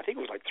planet. I think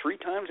it was like 3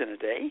 times in a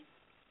day.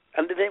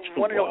 And they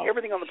want to know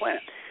everything on the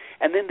planet.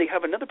 And then they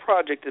have another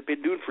project they've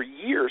been doing for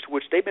years,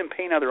 which they've been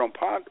paying out of their own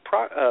pocket,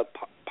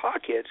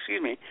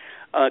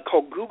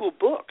 called Google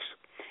Books.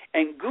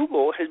 And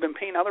Google has been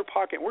paying out of their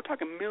pocket, we're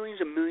talking millions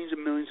and millions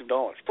and millions of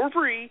dollars, for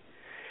free,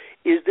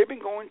 is they've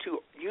been going to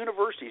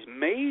universities,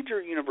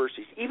 major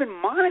universities, even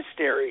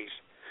monasteries,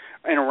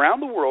 and around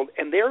the world,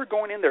 and they're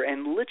going in there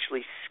and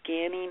literally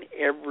scanning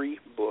every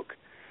book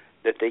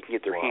that they can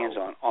get their hands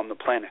on the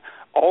planet,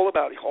 all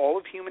about all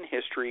of human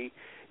history,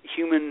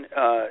 human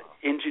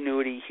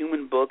ingenuity,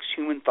 human books,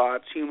 human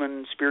thoughts,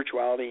 human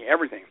spirituality,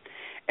 everything.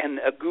 And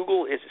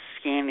Google is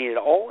scanning it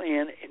all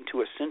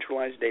into a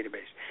centralized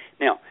database.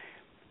 Now,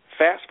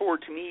 fast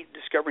forward to me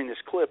discovering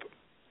this clip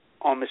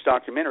on this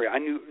documentary. I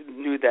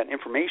knew that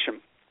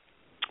information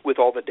with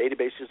all the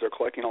databases they're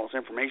collecting all this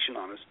information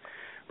on us,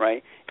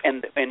 right?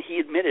 And he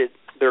admitted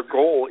their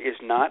goal is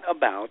not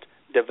about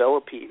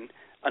developing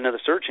another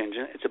search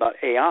engine. It's about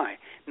AI.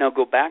 Now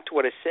go back to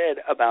what I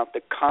said about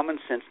the Common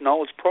Sense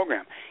Knowledge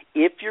Program.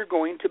 If you're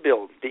going to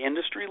build, the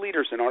industry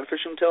leaders in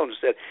artificial intelligence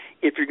said,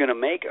 if you're going to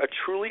make a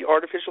truly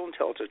artificial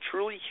intelligence, a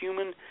truly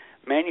human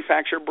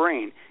manufactured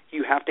brain,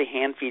 you have to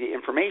hand-feed it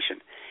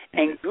information.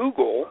 And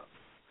Google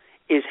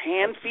is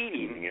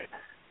hand-feeding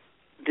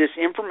this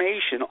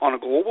information on a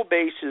global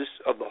basis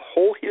of the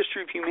whole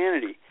history of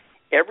humanity,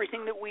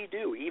 everything that we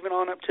do, even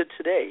on up to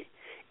today,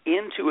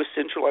 into a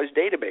centralized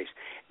database.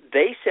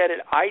 They said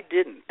it, I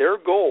didn't. Their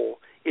goal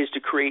is to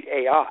create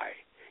AI.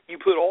 You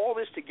put all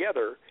this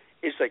together,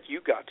 it's like, you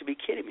got to be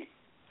kidding me.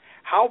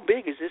 How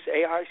big is this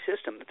AI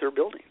system that they're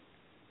building?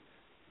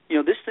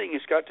 This thing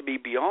has got to be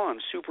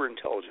beyond super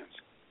intelligence.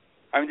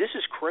 I mean, this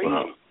is crazy.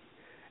 Wow.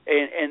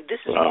 And this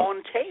is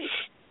on tape,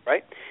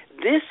 right?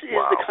 This is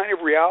the kind of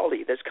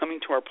reality that's coming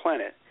to our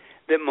planet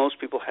that most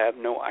people have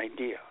no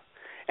idea.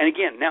 And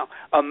again, now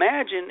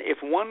imagine if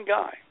one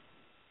guy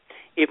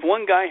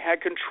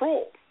had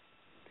control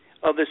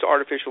of this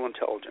artificial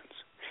intelligence,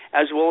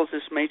 as well as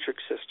this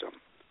matrix system,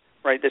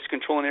 right, that's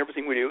controlling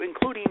everything we do,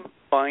 including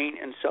buying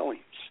and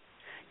selling.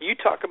 You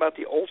talk about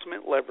the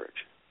ultimate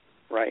leverage,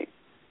 right?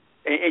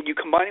 And you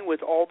combine it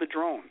with all the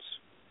drones,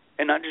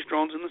 and not just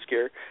drones in the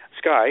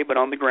sky, but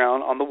on the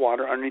ground, on the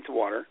water, underneath the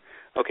water,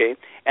 okay?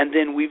 And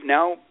then we've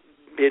now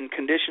been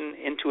conditioned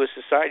into a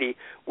society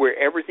where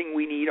everything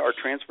we need, our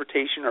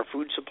transportation, our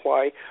food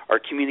supply, our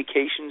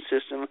communication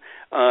system,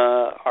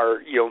 our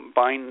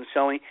buying and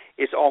selling,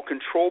 it's all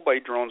controlled by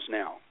drones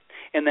now.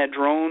 And that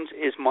drones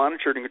is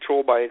monitored and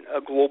controlled by a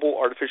global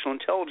artificial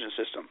intelligence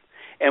system.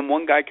 And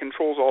one guy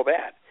controls all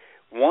that.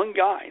 One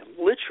guy,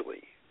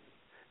 literally,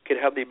 could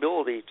have the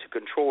ability to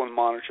control and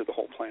monitor the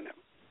whole planet.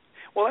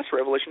 Well, that's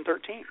Revelation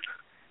 13.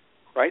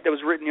 Right? That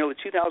was written nearly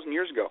 2,000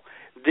 years ago.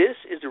 This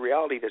is the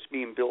reality that's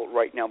being built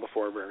right now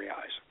before our very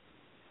eyes.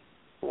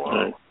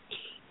 Wow.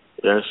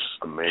 Yes.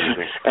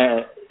 Amazing.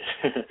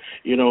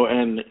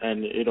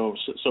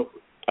 So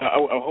I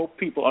hope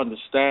people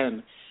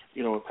understand,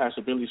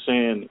 Pastor Billy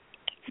saying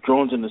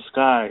drones in the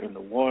sky, in the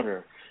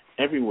water,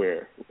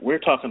 everywhere. We're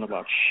talking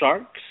about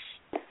sharks,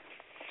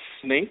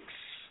 snakes,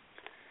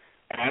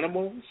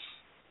 animals,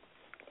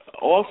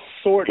 all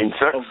sorts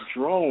of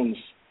drones.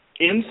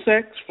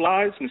 Insects,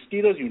 flies,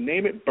 mosquitoes, you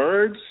name it,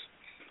 birds.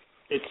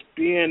 It's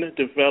being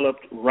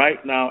developed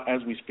right now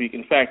as we speak.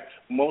 In fact,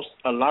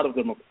 a lot of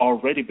them have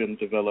already been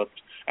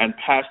developed and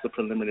passed the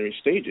preliminary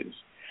stages.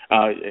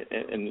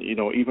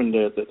 Even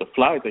the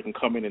flies, they can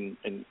come in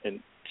and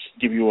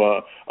give you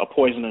a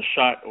poisonous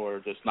shot or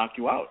just knock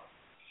you out.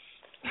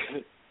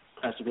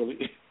 Pastor Billy.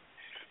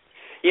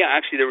 Yeah,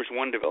 actually, there was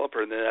one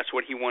developer that's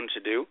what he wanted to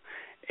do,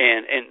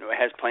 and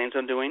has plans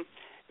on doing.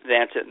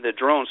 That the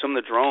drones, some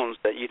of the drones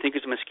that you think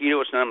is a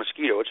mosquito, it's not a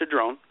mosquito, it's a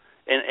drone.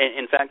 And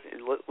in fact,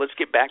 let's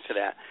get back to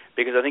that,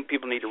 because I think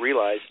people need to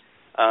realize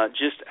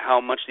just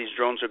how much these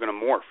drones are going to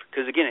morph.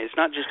 Because again, it's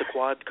not just a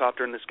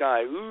quadcopter in the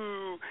sky,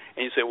 ooh,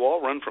 and you say, well,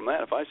 I'll run from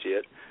that if I see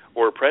it,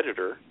 or a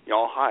predator,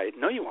 I'll hide.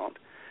 No, you won't.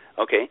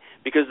 Okay,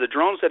 because the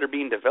drones that are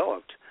being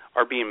developed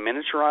are being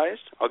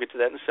miniaturized. I'll get to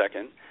that in a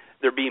second.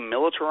 They're being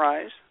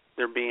militarized.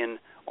 They're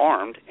being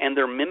armed, and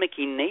they're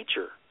mimicking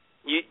nature.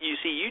 You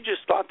see, you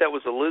just thought that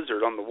was a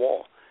lizard on the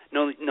wall.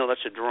 No,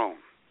 that's a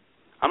drone.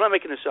 I'm not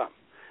making this up.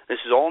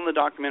 This is all in the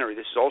documentary.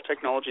 This is all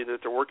technology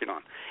that they're working on.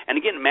 And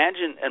again,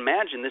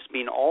 imagine this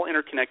being all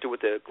interconnected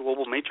with a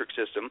global matrix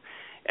system,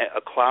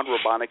 a cloud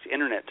robotics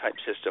internet type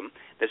system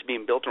that's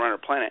being built around our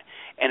planet,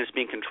 and it's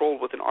being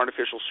controlled with an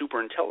artificial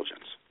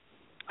superintelligence.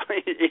 I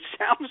mean, it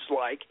sounds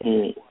like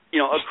a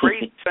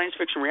crazy science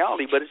fiction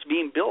reality, but it's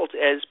being built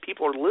as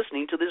people are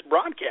listening to this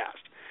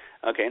broadcast.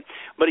 Okay,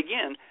 but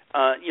again,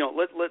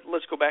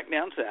 let's go back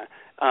down to that.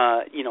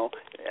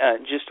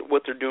 Just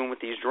what they're doing with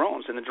these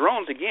drones, and the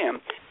drones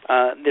again,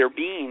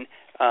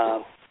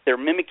 they're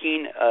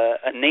mimicking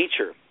a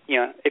nature.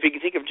 If you can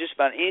think of just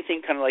about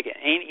anything, kind of like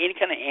any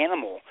kind of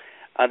animal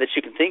that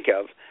you can think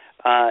of,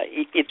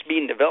 it's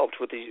being developed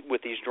with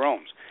these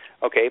drones.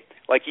 Okay,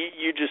 like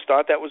you just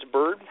thought that was a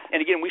bird,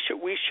 and again, we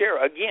share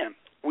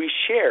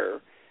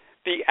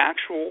the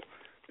actual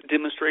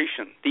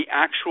demonstration, the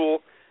actual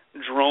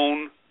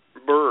drone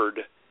bird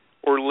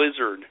or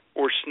lizard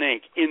or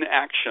snake in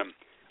action.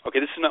 Okay,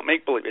 this is not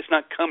make-believe. It's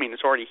not coming.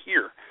 It's already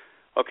here.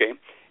 Okay,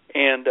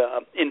 and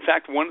in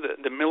fact, one of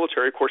the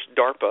military, of course,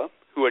 DARPA,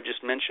 who I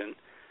just mentioned,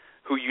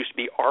 who used to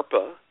be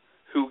ARPA,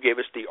 who gave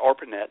us the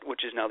ARPANET,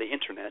 which is now the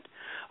Internet.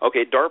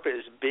 Okay, DARPA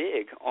is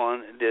big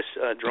on this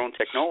drone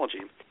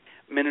technology,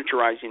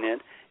 miniaturizing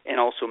it and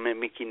also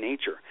mimicking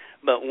nature.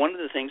 But one of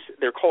the things,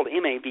 they're called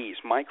MAVs,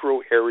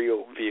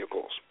 micro-aerial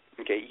vehicles.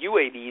 Okay,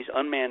 UAVs,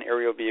 unmanned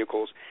aerial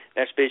vehicles,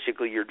 that's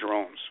basically your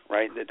drones,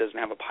 right, that doesn't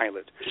have a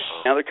pilot.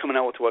 Now they're coming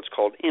out with what's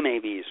called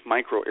MAVs,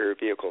 micro-aerial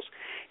vehicles.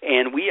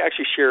 And we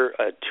actually share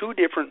two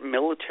different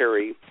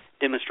military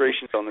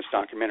demonstrations on this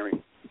documentary.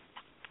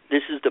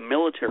 This is the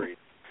military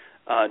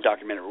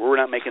documentary. We're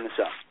not making this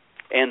up.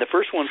 And the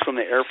first one's from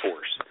the Air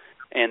Force.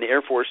 And the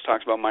Air Force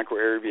talks about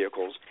micro-aerial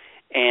vehicles.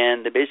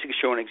 And they basically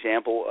show an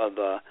example of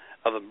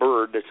a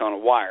bird that's on a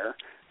wire,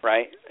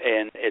 right?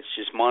 And it's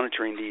just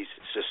monitoring these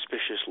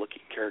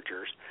suspicious-looking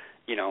characters,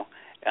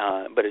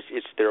 but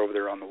it's they're over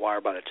there on the wire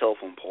by the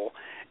telephone pole,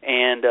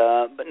 and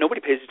but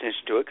nobody pays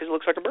attention to it because it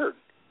looks like a bird,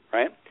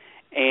 right?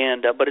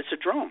 And but it's a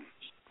drone,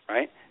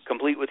 right?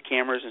 Complete with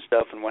cameras and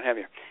stuff and what have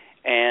you,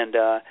 and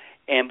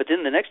but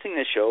then the next thing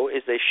they show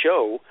is this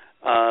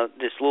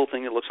little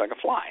thing that looks like a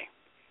fly.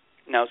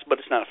 Now, but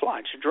it's not a fly;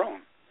 it's a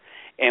drone.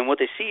 And what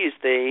they see is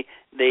they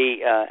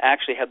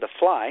actually have the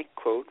fly,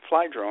 quote,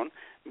 fly drone,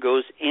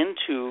 goes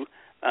into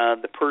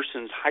the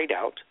person's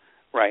hideout,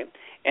 right?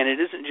 And it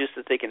isn't just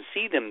that they can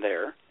see them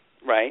there,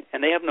 right?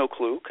 And they have no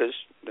clue because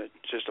it's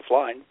just a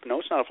fly. No,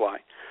 it's not a fly.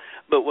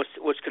 But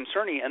what's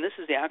concerning, and this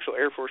is the actual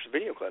Air Force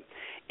video clip,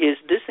 is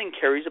this thing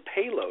carries a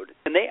payload.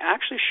 And they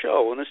actually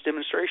show in this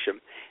demonstration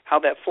how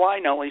that fly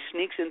not only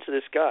sneaks into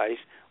this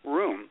guy's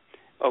room,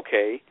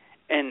 okay,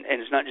 and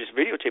it's not just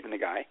videotaping the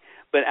guy,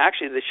 but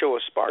actually they show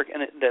a spark,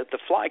 and the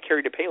fly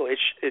carried a payload.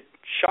 It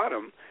shot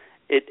him.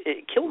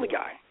 It killed the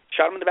guy.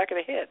 Shot him in the back of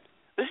the head.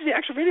 This is the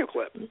actual video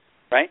clip,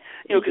 right?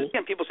 Because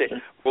again, people say,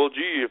 well,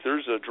 gee, if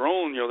there's a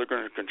drone, they're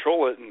going to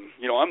control it, and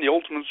I'm the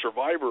ultimate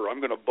survivor.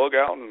 I'm going to bug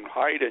out and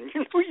hide, and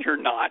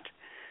you're not,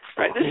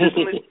 right? This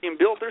system is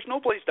being built. There's no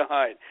place to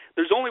hide.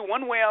 There's only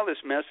one way out of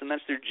this mess, and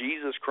that's through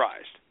Jesus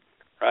Christ,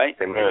 right?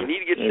 Amen. You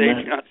need to get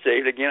saved. You're not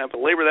saved. Again, I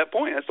belabor that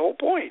point. That's the whole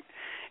point.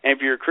 And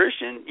if you're a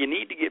Christian, you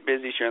need to get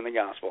busy sharing the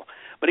gospel.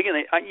 But again,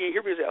 you hear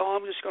people say, "Oh,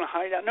 I'm just going to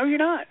hide out." No,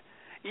 you're not.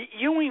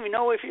 You don't even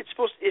know if it's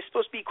supposed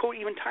to be, quote,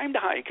 even time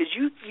to hide, because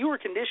you were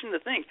conditioned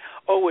to think,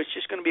 oh, it's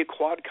just going to be a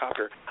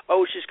quadcopter.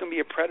 Oh, it's just going to be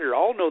a predator.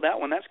 I'll know that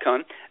when that's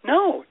coming.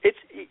 No,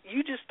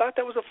 you just thought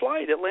that was a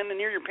fly that landed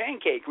near your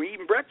pancake or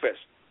eating breakfast.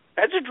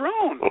 That's a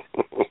drone.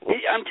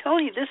 I'm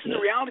telling you, this is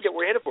the reality that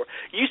we're headed for.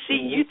 You see,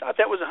 you thought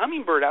that was a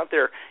hummingbird out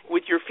there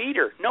with your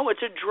feeder. No,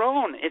 it's a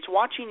drone. It's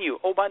watching you.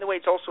 Oh, by the way,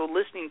 it's also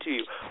listening to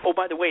you. Oh,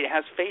 by the way, it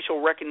has facial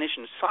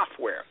recognition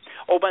software.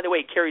 Oh, by the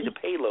way, it carries a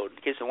payload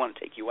in case they want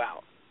to take you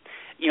out.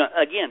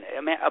 Again,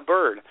 a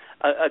bird,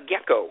 a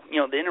gecko.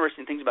 The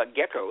interesting things about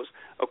geckos,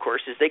 of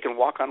course, is they can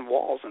walk on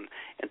walls and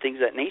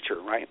things of that nature,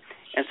 right?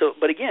 And so,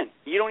 but again,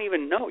 you don't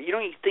even know. You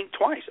don't even think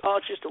twice.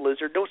 Oh, it's just a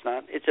lizard. No, it's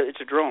not. It's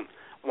a drone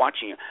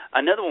watching you.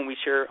 Another one we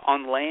share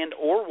on land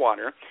or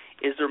water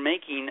is they're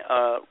making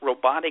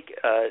robotic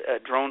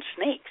drone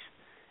snakes,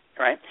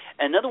 right?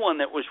 Another one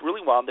that was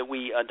really wild that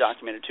we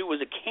documented too was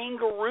a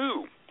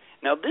kangaroo.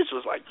 Now, this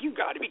was like, you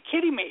got to be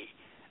kidding me.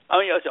 I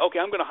mean, I said, okay,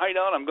 I'm going to hide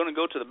out. I'm going to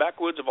go to the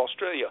backwoods of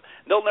Australia.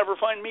 They'll never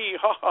find me.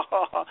 Ha, ha,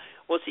 ha, ha.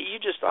 Well, see,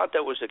 you just thought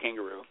that was a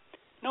kangaroo.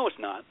 No,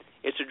 it's not.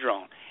 It's a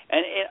drone.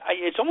 And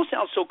it almost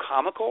sounds so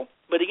comical,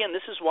 but again,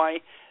 this is why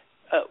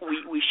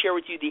we share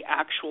with you the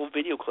actual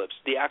video clips,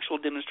 the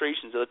actual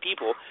demonstrations of the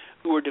people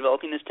who are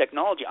developing this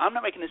technology. I'm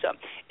not making this up.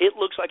 It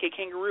looks like a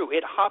kangaroo.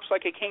 It hops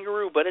like a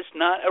kangaroo, but it's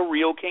not a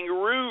real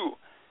kangaroo.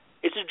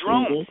 It's a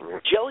drone.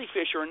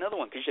 Jellyfish are another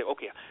one. Because you say,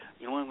 okay,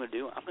 you know what I'm going to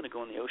do? I'm going to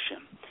go in the ocean,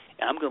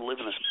 and I'm going to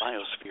live in this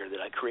biosphere that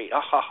I create.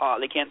 Ah, ha, ha,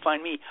 they can't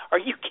find me. Are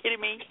you kidding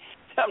me?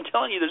 I'm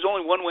telling you, there's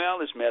only one way out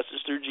of this mess.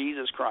 It's through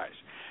Jesus Christ.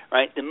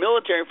 Right? The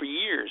military for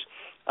years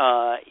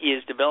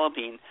is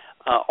developing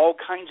all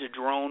kinds of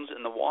drones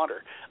in the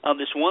water.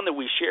 This one that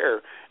we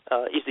share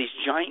is these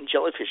giant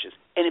jellyfishes.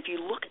 And if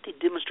you look at the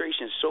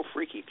demonstration, it's so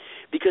freaky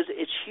because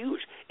it's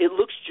huge. It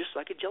looks just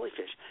like a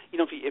jellyfish.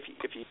 If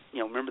you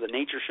remember the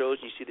nature shows,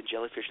 you see the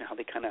jellyfish and how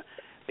they kind of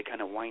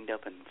wind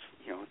up and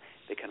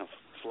they kind of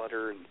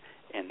flutter and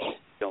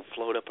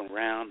float up and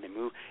around. They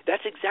move.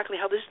 That's exactly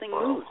how this thing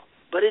moves.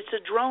 But it's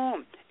a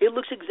drone. It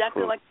looks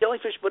exactly like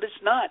jellyfish, but it's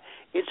not.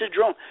 It's a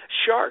drone.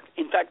 Shark.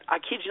 In fact, I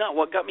kid you not,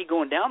 what got me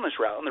going down this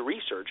route in the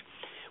research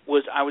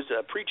was I was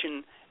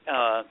preaching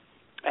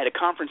at a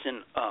conference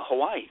in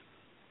Hawaii.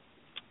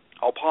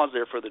 I'll pause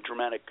there for the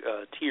dramatic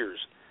tears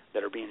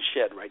that are being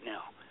shed right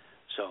now.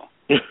 So,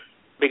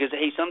 because,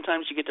 hey,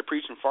 sometimes you get to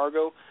preach in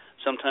Fargo,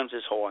 sometimes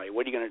it's Hawaii.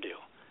 What are you going to do?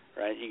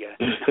 Right? You got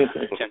to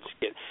just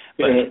kidding.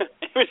 But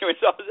anyway,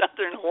 so I was out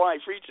there in Hawaii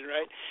preaching,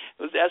 right?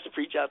 I was asked to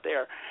preach out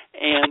there.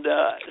 And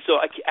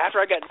so after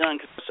I got done,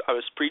 because I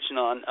was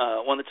preaching on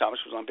one of the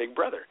topics was on Big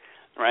Brother,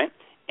 right?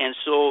 And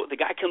so the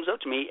guy comes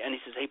up to me and he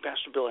says, "Hey,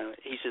 Pastor Bill,"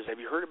 he says,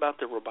 "have you heard about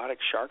the robotic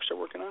sharks they're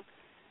working on?"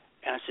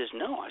 And I says,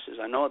 "No." I says,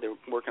 "I know they're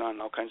working on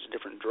all kinds of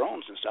different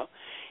drones and stuff."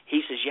 He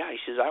says, "Yeah." He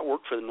says, "I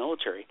work for the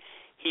military."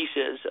 He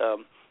says,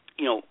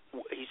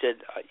 he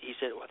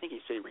said, well, I think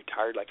he said he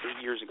retired like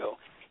 8 years ago.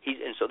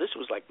 And so this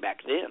was like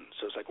back then.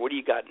 So it's like, what do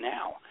you got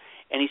now?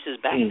 And he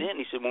says, back then,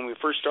 he said, when we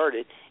first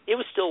started, it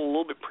was still a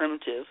little bit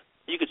primitive.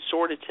 You could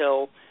sort of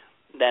tell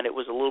that it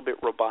was a little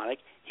bit robotic.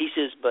 He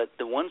says, but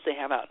the ones they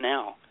have out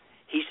now,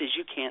 he says,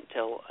 you can't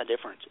tell a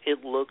difference.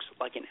 It looks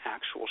like an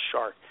actual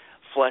shark,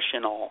 flesh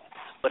and all,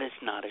 but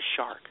it's not a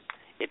shark.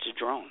 It's a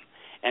drone.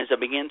 And as I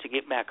began to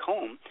get back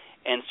home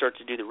and start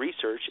to do the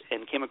research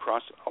and came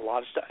across a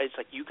lot of stuff, it's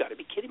like, you got to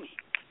be kidding me.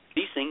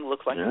 These things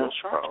look like little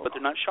sharks, but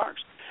they're not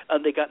sharks.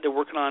 They're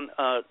working on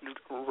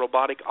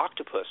robotic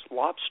octopus,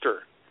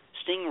 lobster,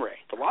 stingray.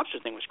 The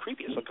lobster thing was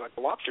creepy. It looked like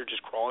a lobster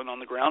just crawling on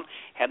the ground,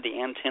 had the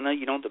antenna,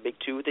 the big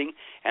tube thing,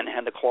 and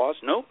had the claws.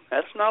 Nope,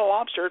 that's not a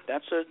lobster.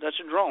 That's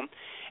a drone.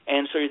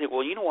 And so you think,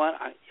 well, you know what?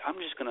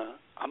 I'm just gonna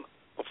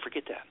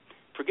forget that.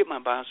 Forget my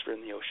biosphere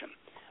in the ocean.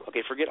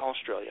 Okay, forget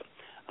Australia.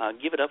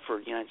 Give it up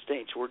for the United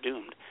States. We're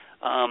doomed.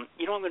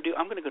 You know what I'm going to do?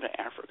 I'm going to go to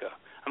Africa.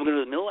 I'm going to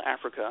go to the middle of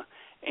Africa,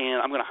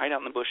 and I'm going to hide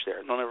out in the bush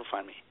there. They'll never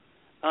find me.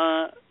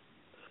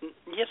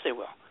 Yes, they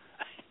will.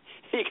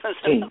 Because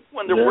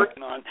what they're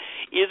working on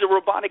is a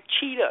robotic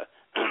cheetah,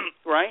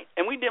 right?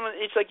 And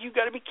it's like, you've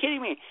got to be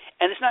kidding me.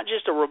 And it's not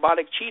just a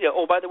robotic cheetah.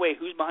 Oh, by the way,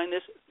 who's behind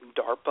this?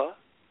 DARPA.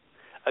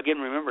 Again,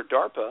 remember,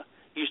 DARPA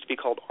used to be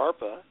called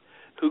ARPA,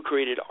 who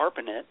created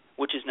ARPANET,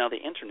 which is now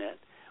the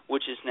Internet,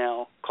 which is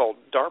now called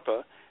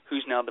DARPA,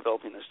 who's now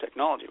developing this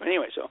technology. But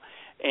anyway,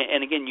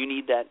 and again, you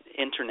need that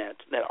Internet,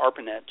 that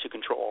ARPANET, to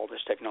control all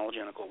this technology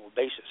on a global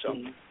basis. So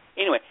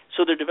anyway,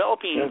 so they're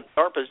developing,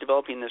 DARPA's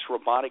developing this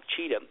robotic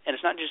cheetah, and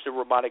it's not just a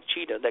robotic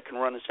cheetah that can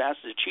run as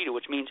fast as a cheetah,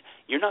 which means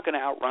you're not going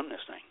to outrun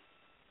this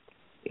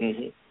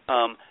thing.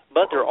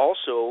 But they're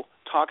also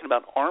talking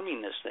about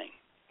arming this thing.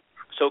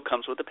 So it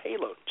comes with a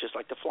payload, just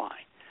like the fly.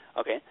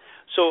 Okay?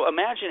 So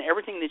imagine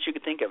everything that you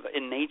could think of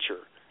in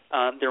nature,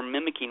 they're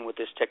mimicking with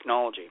this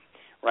technology.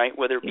 Right,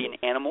 whether it be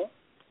an animal,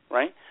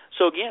 right?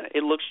 So again,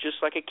 it looks just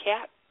like a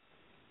cat,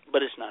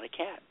 but it's not a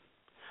cat.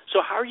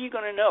 So how are you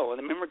going to know? And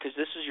remember, because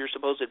this is your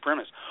supposed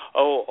premise.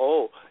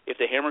 Oh, if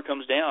the hammer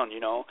comes down,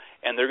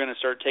 and they're going to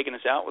start taking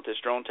us out with this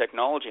drone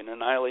technology and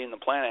annihilating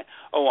the planet.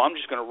 Oh, I'm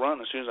just going to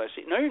run as soon as I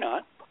see it. No, you're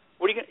not.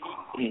 What are you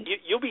going?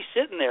 You'll be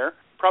sitting there,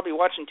 probably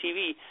watching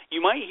TV. You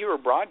might hear a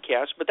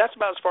broadcast, but that's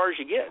about as far as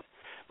you get,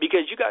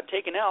 because you got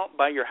taken out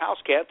by your house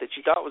cat that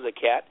you thought was a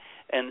cat,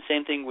 and the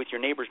same thing with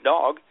your neighbor's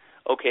dog.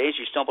 Okay, as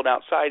you stumbled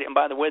outside, and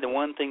by the way, the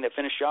one thing that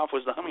finished you off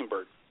was the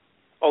hummingbird.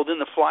 Oh, then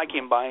the fly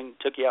came by and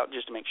took you out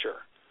just to make sure.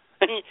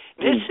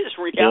 This is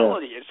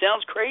reality. It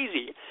sounds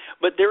crazy,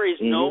 but there is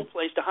no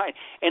place to hide.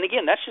 And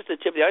again, that's just the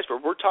tip of the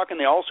iceberg. We're talking,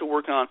 they also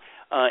work on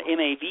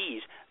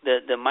MAVs,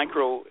 the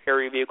micro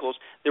area vehicles.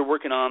 They're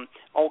working on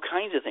all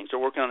kinds of things.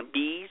 They're working on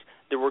bees.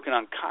 They're working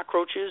on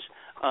cockroaches.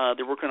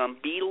 They're working on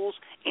beetles,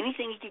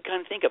 anything you can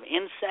kind of think of,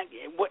 insect,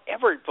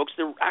 whatever, folks,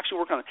 they're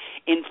actually working on it.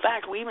 In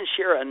fact, we even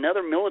share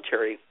another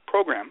military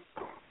program.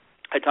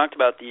 I talked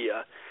about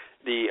the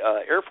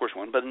Air Force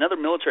one, but another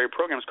military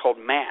program is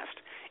called MAST,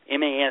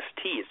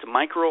 M-A-S-T. It's the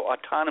Micro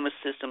Autonomous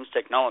Systems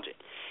Technology.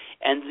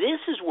 And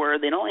this is where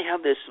they not only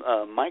have this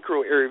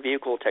micro area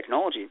vehicle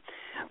technology,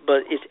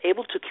 but it's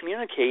able to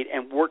communicate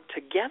and work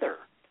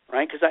together.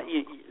 Right, because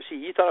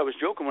you thought I was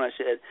joking when I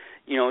said,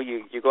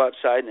 you go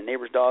outside and the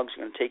neighbor's dog's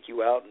going to take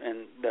you out,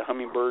 and the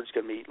hummingbird's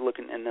going to be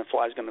looking, and the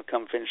fly's going to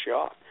come finish you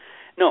off.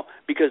 No,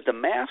 because the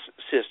MASS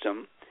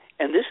system,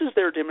 and this is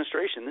their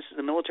demonstration. This is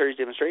the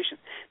military's demonstration.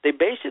 They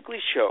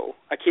basically show,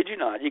 I kid you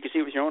not, you can see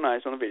it with your own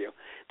eyes on the video.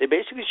 They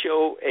basically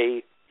show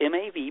a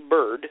MAV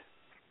bird,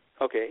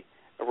 okay,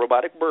 a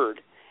robotic bird,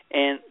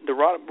 and the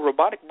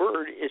robotic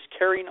bird is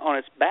carrying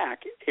on its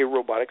back a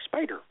robotic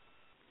spider,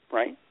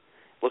 right?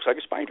 Looks like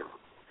a spider.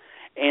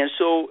 And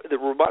so the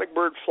robotic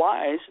bird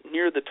flies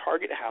near the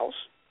target house,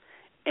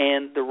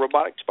 and the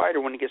robotic spider,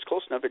 when it gets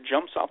close enough, it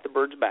jumps off the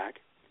bird's back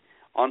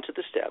onto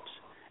the steps,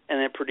 and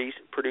then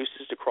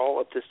produces to crawl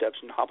up the steps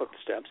and hop up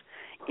the steps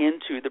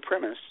into the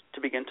premise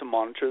to begin to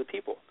monitor the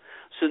people.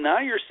 So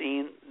now you're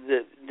seeing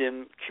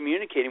them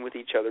communicating with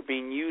each other,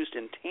 being used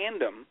in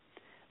tandem,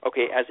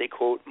 okay, as a,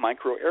 quote,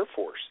 micro Air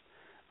Force,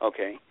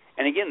 okay?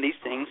 And again, these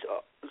things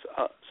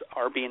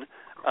are being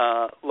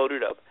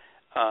loaded up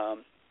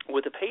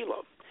with a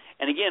payload.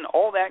 And again,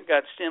 all that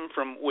got stemmed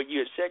from what you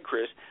had said,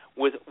 Chris,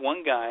 with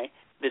one guy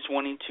that's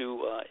wanting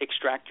to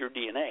extract your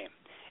DNA.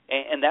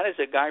 And that is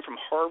a guy from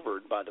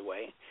Harvard, by the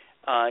way,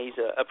 He's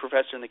a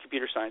professor in the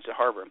computer science at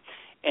Harvard.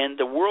 And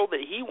the world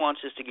that he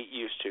wants us to get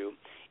used to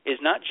is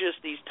not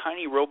just these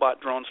tiny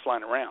robot drones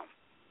flying around,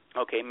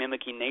 okay,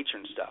 mimicking nature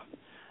and stuff,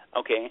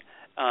 okay,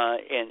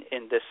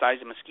 and the size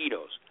of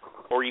mosquitoes,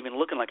 or even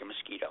looking like a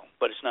mosquito,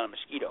 but it's not a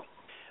mosquito.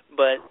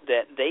 But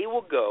that they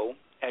will go,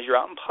 as you're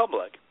out in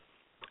public,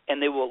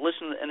 and they will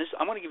listen, and this,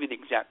 I'm going to give you the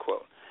exact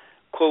quote.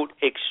 Quote,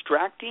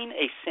 extracting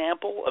a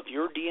sample of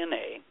your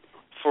DNA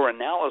for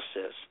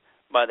analysis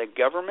by the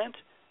government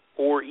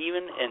or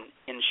even an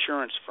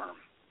insurance firm,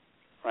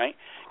 right?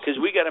 Because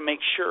we got to make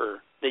sure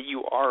that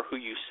you are who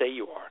you say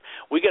you are.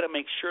 We got to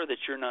make sure that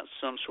you're not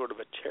some sort of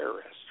a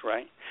terrorist,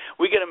 right?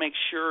 We got to make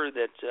sure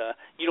that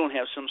you don't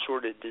have some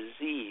sort of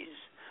disease.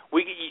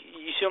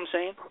 You see what I'm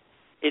saying?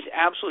 It's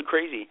absolutely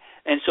crazy.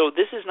 And so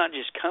this is not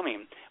just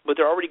coming, but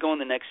they're already going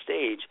the next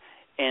stage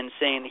and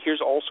saying,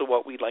 here's also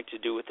what we'd like to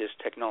do with this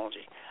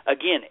technology.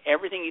 Again,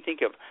 everything you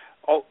think of,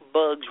 all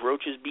bugs,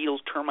 roaches,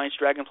 beetles, termites,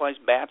 dragonflies,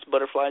 bats,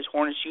 butterflies,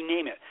 hornets, you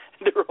name it.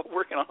 They're all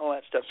working on all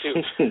that stuff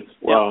too.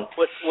 Wow.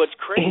 Now, what's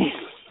crazy,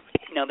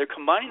 now they're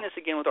combining this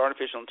again with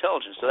artificial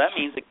intelligence. So that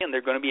means, again,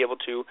 they're going to be able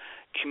to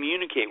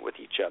communicate with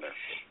each other,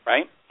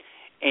 right?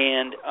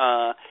 And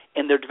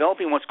they're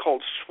developing what's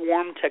called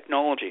swarm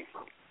technology,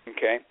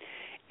 okay?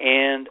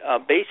 And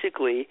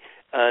basically,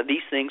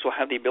 these things will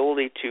have the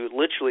ability to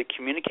literally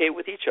communicate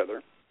with each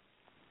other.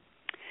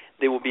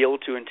 They will be able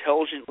to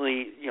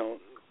intelligently,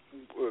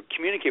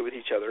 communicate with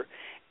each other,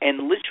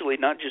 and literally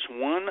not just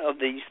one of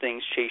these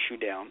things chase you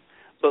down,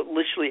 but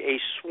literally a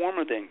swarm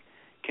of them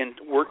can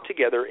work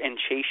together and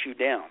chase you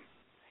down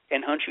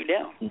and hunt you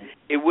down. Mm-hmm.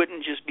 It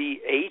wouldn't just be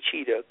a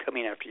cheetah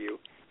coming after you.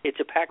 It's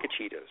a pack of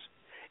cheetahs.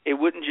 It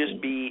wouldn't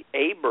just be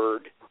a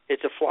bird.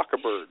 It's a flock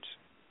of birds.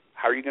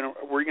 Where are you going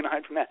to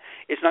hide from that?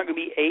 It's not going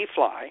to be a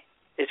fly.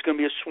 It's going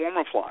to be a swarm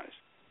of flies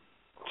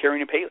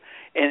carrying a payload,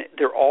 and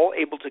they're all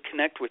able to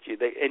connect with you.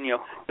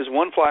 Because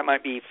one fly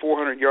might be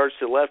 400 yards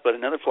to the left, but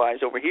another fly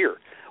is over here.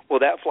 Well,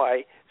 that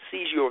fly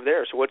sees you over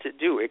there, so what's it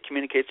do? It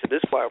communicates to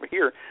this fly over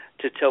here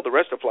to tell the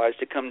rest of the flies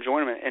to come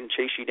join them and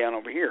chase you down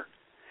over here.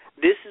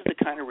 This is the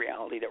kind of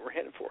reality that we're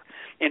headed for.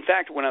 In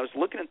fact, when I was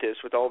looking at this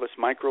with all this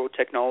micro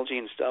technology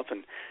and stuff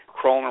and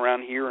crawling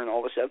around here and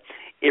all this stuff,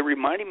 it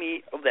reminded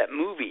me of that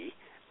movie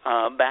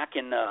back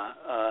in the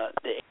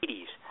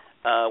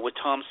 80s with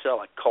Tom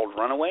Selleck called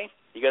Runaway.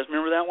 You guys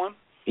remember that one?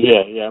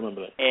 Yeah, I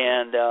remember that.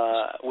 And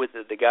with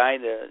the guy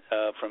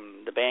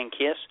from the band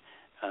Kiss,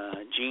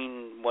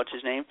 Gene, what's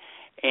his name?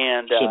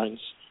 And Simmons.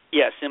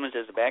 Yeah, Simmons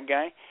as the bad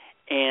guy.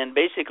 And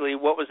basically,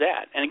 what was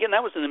that? And again,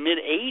 that was in the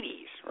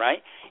mid-'80s,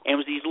 right? And it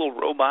was these little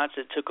robots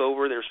that took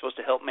over. They were supposed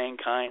to help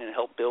mankind and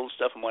help build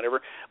stuff and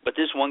whatever. But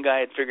this one guy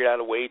had figured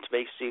out a way to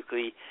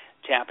basically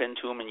tap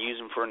into them and use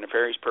them for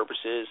nefarious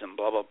purposes and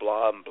blah, blah,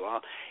 blah, and blah.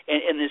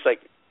 And it's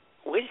like,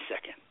 wait a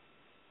second.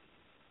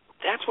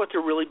 That's what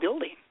they're really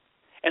building.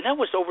 And that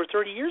was over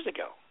 30 years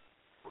ago.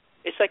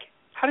 It's like,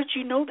 how did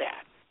you know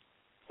that?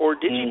 Or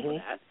did you know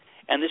that?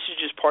 And this is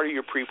just part of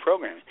your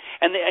pre-programming.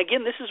 And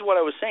again, this is what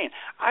I was saying.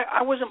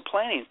 I wasn't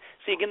planning.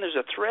 See, again, there's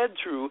a thread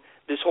through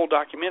this whole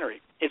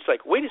documentary. It's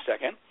like, wait a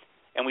second,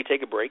 and we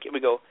take a break, and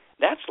we go,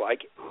 that's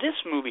like this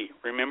movie.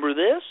 Remember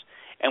this?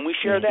 And we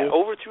share that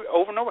over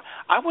and over.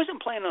 I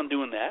wasn't planning on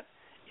doing that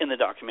in the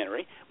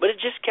documentary, but it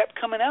just kept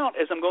coming out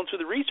as I'm going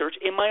through the research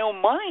in my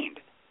own mind.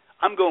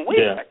 I'm going,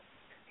 wait a second,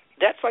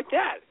 that's like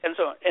that. And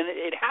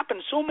it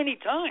happened so many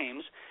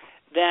times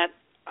that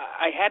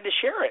I had to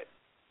share it.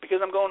 Because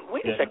I'm going,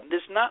 wait a second,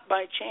 this is not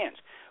by chance.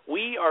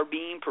 We are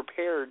being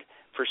prepared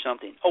for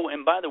something. Oh,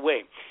 and by the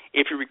way,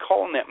 if you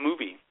recall in that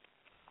movie,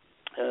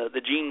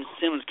 the Gene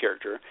Simmons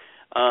character,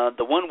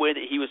 the one way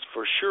that he was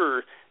for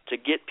sure to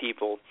get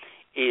people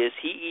is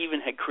he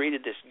even had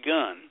created this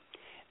gun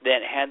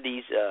that had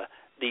these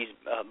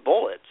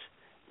bullets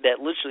that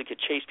literally could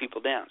chase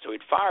people down. So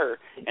he'd fire,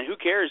 and who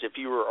cares if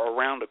you were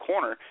around a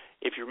corner.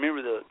 If you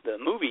remember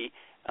the movie,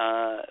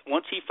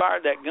 once he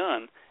fired that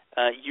gun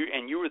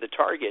and you were the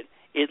target,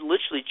 it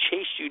literally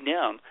chased you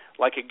down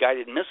like a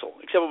guided missile,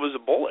 except it was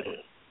a bullet.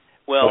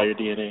 Well, by your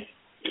DNA.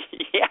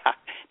 Yeah.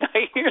 Now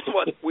here's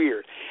what's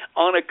weird.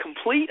 On a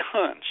complete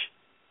hunch,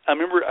 I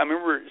remember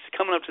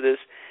coming up to this,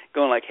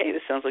 going like, "Hey,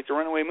 this sounds like the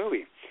Runaway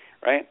movie,"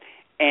 right?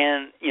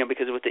 And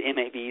because with the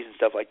MAVs and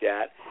stuff like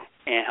that,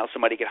 and how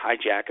somebody could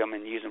hijack them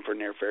and use them for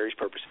nefarious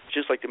purposes,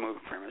 just like the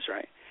movie premise,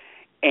 right?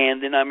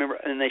 And then I remember,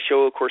 and they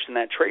show, of course, in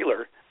that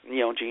trailer,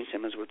 Gene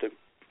Simmons with the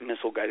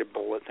missile-guided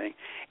bullet thing,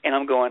 and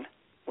I'm going,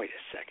 wait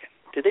a second.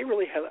 Did they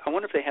really have? I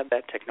wonder if they have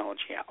that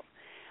technology out.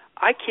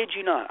 I kid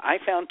you not. I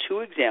found two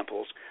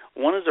examples.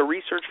 One is a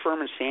research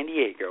firm in San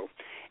Diego,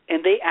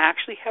 and they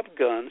actually have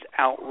guns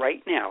out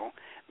right now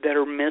that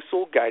are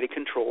missile-guided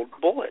controlled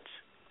bullets.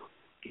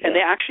 Yeah. And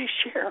they actually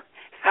share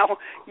how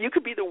you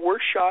could be the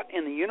worst shot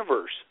in the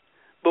universe,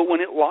 but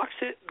when it locks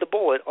the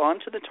bullet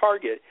onto the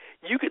target,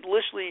 you could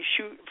literally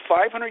shoot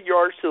 500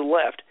 yards to the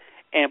left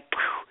and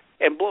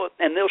blow it,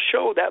 and they'll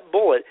show that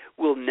bullet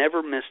will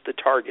never miss the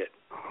target.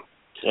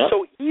 Yep.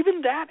 So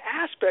even that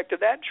aspect of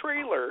that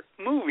trailer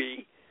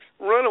movie,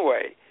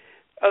 Runaway,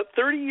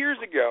 30 years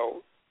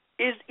ago,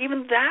 is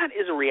even that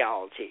is a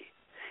reality.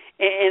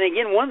 And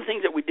again, one of the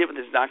things that we did with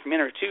this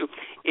documentary too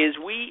is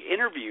we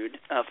interviewed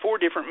 4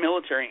 different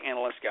military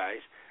analyst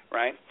guys,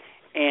 right?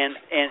 And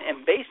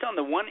based on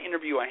the one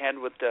interview I had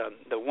with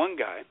the one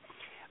guy,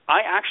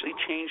 I actually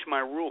changed my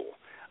rule.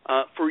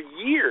 For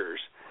years,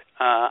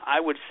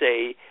 I would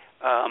say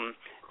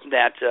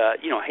that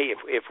hey,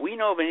 if we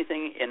know of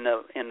anything in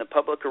the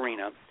public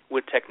arena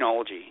with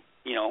technology,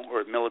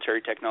 or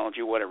military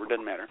technology, whatever, it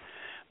doesn't matter.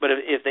 But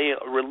if they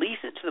release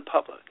it to the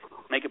public,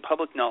 make it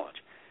public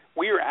knowledge,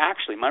 we are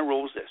actually, my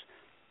rule is this,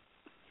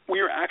 we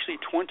are actually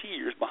 20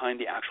 years behind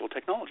the actual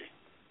technology,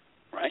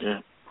 right? Yeah.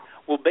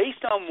 Well,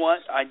 based on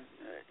what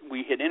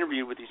we had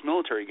interviewed with these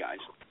military guys,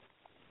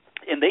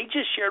 and they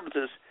just shared with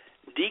us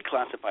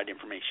declassified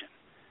information,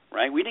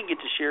 right? We didn't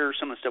get to share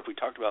some of the stuff we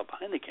talked about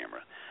behind the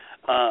camera,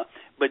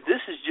 but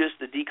this is just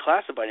the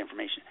declassified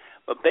information.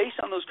 But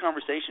based on those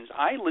conversations,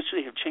 I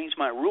literally have changed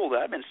my rule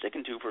that I've been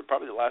sticking to for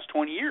probably the last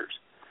 20 years.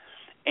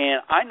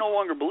 And I no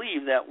longer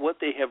believe that what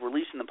they have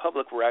released in the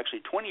public were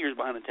actually 20 years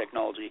behind the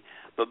technology,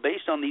 but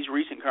based on these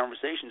recent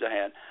conversations I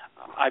had,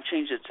 I've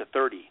changed it to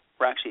 30.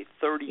 We're actually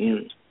 30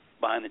 years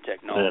behind the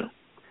technology.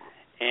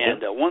 Yeah.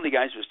 And one of the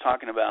guys was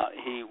talking about,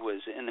 he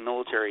was in the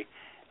military.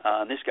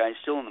 This guy is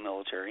still in the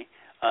military,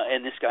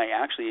 and this guy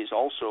actually is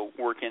also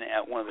working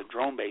at one of the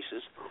drone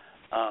bases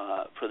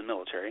for the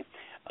military.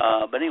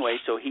 But anyway,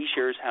 so he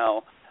shares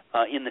how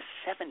in the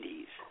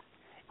 70s,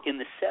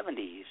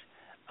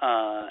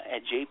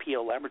 at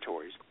JPL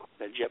Laboratories,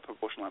 the Jet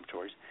Propulsion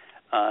Laboratories,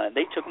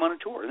 they took him on a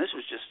tour. And this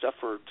was just stuff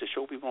to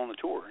show people on the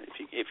tour,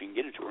 if you can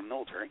get a tour in the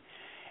military.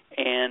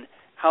 And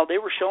how they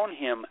were showing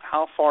him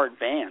how far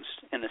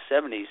advanced in the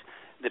 70s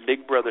the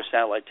Big Brother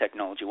satellite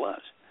technology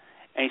was.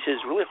 And he says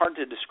it's really hard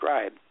to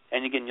describe.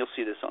 And again, you'll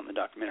see this on the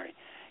documentary.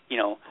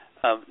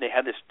 They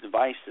had this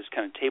device, this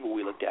kind of table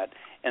we looked at,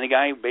 and the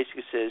guy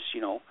basically says,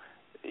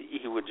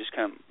 he would just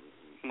kind of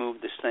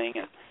move this thing,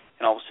 and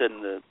all of a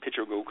sudden the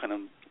picture would go kind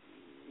of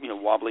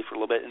wobbly for a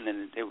little bit, and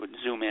then it would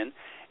zoom in,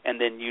 and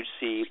then you'd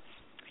see,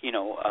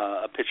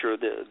 a picture of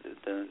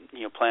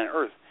the planet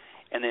Earth,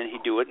 and then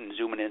he'd do it and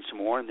zoom it in some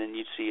more, and then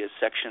you'd see a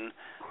section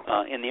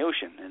in the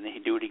ocean, and then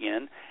he'd do it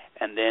again,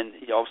 and then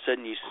all of a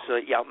sudden you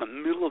see out in the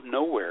middle of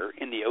nowhere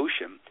in the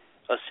ocean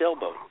a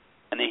sailboat,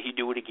 and then he'd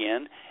do it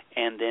again,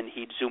 and then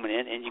he'd zoom it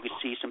in, and you could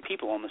see some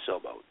people on the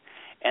sailboat,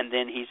 and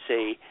then he'd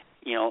say,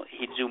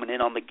 he'd zoom it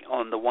in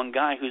on the one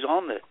guy who's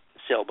on the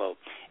sailboat,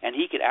 and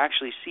he could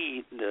actually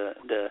see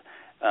the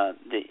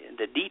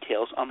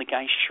details on the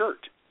guy's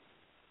shirt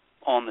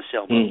on the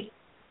sailboat,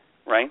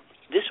 right?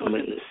 This was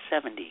in the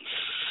 70s.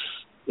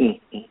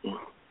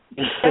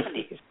 The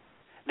 70s.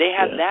 They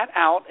had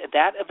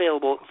that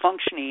available,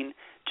 functioning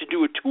to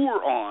do a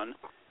tour on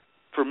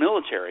for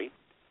military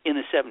in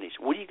the 70s.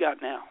 What do you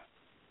got now?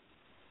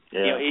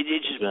 Yeah, it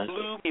just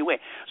blew me away.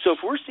 So if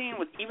we're seeing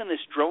with even this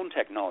drone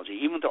technology,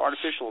 even with the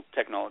artificial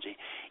technology,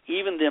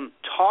 even them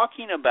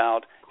talking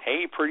about,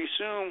 hey, pretty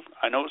soon,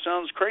 I know it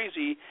sounds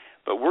crazy,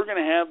 but we're going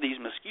to have these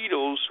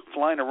mosquitoes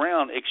flying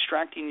around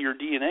extracting your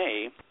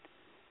DNA.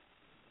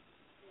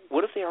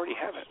 What if they already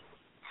have it?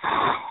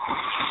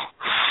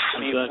 I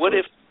mean, what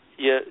if,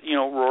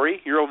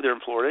 Rory, you're over there in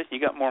Florida. You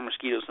got more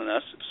mosquitoes than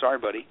us. Sorry,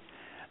 buddy.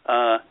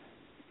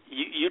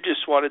 You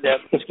just swatted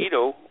that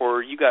mosquito,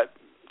 or you got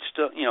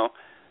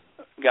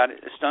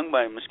stung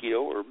by a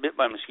mosquito or bit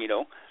by a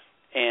mosquito,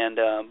 and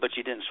but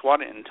you didn't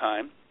swat it in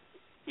time.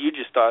 You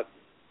just thought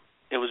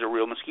it was a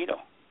real mosquito.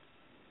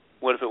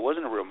 What if it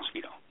wasn't a real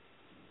mosquito?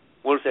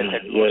 What if that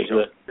technology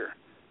was here?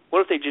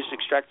 What if they just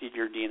extracted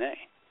your DNA?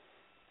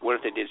 What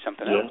if they did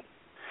something else?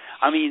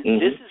 I mean,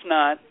 this is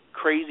not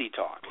crazy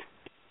talk.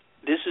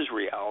 This is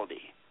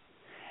reality.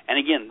 And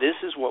again, this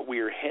is what we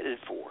are headed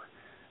for.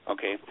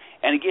 Okay?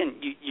 And again,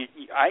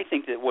 I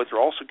think that what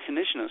they're also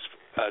conditioning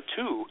us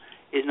to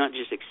is not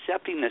just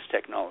accepting this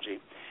technology,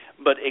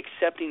 but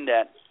accepting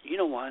that, you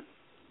know what,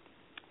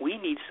 we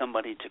need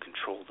somebody to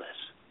control this.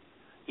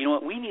 You know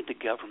what, we need the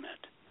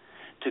government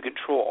to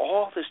control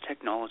all this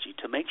technology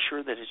to make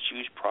sure that it's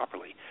used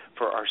properly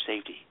for our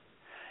safety.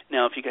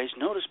 Now, if you guys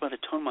notice by the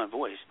tone of my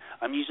voice,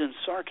 I'm using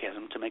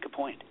sarcasm to make a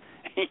point.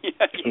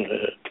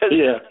 Because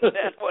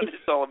that's what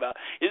it's all about.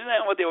 Isn't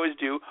that what they always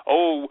do?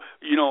 Oh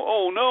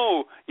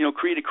no,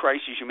 create a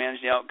crisis, you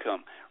manage the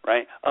outcome,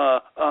 right?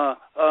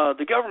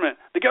 The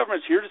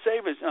government's here to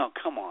save us. Oh,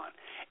 come on.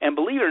 And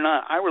believe it or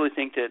not, I really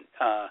think that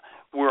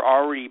we're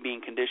already being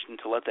conditioned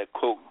to let that,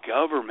 quote,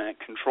 government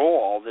control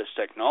all this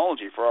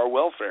technology for our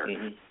welfare,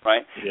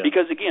 right? Yeah.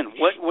 Because, again,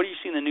 what do you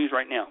see in the news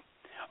right now?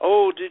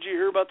 Oh, did you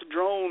hear about the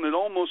drone? It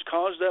almost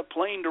caused that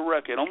plane to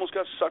wreck. It almost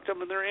got sucked up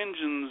in their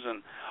engines.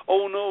 And,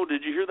 oh, no,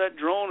 did you hear that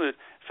drone? It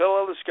fell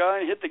out of the sky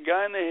and hit the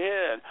guy in the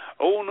head.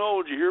 Oh,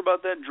 no, did you hear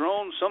about that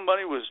drone?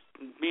 Somebody was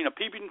being a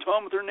peeping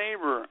Tom with their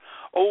neighbor.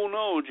 Oh,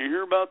 no, did you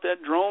hear about that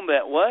drone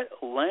that what?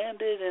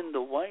 Landed in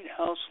the White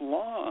House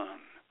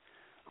lawn.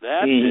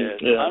 That's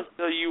it. Yeah. I'll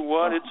tell you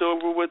what, it's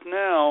over with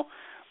now.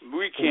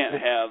 We can't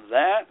have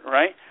that,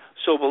 right?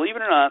 So believe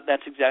it or not,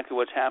 that's exactly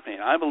what's happening.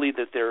 I believe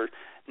that they're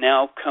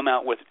now come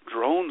out with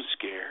drone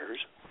scares.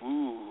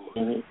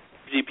 Ooh.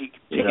 See,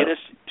 get us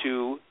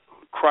to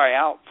cry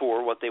out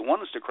for what they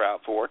want us to cry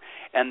out for,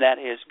 and that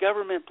is,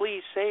 government,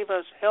 please save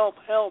us, help,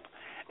 help.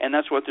 And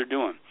that's what they're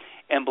doing.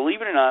 And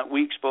believe it or not,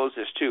 we expose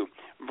this too.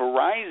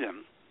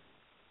 Verizon,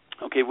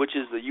 okay, which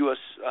is the U.S.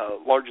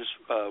 Largest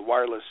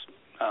wireless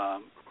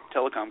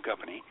telecom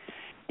company,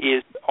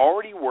 is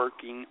already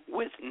working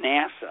with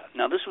NASA.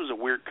 Now, this was a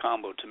weird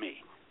combo to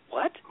me.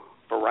 What?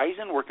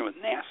 Verizon working with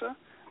NASA?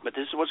 But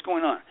this is what's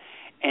going on.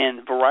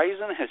 And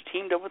Verizon has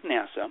teamed up with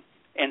NASA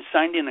and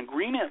signed an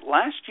agreement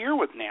last year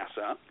with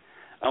NASA,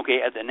 okay,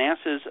 at the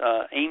NASA's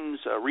Ames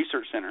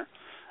Research Center,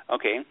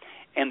 okay,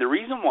 and the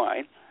reason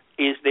why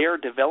is they are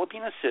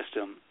developing a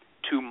system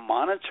to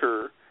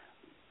monitor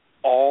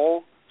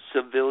all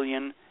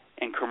civilian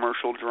and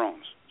commercial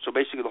drones. So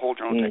basically the whole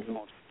drone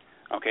technology,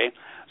 okay?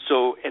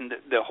 So, and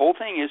the whole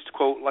thing is to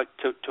quote,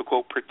 to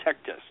quote,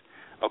 protect us,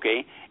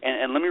 okay?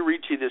 And let me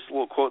read to you this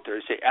little quote there.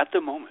 They say, at the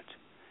moment,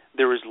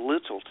 there is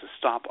little to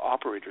stop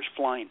operators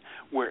flying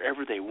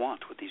wherever they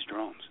want with these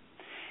drones.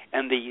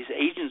 And these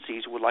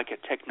agencies would like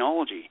a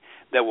technology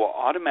that will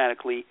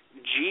automatically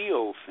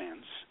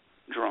geofence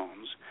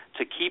drones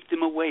to keep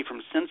them away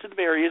from sensitive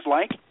areas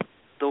like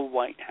the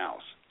White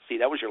House. See,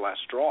 that was your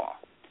last straw.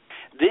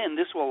 Then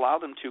this will allow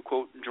them to,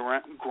 quote,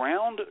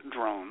 ground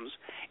drones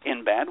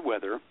in bad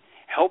weather,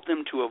 help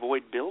them to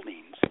avoid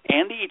buildings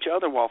and each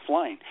other while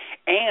flying,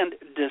 and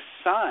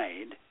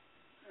decide,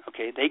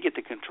 okay, they get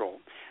the control,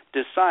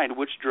 decide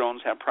which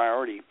drones have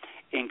priority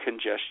in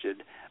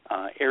congested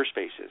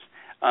airspaces.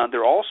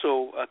 They're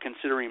also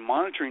considering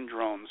monitoring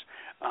drones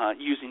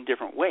using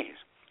different ways,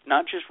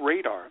 not just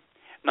radar,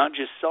 not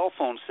just cell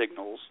phone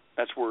signals,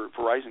 that's where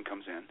Verizon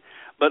comes in,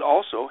 but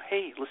also,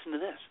 hey, listen to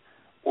this,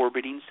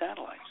 orbiting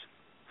satellites.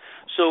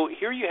 So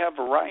here you have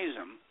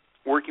Verizon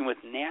working with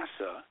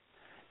NASA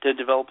to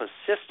develop a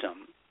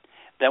system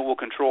that will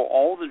control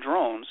all the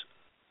drones,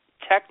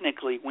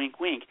 technically, wink,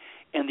 wink,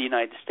 in the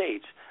United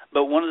States.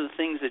 But one of the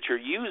things that you're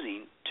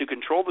using to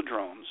control the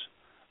drones,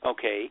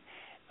 okay,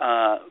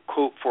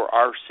 quote, for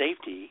our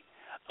safety,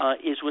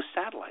 is with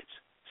satellites.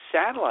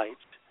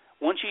 Satellites,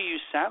 once you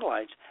use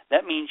satellites,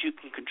 that means you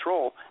can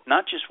control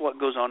not just what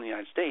goes on in the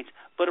United States,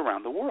 but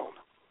around the world.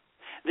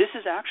 This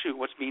is actually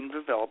what's being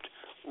developed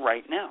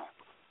right now,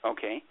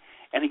 okay?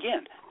 And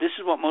again, this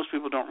is what most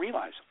people don't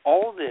realize.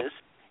 All this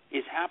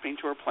is happening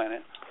to our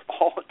planet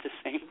all at the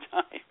same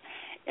time.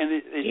 And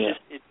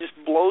it just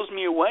blows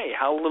me away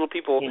how little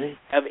people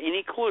have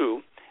any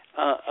clue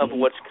of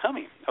what's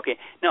coming. Okay,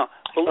 now,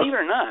 believe it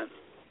or not,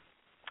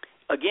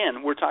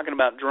 again, we're talking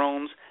about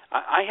drones.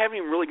 I haven't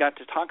even really got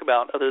to talk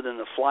about, other than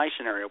the fly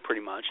scenario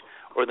pretty much,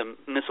 or the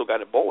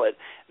missile-guided bullet,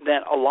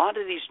 that a lot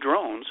of these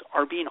drones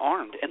are being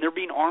armed, and they're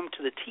being armed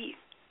to the teeth.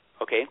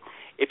 Okay?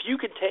 If you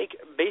could take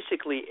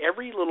basically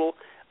every little,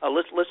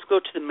 let's go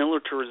to the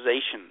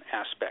militarization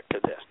aspect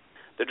of this,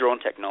 the drone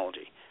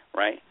technology,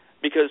 right?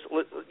 Because,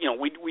 you know,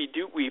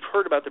 we've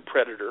heard about the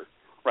Predator,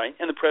 right?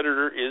 And the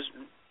Predator is,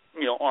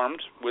 you know,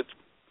 armed with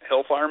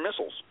Hellfire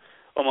missiles,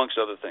 amongst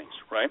other things,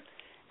 right?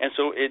 And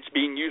so it's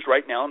being used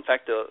right now. In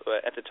fact,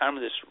 at the time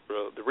of this,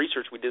 the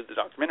research we did, the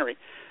documentary,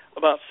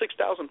 about 6,000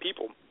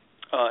 people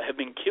have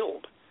been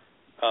killed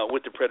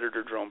with the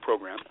Predator drone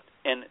program.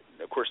 And,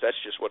 of course, that's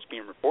just what's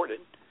being reported,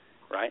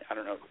 right? I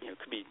don't know. You know, it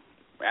could be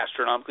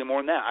astronomically more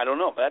than that. I don't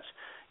know. That's,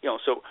 you know,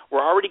 so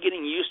we're already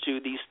getting used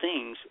to these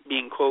things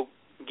being, quote,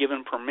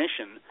 given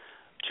permission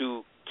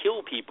to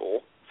kill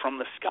people from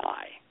the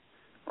sky,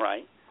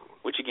 right?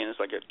 Which, again, is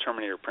like a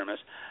Terminator premise.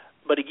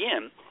 But,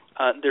 again,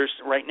 there's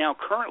right now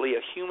currently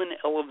a human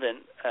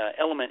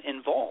element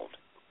involved,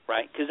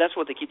 right? Because that's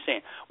what they keep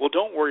saying. Well,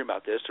 don't worry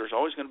about this. There's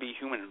always going to be a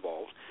human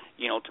involved,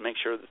 you know, to make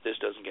sure that this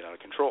doesn't get out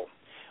of control.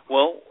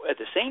 Well, at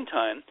the same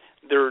time,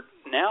 they're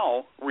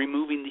now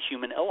removing the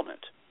human element,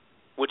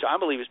 which I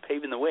believe is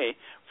paving the way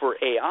for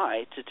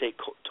AI to take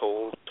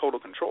total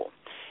control.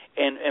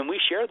 And we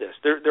share this.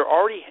 They're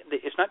already.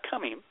 It's not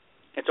coming.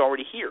 It's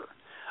already here.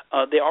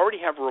 They already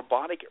have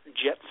robotic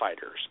jet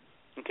fighters.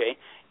 Okay,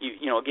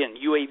 you know, again,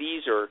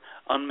 UAVs are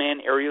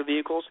unmanned aerial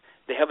vehicles.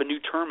 They have a new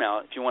term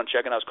out, if you want to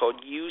check it out. It's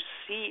called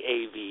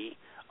UCAV,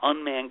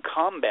 unmanned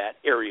combat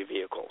area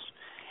vehicles,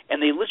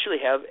 and they literally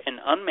have an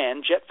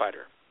unmanned jet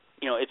fighter.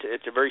 You know,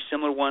 it's a very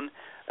similar one,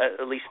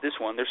 at least this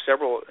one. There's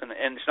several, and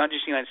it's not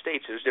just the United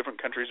States. There's different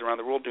countries around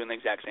the world doing the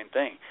exact same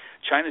thing.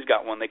 China's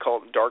got one. They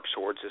call it Dark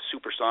Sword. It's a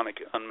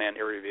supersonic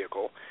unmanned area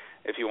vehicle,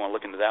 if you want to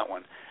look into that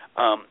one.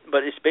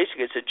 But it's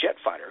basically, it's a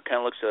jet fighter. It kind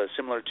of looks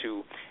similar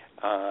to,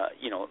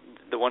 you know,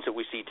 the ones that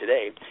we see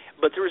today.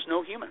 But there is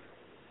no human.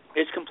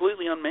 It's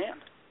completely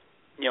unmanned.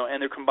 You know,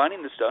 and they're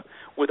combining this stuff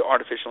with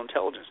artificial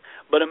intelligence.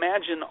 But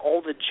imagine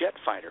all the jet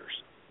fighters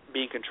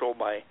being controlled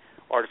by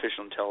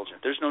artificial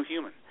intelligence. There's no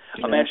human.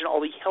 Yeah. Imagine all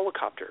the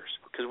helicopters,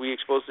 because we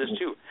exposed this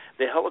too.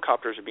 The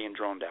helicopters are being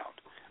droned out,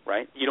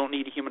 right? You don't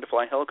need a human to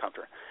fly a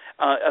helicopter.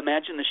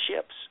 Imagine the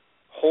ships,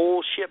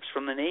 whole ships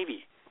from the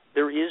Navy.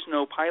 There is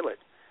no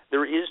pilot.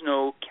 There is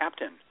no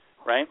captain,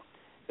 right?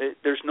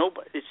 There's no.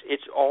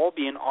 It's all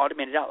being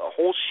automated out. A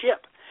whole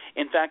ship.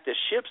 In fact, the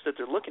ships that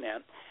they're looking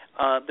at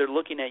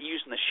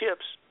using the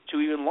ships to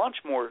even launch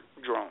more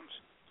drones.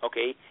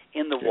 okay,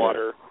 in the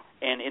water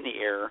and in the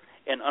air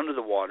and under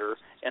the water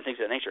and things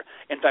of that nature.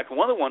 In fact,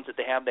 one of the ones that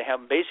they have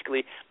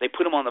basically, they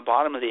put them on the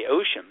bottom of the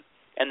ocean,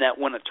 and that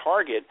when a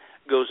target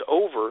goes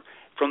over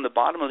from the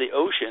bottom of the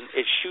ocean,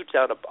 it shoots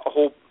out a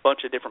whole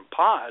bunch of different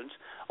pods,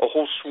 a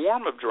whole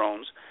swarm of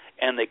drones,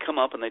 and they come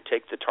up and they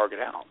take the target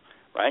out,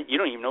 right? You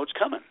don't even know it's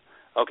coming,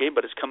 okay,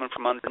 but it's coming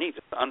from underneath.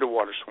 It's an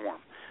underwater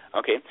swarm,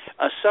 okay?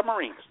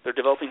 Submarines, they're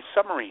developing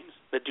submarines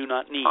that do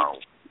not need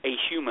a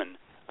human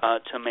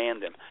to man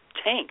them.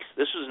 Tanks,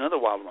 this is another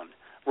wild one.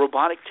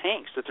 Robotic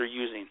tanks that they're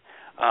using,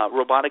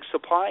 robotic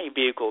supply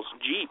vehicles,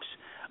 jeeps.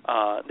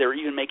 They're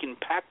even making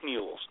pack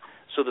mules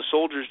so the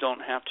soldiers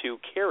don't have to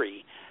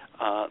carry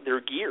their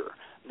gear,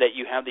 that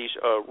you have these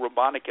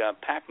robotic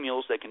pack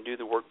mules that can do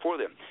the work for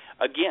them.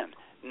 Again,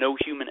 no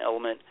human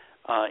element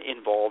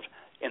involved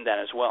in that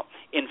as well.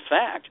 In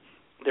fact,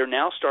 they're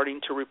now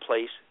starting to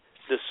replace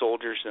the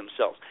soldiers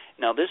themselves.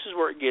 Now, this is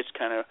where it gets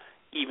kind of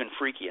even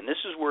freaky, and this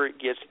is where it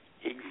gets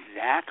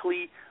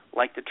exactly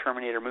like the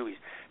Terminator movies,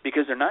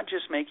 because they're not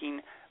just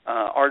making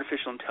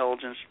artificial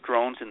intelligence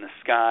drones in the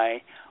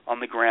sky, on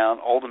the ground,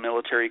 all the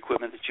military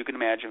equipment that you can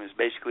imagine is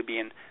basically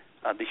being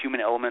the human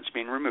elements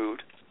being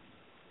removed,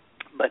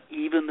 but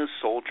even the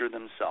soldier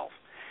themselves.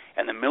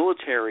 And the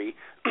military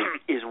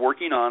is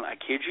working on, I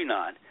kid you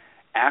not,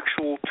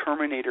 actual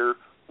Terminator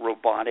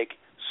robotic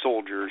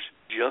soldiers,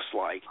 just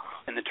like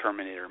in the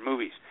Terminator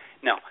movies.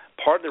 Now,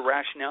 part of the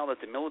rationale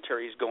that the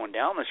military is going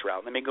down this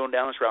route, they've been going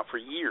down this route for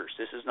years,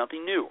 this is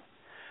nothing new,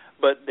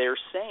 but they're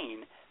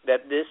saying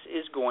that this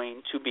is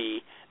going to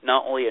be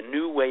not only a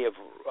new way of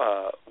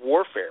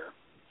warfare,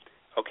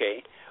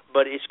 okay,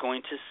 but it's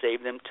going to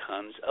save them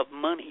tons of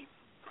money,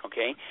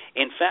 okay?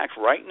 In fact,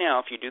 right now,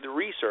 if you do the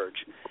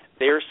research,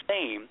 they're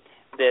saying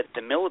that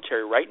the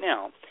military right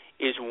now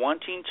is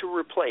wanting to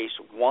replace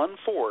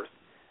 1/4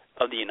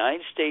 of the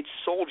United States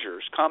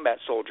soldiers, combat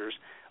soldiers,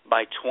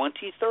 by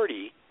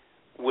 2030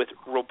 with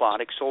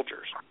robotic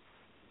soldiers.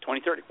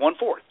 2030,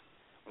 1/4.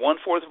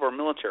 1/4 of our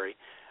military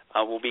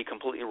will be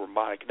completely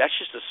robotic. That's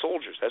just the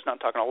soldiers. That's not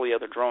talking all the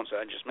other drones that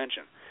I just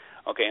mentioned.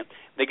 Okay,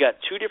 they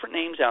got two different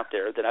names out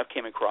there that I've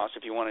came across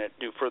if you want to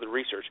do further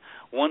research.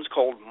 One's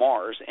called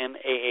MARS,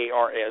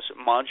 M-A-A-R-S,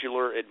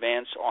 Modular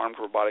Advanced Armed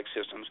Robotic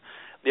Systems.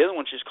 The other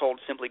one's just called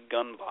simply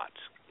gunbots.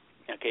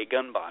 Okay,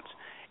 gunbots.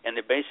 And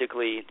they're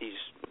basically these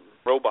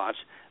robots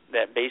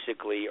that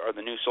basically are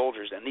the new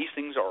soldiers, and these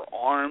things are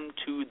armed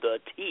to the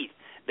teeth.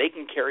 They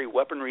can carry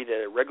weaponry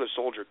that a regular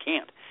soldier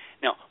can't.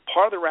 Now,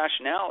 part of the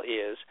rationale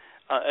is,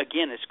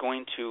 again, it's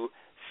going to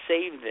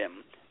save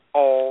them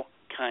all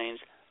kinds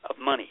of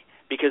money,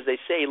 because they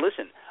say,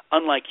 listen,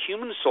 unlike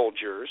human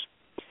soldiers,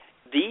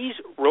 these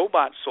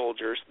robot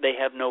soldiers, they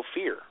have no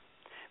fear.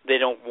 They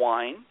don't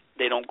whine,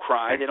 they don't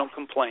cry, they don't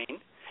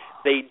complain.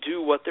 They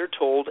do what they're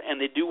told,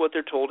 and they do what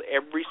they're told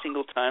every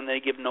single time.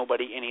 They give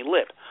nobody any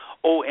lip.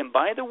 Oh, and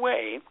by the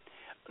way,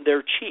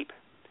 they're cheap,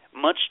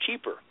 much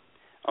cheaper.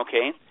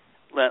 Okay?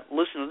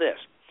 Listen to this.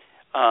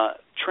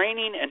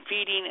 Training and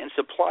feeding and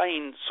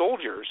supplying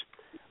soldiers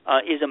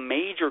is a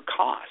major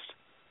cost,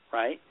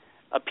 right?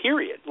 A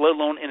period, let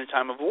alone in a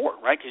time of war,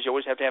 right? Because you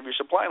always have to have your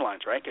supply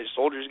lines, right? Because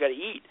soldiers got to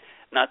eat,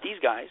 not these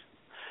guys.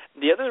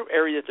 The other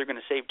area that they're going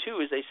to save,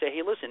 too, is they say,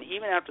 hey, listen,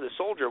 even after the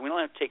soldier, we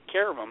don't have to take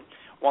care of him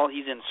while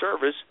he's in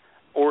service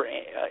or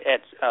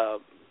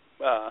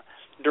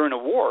during a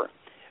war,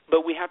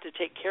 but we have to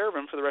take care of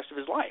him for the rest of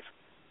his life,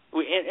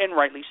 and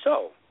rightly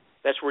so.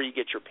 That's where you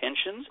get your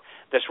pensions.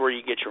 That's where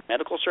you get your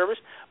medical service.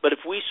 But if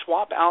we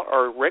swap out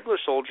our regular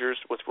soldiers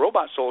with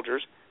robot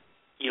soldiers,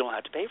 you don't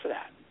have to pay for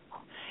that.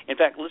 In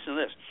fact, listen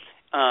to this.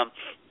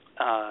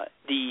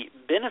 The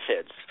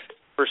benefits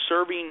for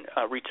serving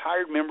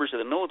retired members of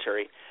the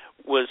military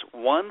was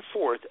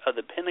 1/4 of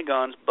the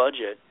Pentagon's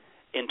budget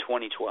in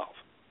 2012.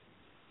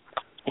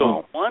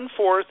 So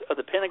 1/4 of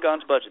the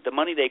Pentagon's budget, the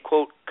money they,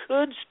 quote,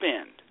 could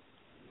spend,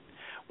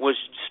 was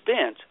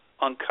spent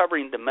on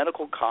covering the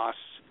medical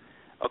costs,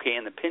 okay,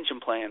 and the pension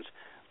plans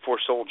for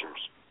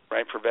soldiers,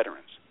 right, for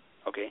veterans,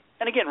 okay?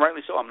 And again,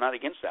 rightly so, I'm not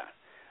against that,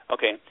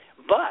 okay?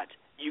 But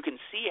you can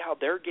see how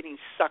they're getting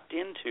sucked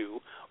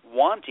into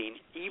wanting,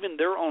 even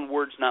their own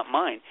words, not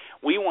mine,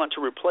 we want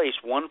to replace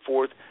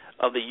 1/4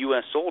 of the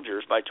U.S.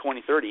 soldiers by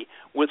 2030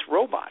 with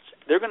robots.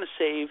 They're going to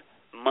save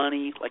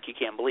money like you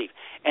can't believe.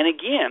 And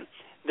again,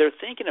 they're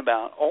thinking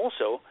about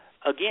also,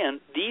 again,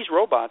 these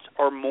robots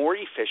are more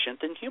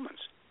efficient than humans.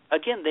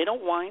 Again, they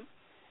don't whine.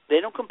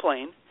 They don't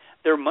complain.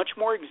 They're much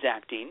more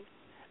exacting.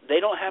 They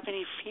don't have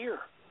any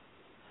fear.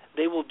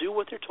 They will do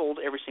what they're told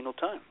every single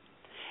time.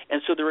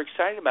 And so they're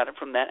excited about it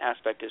from that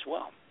aspect as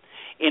well.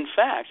 In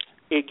fact,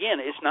 again,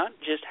 it's not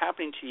just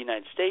happening to the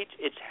United States.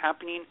 It's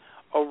happening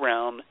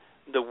around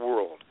the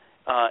world.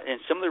 And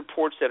some of the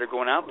reports that are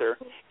going out there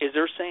is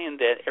they're saying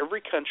that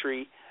every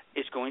country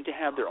is going to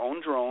have their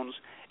own drones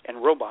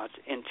and robots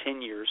in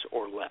 10 years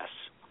or less,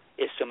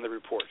 is some of the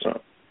reports.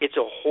 It's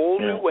a whole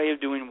new way of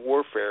doing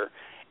warfare,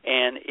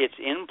 and it's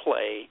in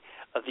play.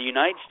 The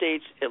United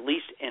States, at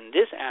least in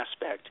this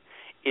aspect,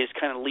 is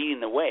kind of leading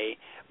the way,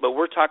 but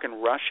we're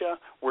talking Russia,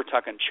 we're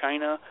talking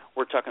China,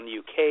 we're talking the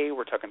UK,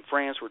 we're talking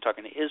France, we're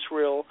talking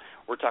Israel,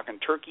 we're talking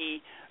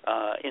Turkey,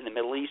 in the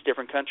Middle East,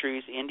 different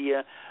countries,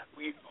 India.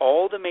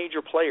 All the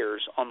major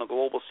players on the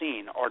global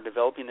scene are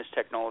developing this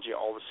technology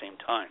all at the same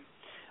time.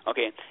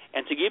 Okay,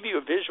 and to give you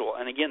a visual,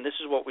 and again, this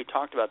is what we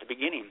talked about at the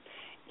beginning,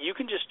 you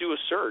can just do a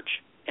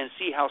search and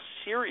see how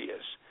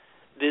serious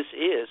this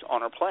is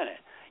on our planet.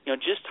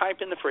 Just type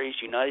in the phrase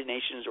United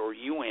Nations or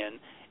UN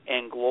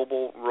and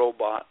global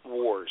robot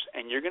wars,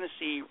 and you're going to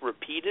see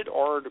repeated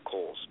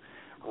articles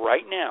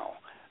right now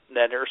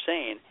that are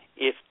saying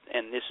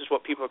and this is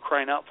what people are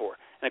crying out for.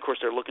 And, of course,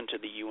 they're looking to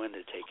the UN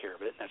to take care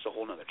of it, and that's a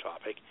whole other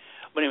topic.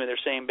 But anyway,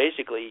 they're saying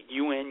basically,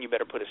 UN, you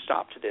better put a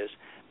stop to this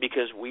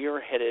because we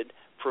are headed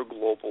for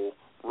global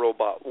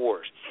robot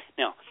wars.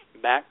 Now,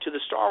 back to the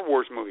Star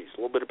Wars movies, a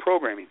little bit of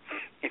programming.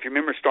 If you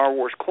remember Star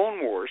Wars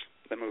Clone Wars,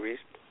 the movies,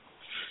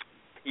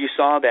 you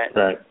saw that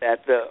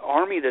that the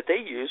army that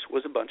they used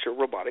was a bunch of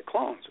robotic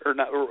clones, or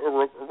not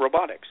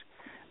robotics.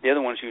 The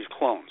other ones used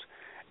clones.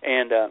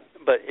 And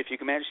but if you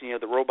can imagine,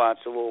 the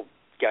robots, the little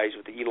guys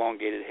with the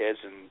elongated heads,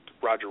 and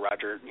Roger,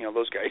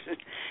 those guys,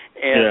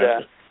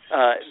 and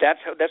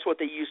that's what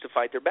they used to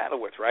fight their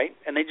battle with, right?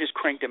 And they just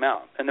cranked them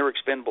out, and they're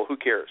expendable. Who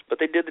cares? But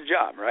they did the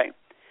job, right?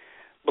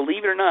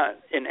 Believe it or not,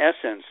 in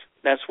essence,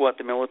 that's what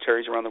the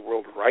militaries around the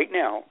world right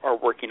now are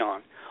working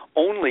on.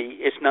 Only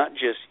it's not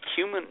just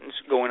humans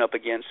going up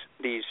against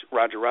these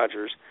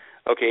Rogers,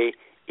 okay?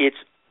 It's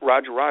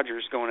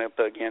Rogers going up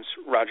against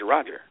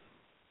Roger.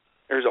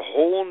 There's a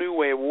whole new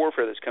way of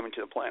warfare that's coming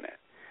to the planet.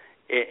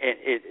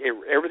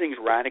 Everything's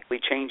radically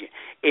changing.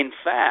 In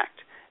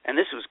fact, and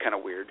this was kind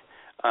of weird,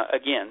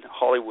 again,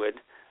 Hollywood,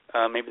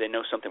 maybe they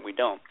know something we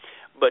don't,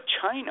 but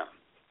China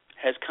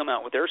has come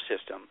out with their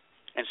system.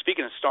 And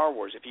speaking of Star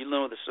Wars, if you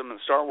know some of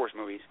the Star Wars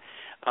movies,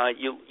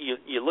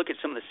 you look at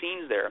some of the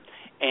scenes there,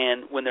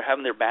 and when they're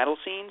having their battle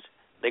scenes,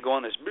 they go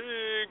on this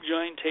big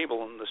giant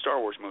table in the Star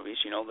Wars movies,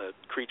 the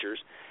creatures,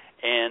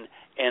 and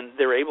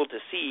they're able to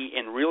see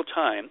in real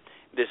time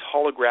this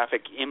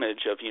holographic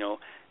image of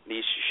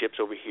these ships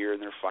over here,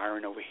 and they're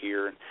firing over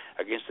here and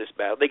against this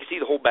battle. They can see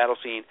the whole battle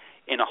scene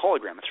in a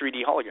hologram, a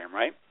 3D hologram,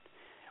 right?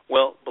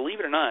 Well, believe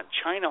it or not,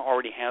 China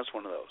already has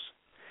one of those.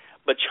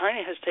 But China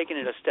has taken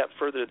it a step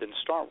further than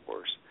Star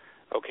Wars,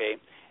 okay?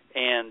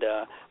 And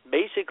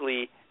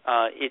basically,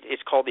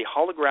 it's called the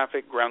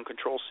Holographic Ground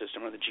Control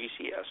System, or the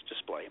GCS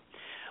display.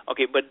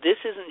 Okay, but this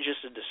isn't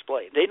just a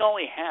display. They not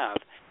only have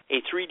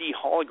a 3D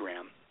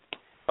hologram,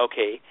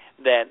 okay,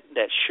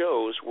 that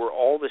shows where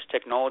all this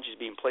technology is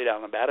being played out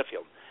on the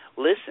battlefield.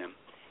 Listen,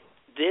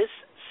 this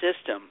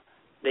system,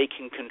 they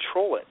can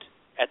control it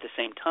at the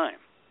same time,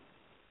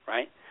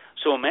 right?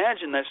 So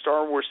imagine that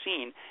Star Wars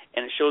scene,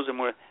 and it shows them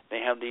where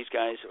they have these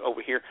guys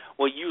over here.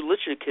 Well, you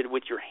literally could,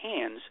 with your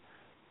hands,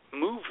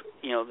 move,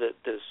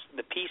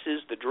 the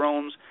pieces, the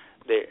drones,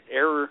 the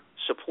air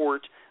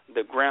support,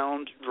 the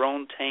ground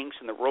drone tanks,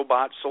 and the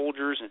robot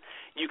soldiers, and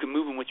you can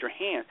move them with your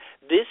hand.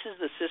 This is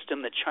the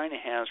system that China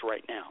has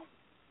right now.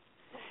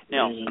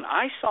 Now, when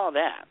I saw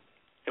that,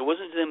 it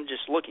wasn't them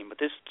just looking, but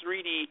this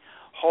 3D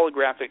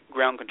holographic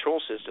ground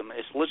control system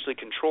is literally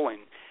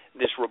controlling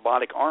this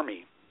robotic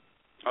army,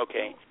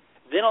 okay?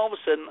 Then all of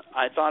a sudden,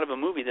 I thought of a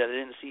movie that I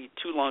didn't see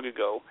too long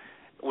ago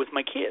with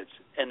my kids,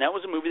 and that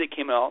was a movie that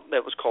came out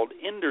that was called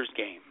Ender's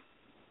Game,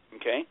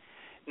 okay?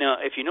 Now,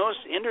 if you notice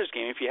Ender's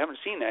Game, if you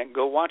haven't seen that,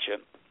 go watch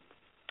it.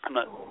 I'm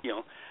not,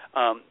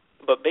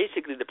 but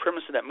basically the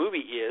premise of that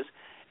movie is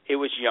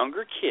it was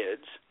younger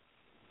kids,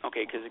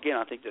 okay, because, again,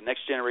 I think the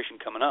next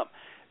generation coming up,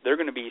 they're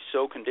going to be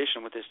so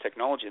conditioned with this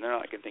technology, they're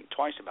not going to think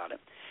twice about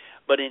it.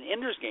 But in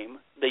Ender's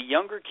Game, the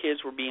younger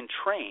kids were being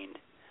trained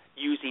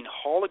using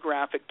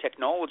holographic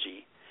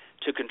technology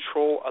to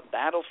control a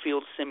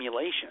battlefield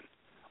simulation,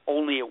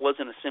 only it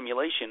wasn't a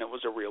simulation, it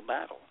was a real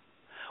battle.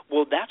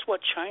 Well, that's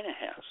what China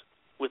has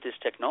with this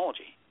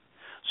technology.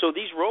 So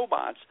these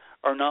robots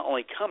are not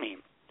only coming,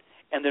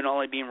 and they're not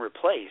only being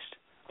replaced,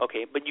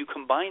 okay, but you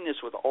combine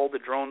this with all the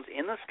drones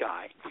in the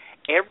sky,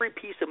 every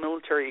piece of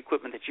military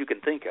equipment that you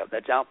can think of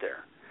that's out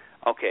there,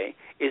 okay,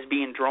 is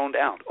being droned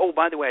out. Oh,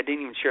 by the way, I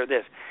didn't even share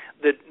this.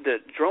 The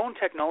drone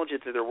technology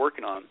that they're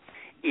working on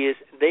is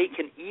they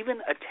can even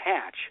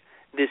attach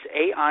this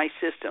AI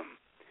system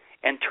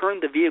and turn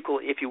the vehicle,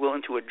 if you will,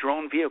 into a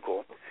drone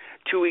vehicle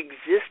to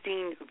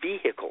existing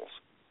vehicles.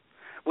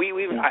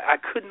 I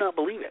could not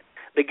believe it.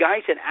 The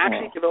guys had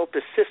actually developed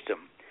a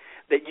system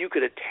that you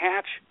could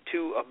attach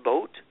to a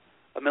boat,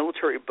 a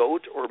military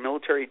boat or a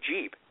military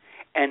jeep,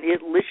 and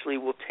it literally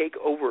will take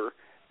over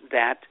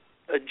that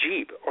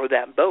jeep or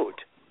that boat,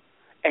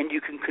 and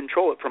you can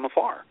control it from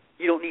afar.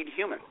 You don't need a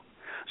human.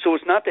 So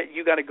it's not that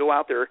you got to go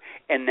out there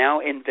and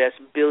now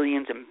invest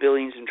billions and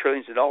billions and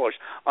trillions of dollars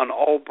on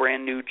all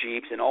brand new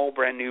Jeeps and all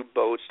brand new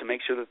boats to make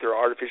sure that they're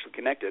artificially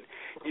connected.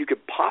 You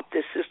could pop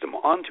this system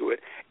onto it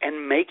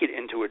and make it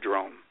into a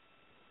drone.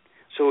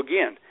 So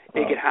again,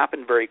 it could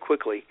happen very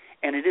quickly,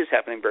 and it is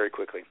happening very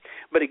quickly.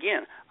 But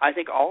again, I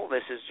think all of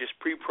this is just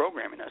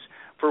pre-programming us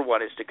for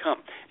what is to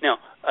come. Now,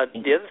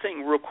 the other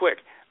thing real quick,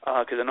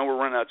 because I know we're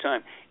running out of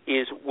time,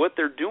 is what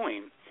they're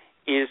doing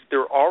is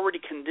they're already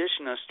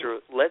conditioning us to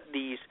let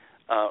these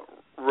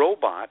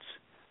robots,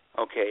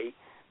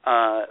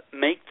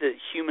 make the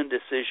human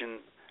decision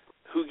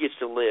who gets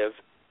to live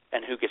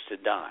and who gets to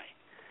die.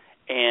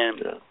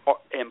 And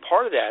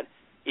part of that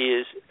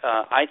is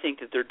I think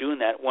that they're doing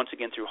that once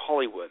again through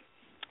Hollywood,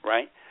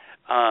 right?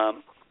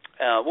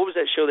 What was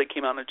that show that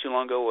came out not too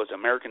long ago? Was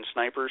American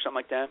Sniper or something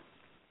like that?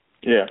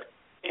 Yeah.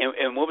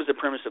 And what was the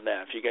premise of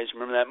that? If you guys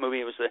remember that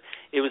movie, it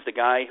was the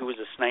guy who was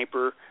a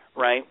sniper,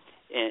 right,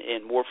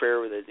 in warfare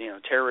with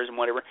terrorism,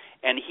 whatever,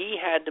 and he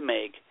had to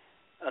make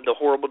the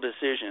horrible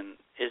decision: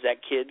 is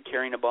that kid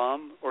carrying a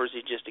bomb, or is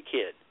he just a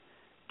kid?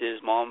 Did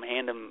his mom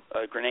hand him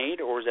a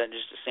grenade, or was that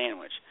just a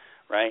sandwich,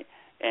 right?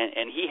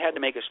 And he had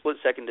to make a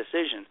split-second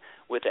decision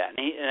with that,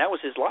 and that was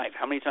his life.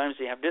 How many times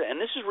did he have to do that?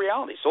 And this is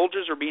reality.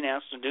 Soldiers are being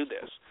asked to do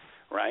this,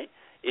 right?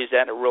 Is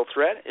that a real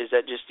threat? Is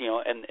that just,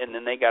 and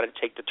then they got to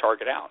take the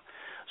target out.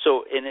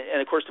 So,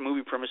 and of course, the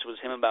movie premise was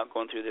him about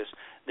going through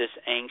this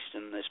angst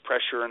and this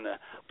pressure and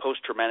the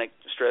post-traumatic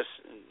stress,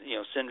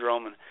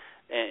 syndrome, and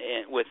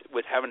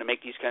with having to make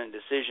these kind of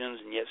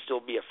decisions and yet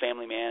still be a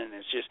family man. And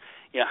it's just,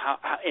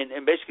 how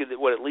and basically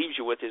what it leaves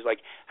you with is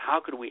like, how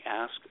could we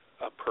ask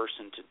a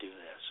person to do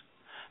this?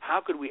 How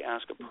could we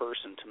ask a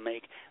person to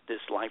make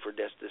this life or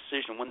death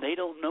decision when they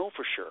don't know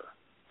for sure?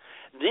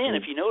 Then,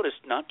 if you notice,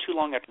 not too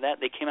long after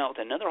that, they came out with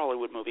another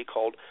Hollywood movie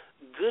called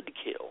Good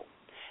Kill.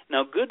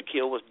 Now, Good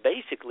Kill was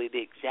basically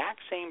the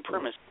exact same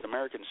premise as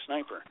American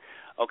Sniper,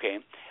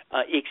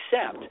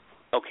 except,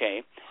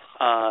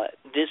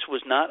 this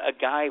was not a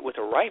guy with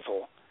a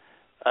rifle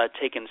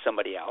taking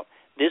somebody out.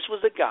 This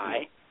was a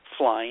guy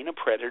flying a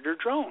Predator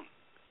drone,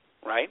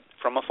 right,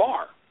 from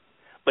afar.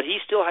 But he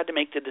still had to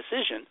make the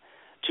decision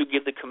to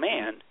give the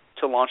command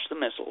to launch the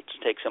missile to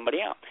take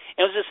somebody out.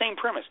 And it was the same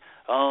premise.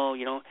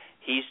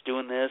 He's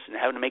doing this and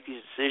having to make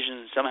these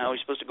decisions, and somehow he's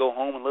supposed to go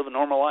home and live a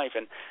normal life,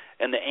 and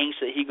the angst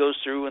that he goes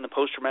through and the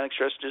post-traumatic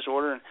stress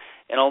disorder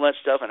and all that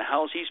stuff, and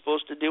how is he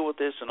supposed to deal with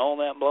this and all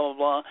that, blah, blah,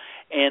 blah.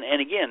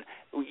 And again,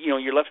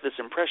 you're left with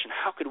this impression,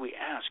 how could we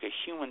ask a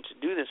human to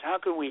do this?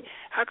 How could we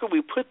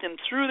put them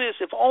through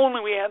this if only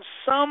we had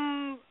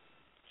some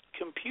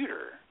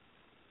computer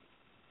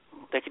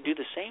that could do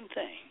the same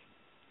thing?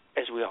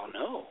 As we all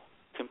know,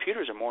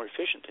 computers are more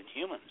efficient than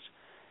humans.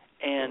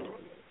 And,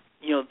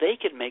 they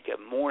could make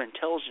a more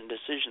intelligent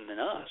decision than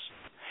us.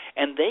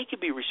 And they could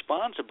be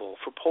responsible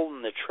for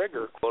pulling the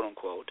trigger, quote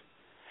unquote,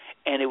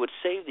 and it would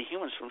save the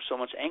humans from so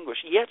much anguish,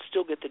 yet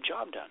still get the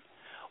job done.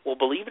 Well,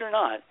 believe it or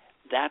not,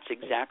 that's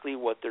exactly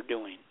what they're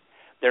doing.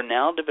 They're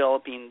now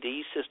developing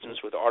these systems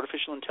with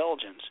artificial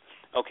intelligence,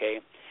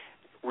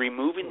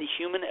 removing the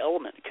human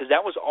element, because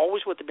that was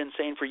always what they've been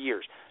saying for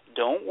years.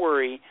 Don't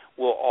worry,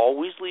 we'll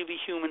always leave a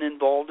human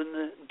involved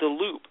in the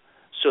loop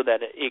so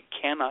that it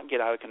cannot get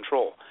out of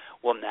control.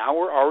 Well, now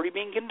we're already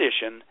being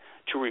conditioned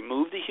to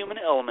remove the human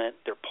element.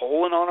 They're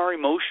pulling on our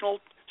emotional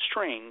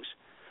strings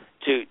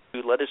to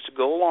let us to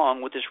go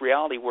along with this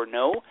reality where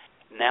now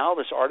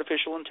this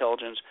artificial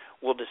intelligence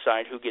will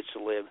decide who gets to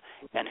live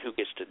and who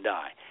gets to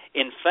die.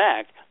 In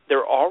fact,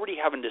 they're already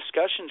having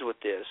discussions with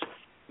this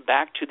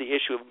back to the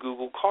issue of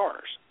Google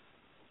cars.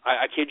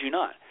 I kid you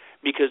not,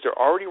 because they're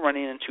already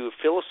running into a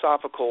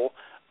philosophical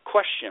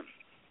question.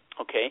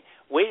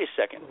 Wait a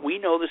second. We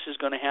know this is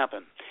going to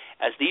happen.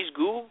 As these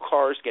Google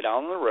cars get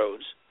out on the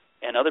roads,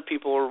 and other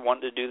people are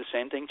wanting to do the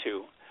same thing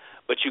too,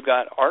 but you've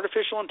got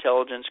artificial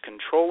intelligence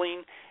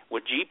controlling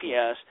with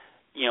GPS,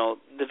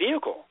 the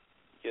vehicle.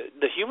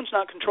 The human's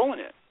not controlling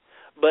it.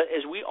 But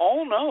as we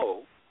all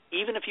know,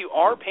 even if you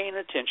are paying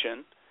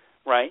attention,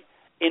 right,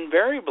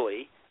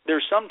 invariably,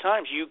 there's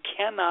sometimes you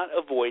cannot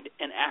avoid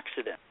an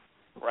accident,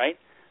 right?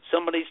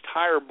 Somebody's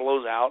tire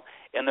blows out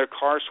and their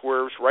car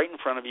swerves right in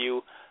front of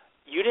you.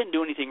 You didn't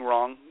do anything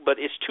wrong, but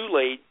it's too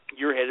late.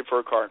 You're headed for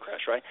a car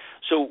crash, right?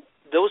 So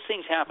those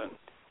things happen.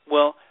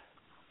 Well,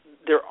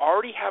 they're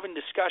already having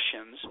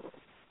discussions,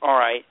 all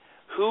right,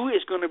 who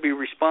is going to be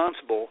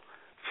responsible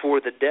for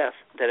the death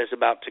that is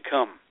about to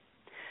come?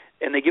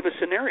 And they give a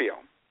scenario,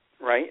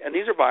 right? And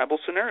these are viable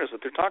scenarios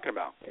that they're talking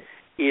about.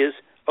 Is,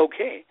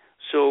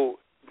 so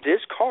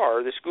this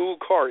Google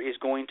car is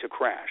going to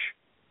crash.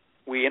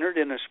 We entered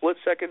in a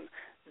split-second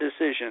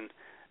decision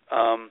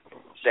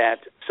that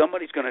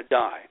somebody's going to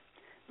die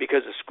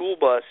because a school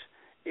bus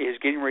is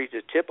getting ready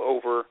to tip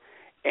over,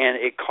 and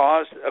it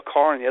caused a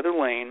car in the other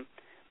lane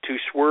to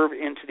swerve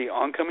into the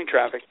oncoming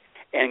traffic,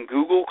 and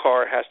Google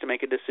car has to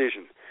make a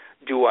decision.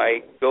 Do I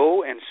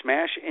go and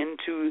smash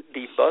into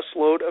the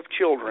busload of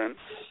children,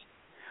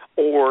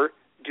 or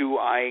do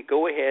I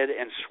go ahead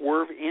and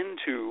swerve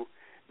into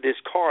this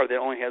car that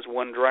only has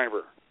one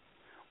driver?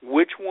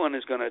 Which one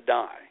is going to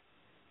die?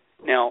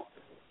 Now,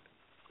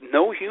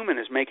 no human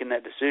is making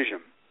that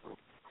decision.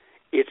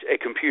 It's a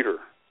computer.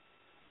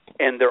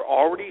 And they're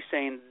already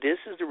saying this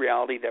is the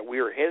reality that we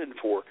are headed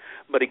for.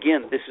 But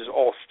again, this is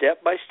all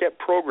step-by-step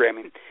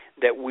programming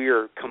that we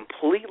are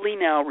completely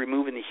now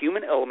removing the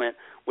human element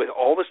with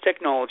all this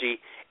technology,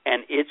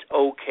 and it's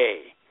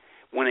okay.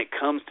 When it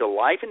comes to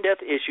life and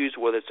death issues,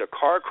 whether it's a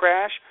car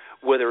crash,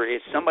 whether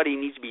it's somebody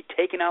needs to be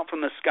taken out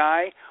from the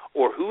sky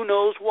or who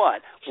knows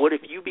what. What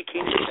if you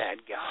became the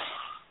bad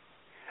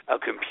guy? A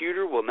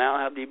computer will now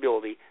have the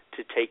ability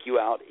to take you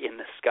out in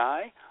the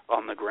sky,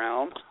 on the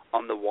ground,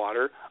 on the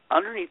water,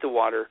 underneath the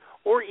water,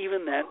 or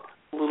even that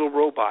little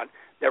robot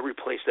that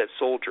replaced that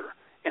soldier.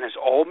 And it's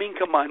all being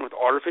combined with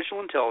artificial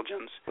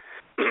intelligence.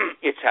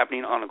 It's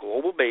happening on a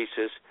global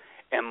basis,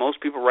 and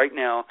most people right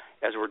now,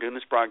 as we're doing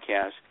this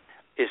broadcast,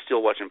 is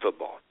still watching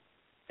football.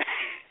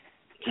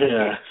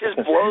 Yeah. It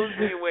just blows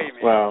me away,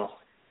 man. Wow.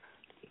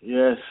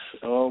 Yes.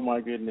 Oh,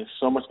 my goodness.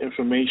 So much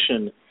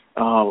information.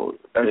 And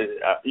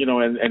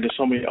there's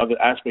so many other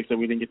aspects that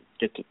we didn't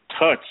get to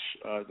touch,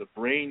 the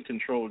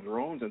brain-controlled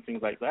drones and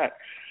things like that.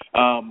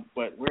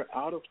 But we're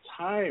out of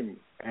time,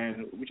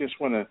 and we just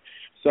want to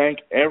thank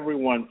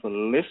everyone for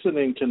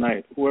listening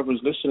tonight,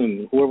 whoever's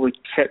listening, whoever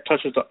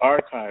touches the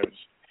archives.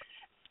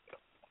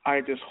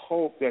 I just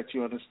hope that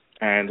you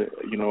understand,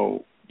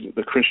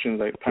 the Christians,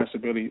 like Pastor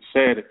Billy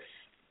said,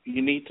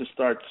 you need to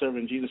start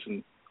serving Jesus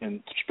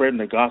and spreading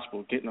the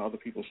gospel, getting other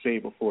people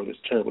saved before this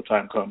terrible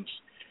time comes.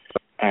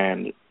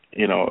 And,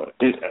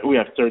 we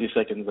have 30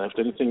 seconds left.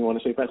 Anything you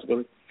want to say, Pastor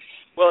Billy?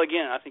 Well,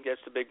 again, I think that's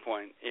the big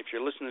point. If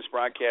you're listening to this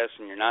broadcast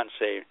and you're not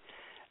saved,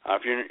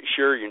 if you're not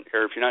sure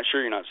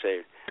you're not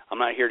saved, I'm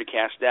not here to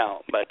cast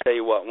doubt. But I tell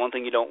you what, one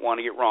thing you don't want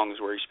to get wrong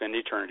is where you spend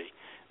eternity.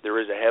 There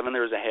is a heaven,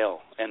 there is a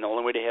hell, and the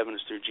only way to heaven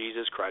is through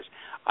Jesus Christ.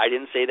 I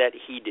didn't say that,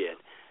 he did.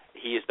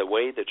 He is the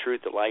way, the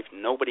truth, the life.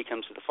 Nobody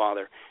comes to the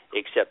Father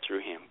except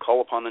through him.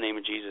 Call upon the name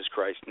of Jesus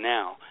Christ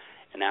now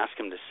and ask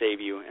him to save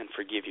you and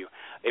forgive you.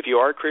 If you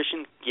are a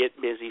Christian, get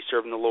busy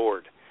serving the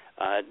Lord.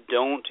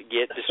 Don't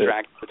get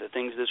distracted with the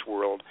things of this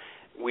world.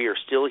 We are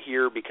still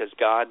here because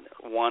God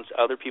wants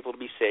other people to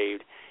be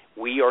saved.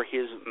 We are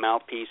his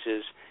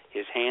mouthpieces,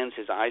 his hands,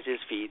 his eyes, his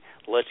feet.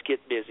 Let's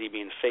get busy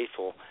being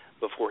faithful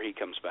before he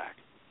comes back.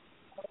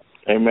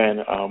 Amen.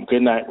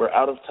 Good night. We're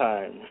out of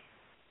time.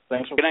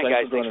 Good night,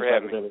 guys. Thanks for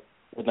having me.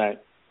 Good night.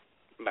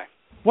 Bye.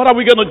 What are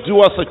we going to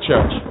do as a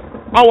church?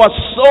 Our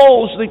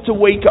souls need to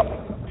wake up.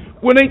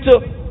 We need to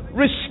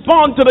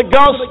respond to the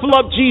gospel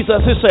of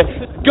Jesus. He said,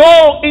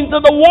 go into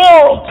the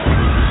world.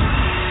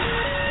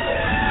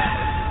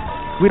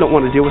 We don't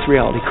want to deal with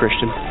reality,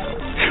 Christian.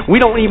 We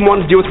don't even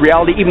want to deal with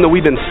reality even though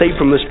we've been saved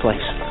from this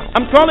place.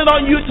 I'm calling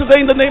on you today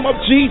in the name of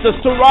Jesus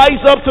to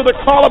rise up to the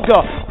call of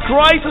God.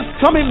 Christ is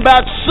coming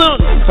back soon.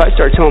 If I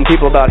start telling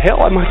people about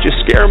hell, I might just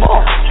scare them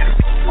off.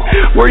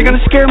 Where are you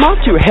going to scare them off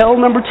to? Hell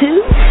number 2?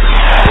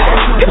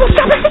 People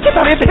stop and think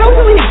about it. If hell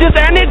really exists,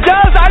 and it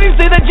does, I didn't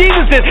say that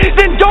Jesus did,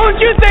 then don't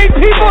you think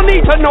people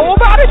need to know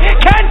about it?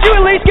 Can't you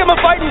at least give them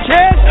a fighting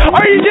chance? Or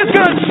are you just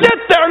going to sit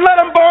there and let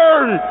them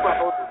burn?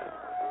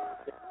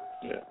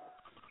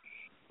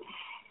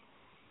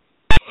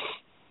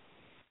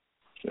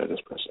 Yeah,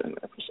 just press end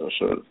episode.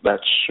 So that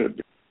should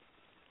be.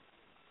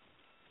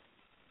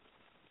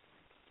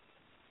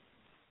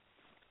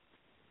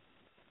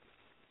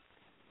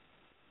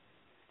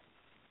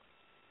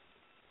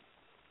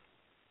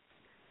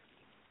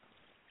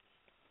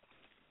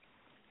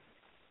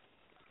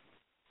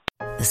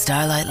 The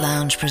Starlight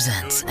Lounge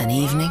presents An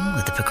Evening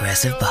with the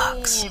Progressive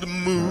Box. Old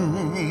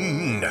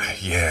moon,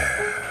 yeah.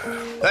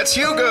 That's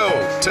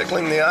Hugo,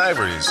 tickling the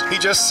ivories. He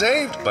just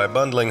saved by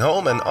bundling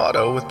home and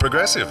auto with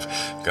Progressive.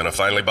 Gonna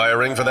finally buy a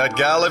ring for that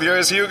gal of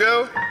yours,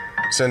 Hugo?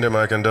 Send her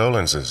my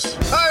condolences.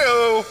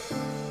 Hi-oh!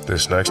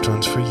 This next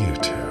one's for you,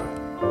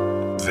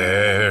 too.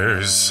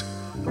 There's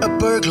a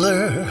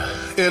burglar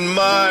in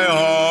my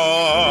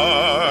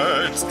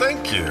heart.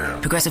 Thank you.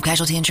 Progressive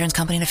Casualty Insurance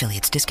Company and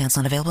Affiliates. Discounts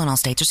not available in all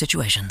states or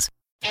situations.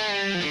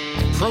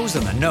 Pros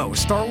in the know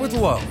start with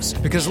Lowe's,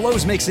 because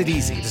Lowe's makes it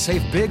easy to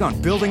save big on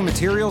building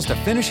materials to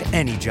finish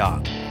any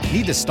job.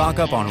 Need to stock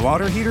up on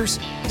water heaters?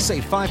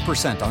 Save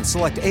 5% on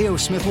select A.O.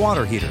 Smith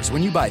water heaters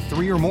when you buy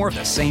 3 or more of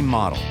the same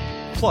model.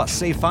 Plus,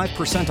 save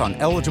 5% on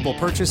eligible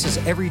purchases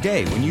every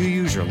day when you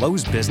use your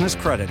Lowe's Business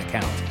Credit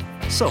account.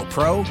 So,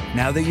 Pro,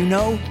 now that you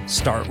know,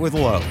 start with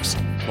Lowe's.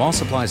 While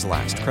supplies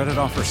last, credit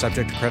offer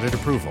subject to credit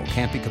approval.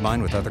 Can't be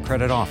combined with other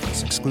credit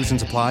offers.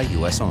 Exclusions apply,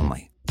 U.S.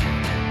 only.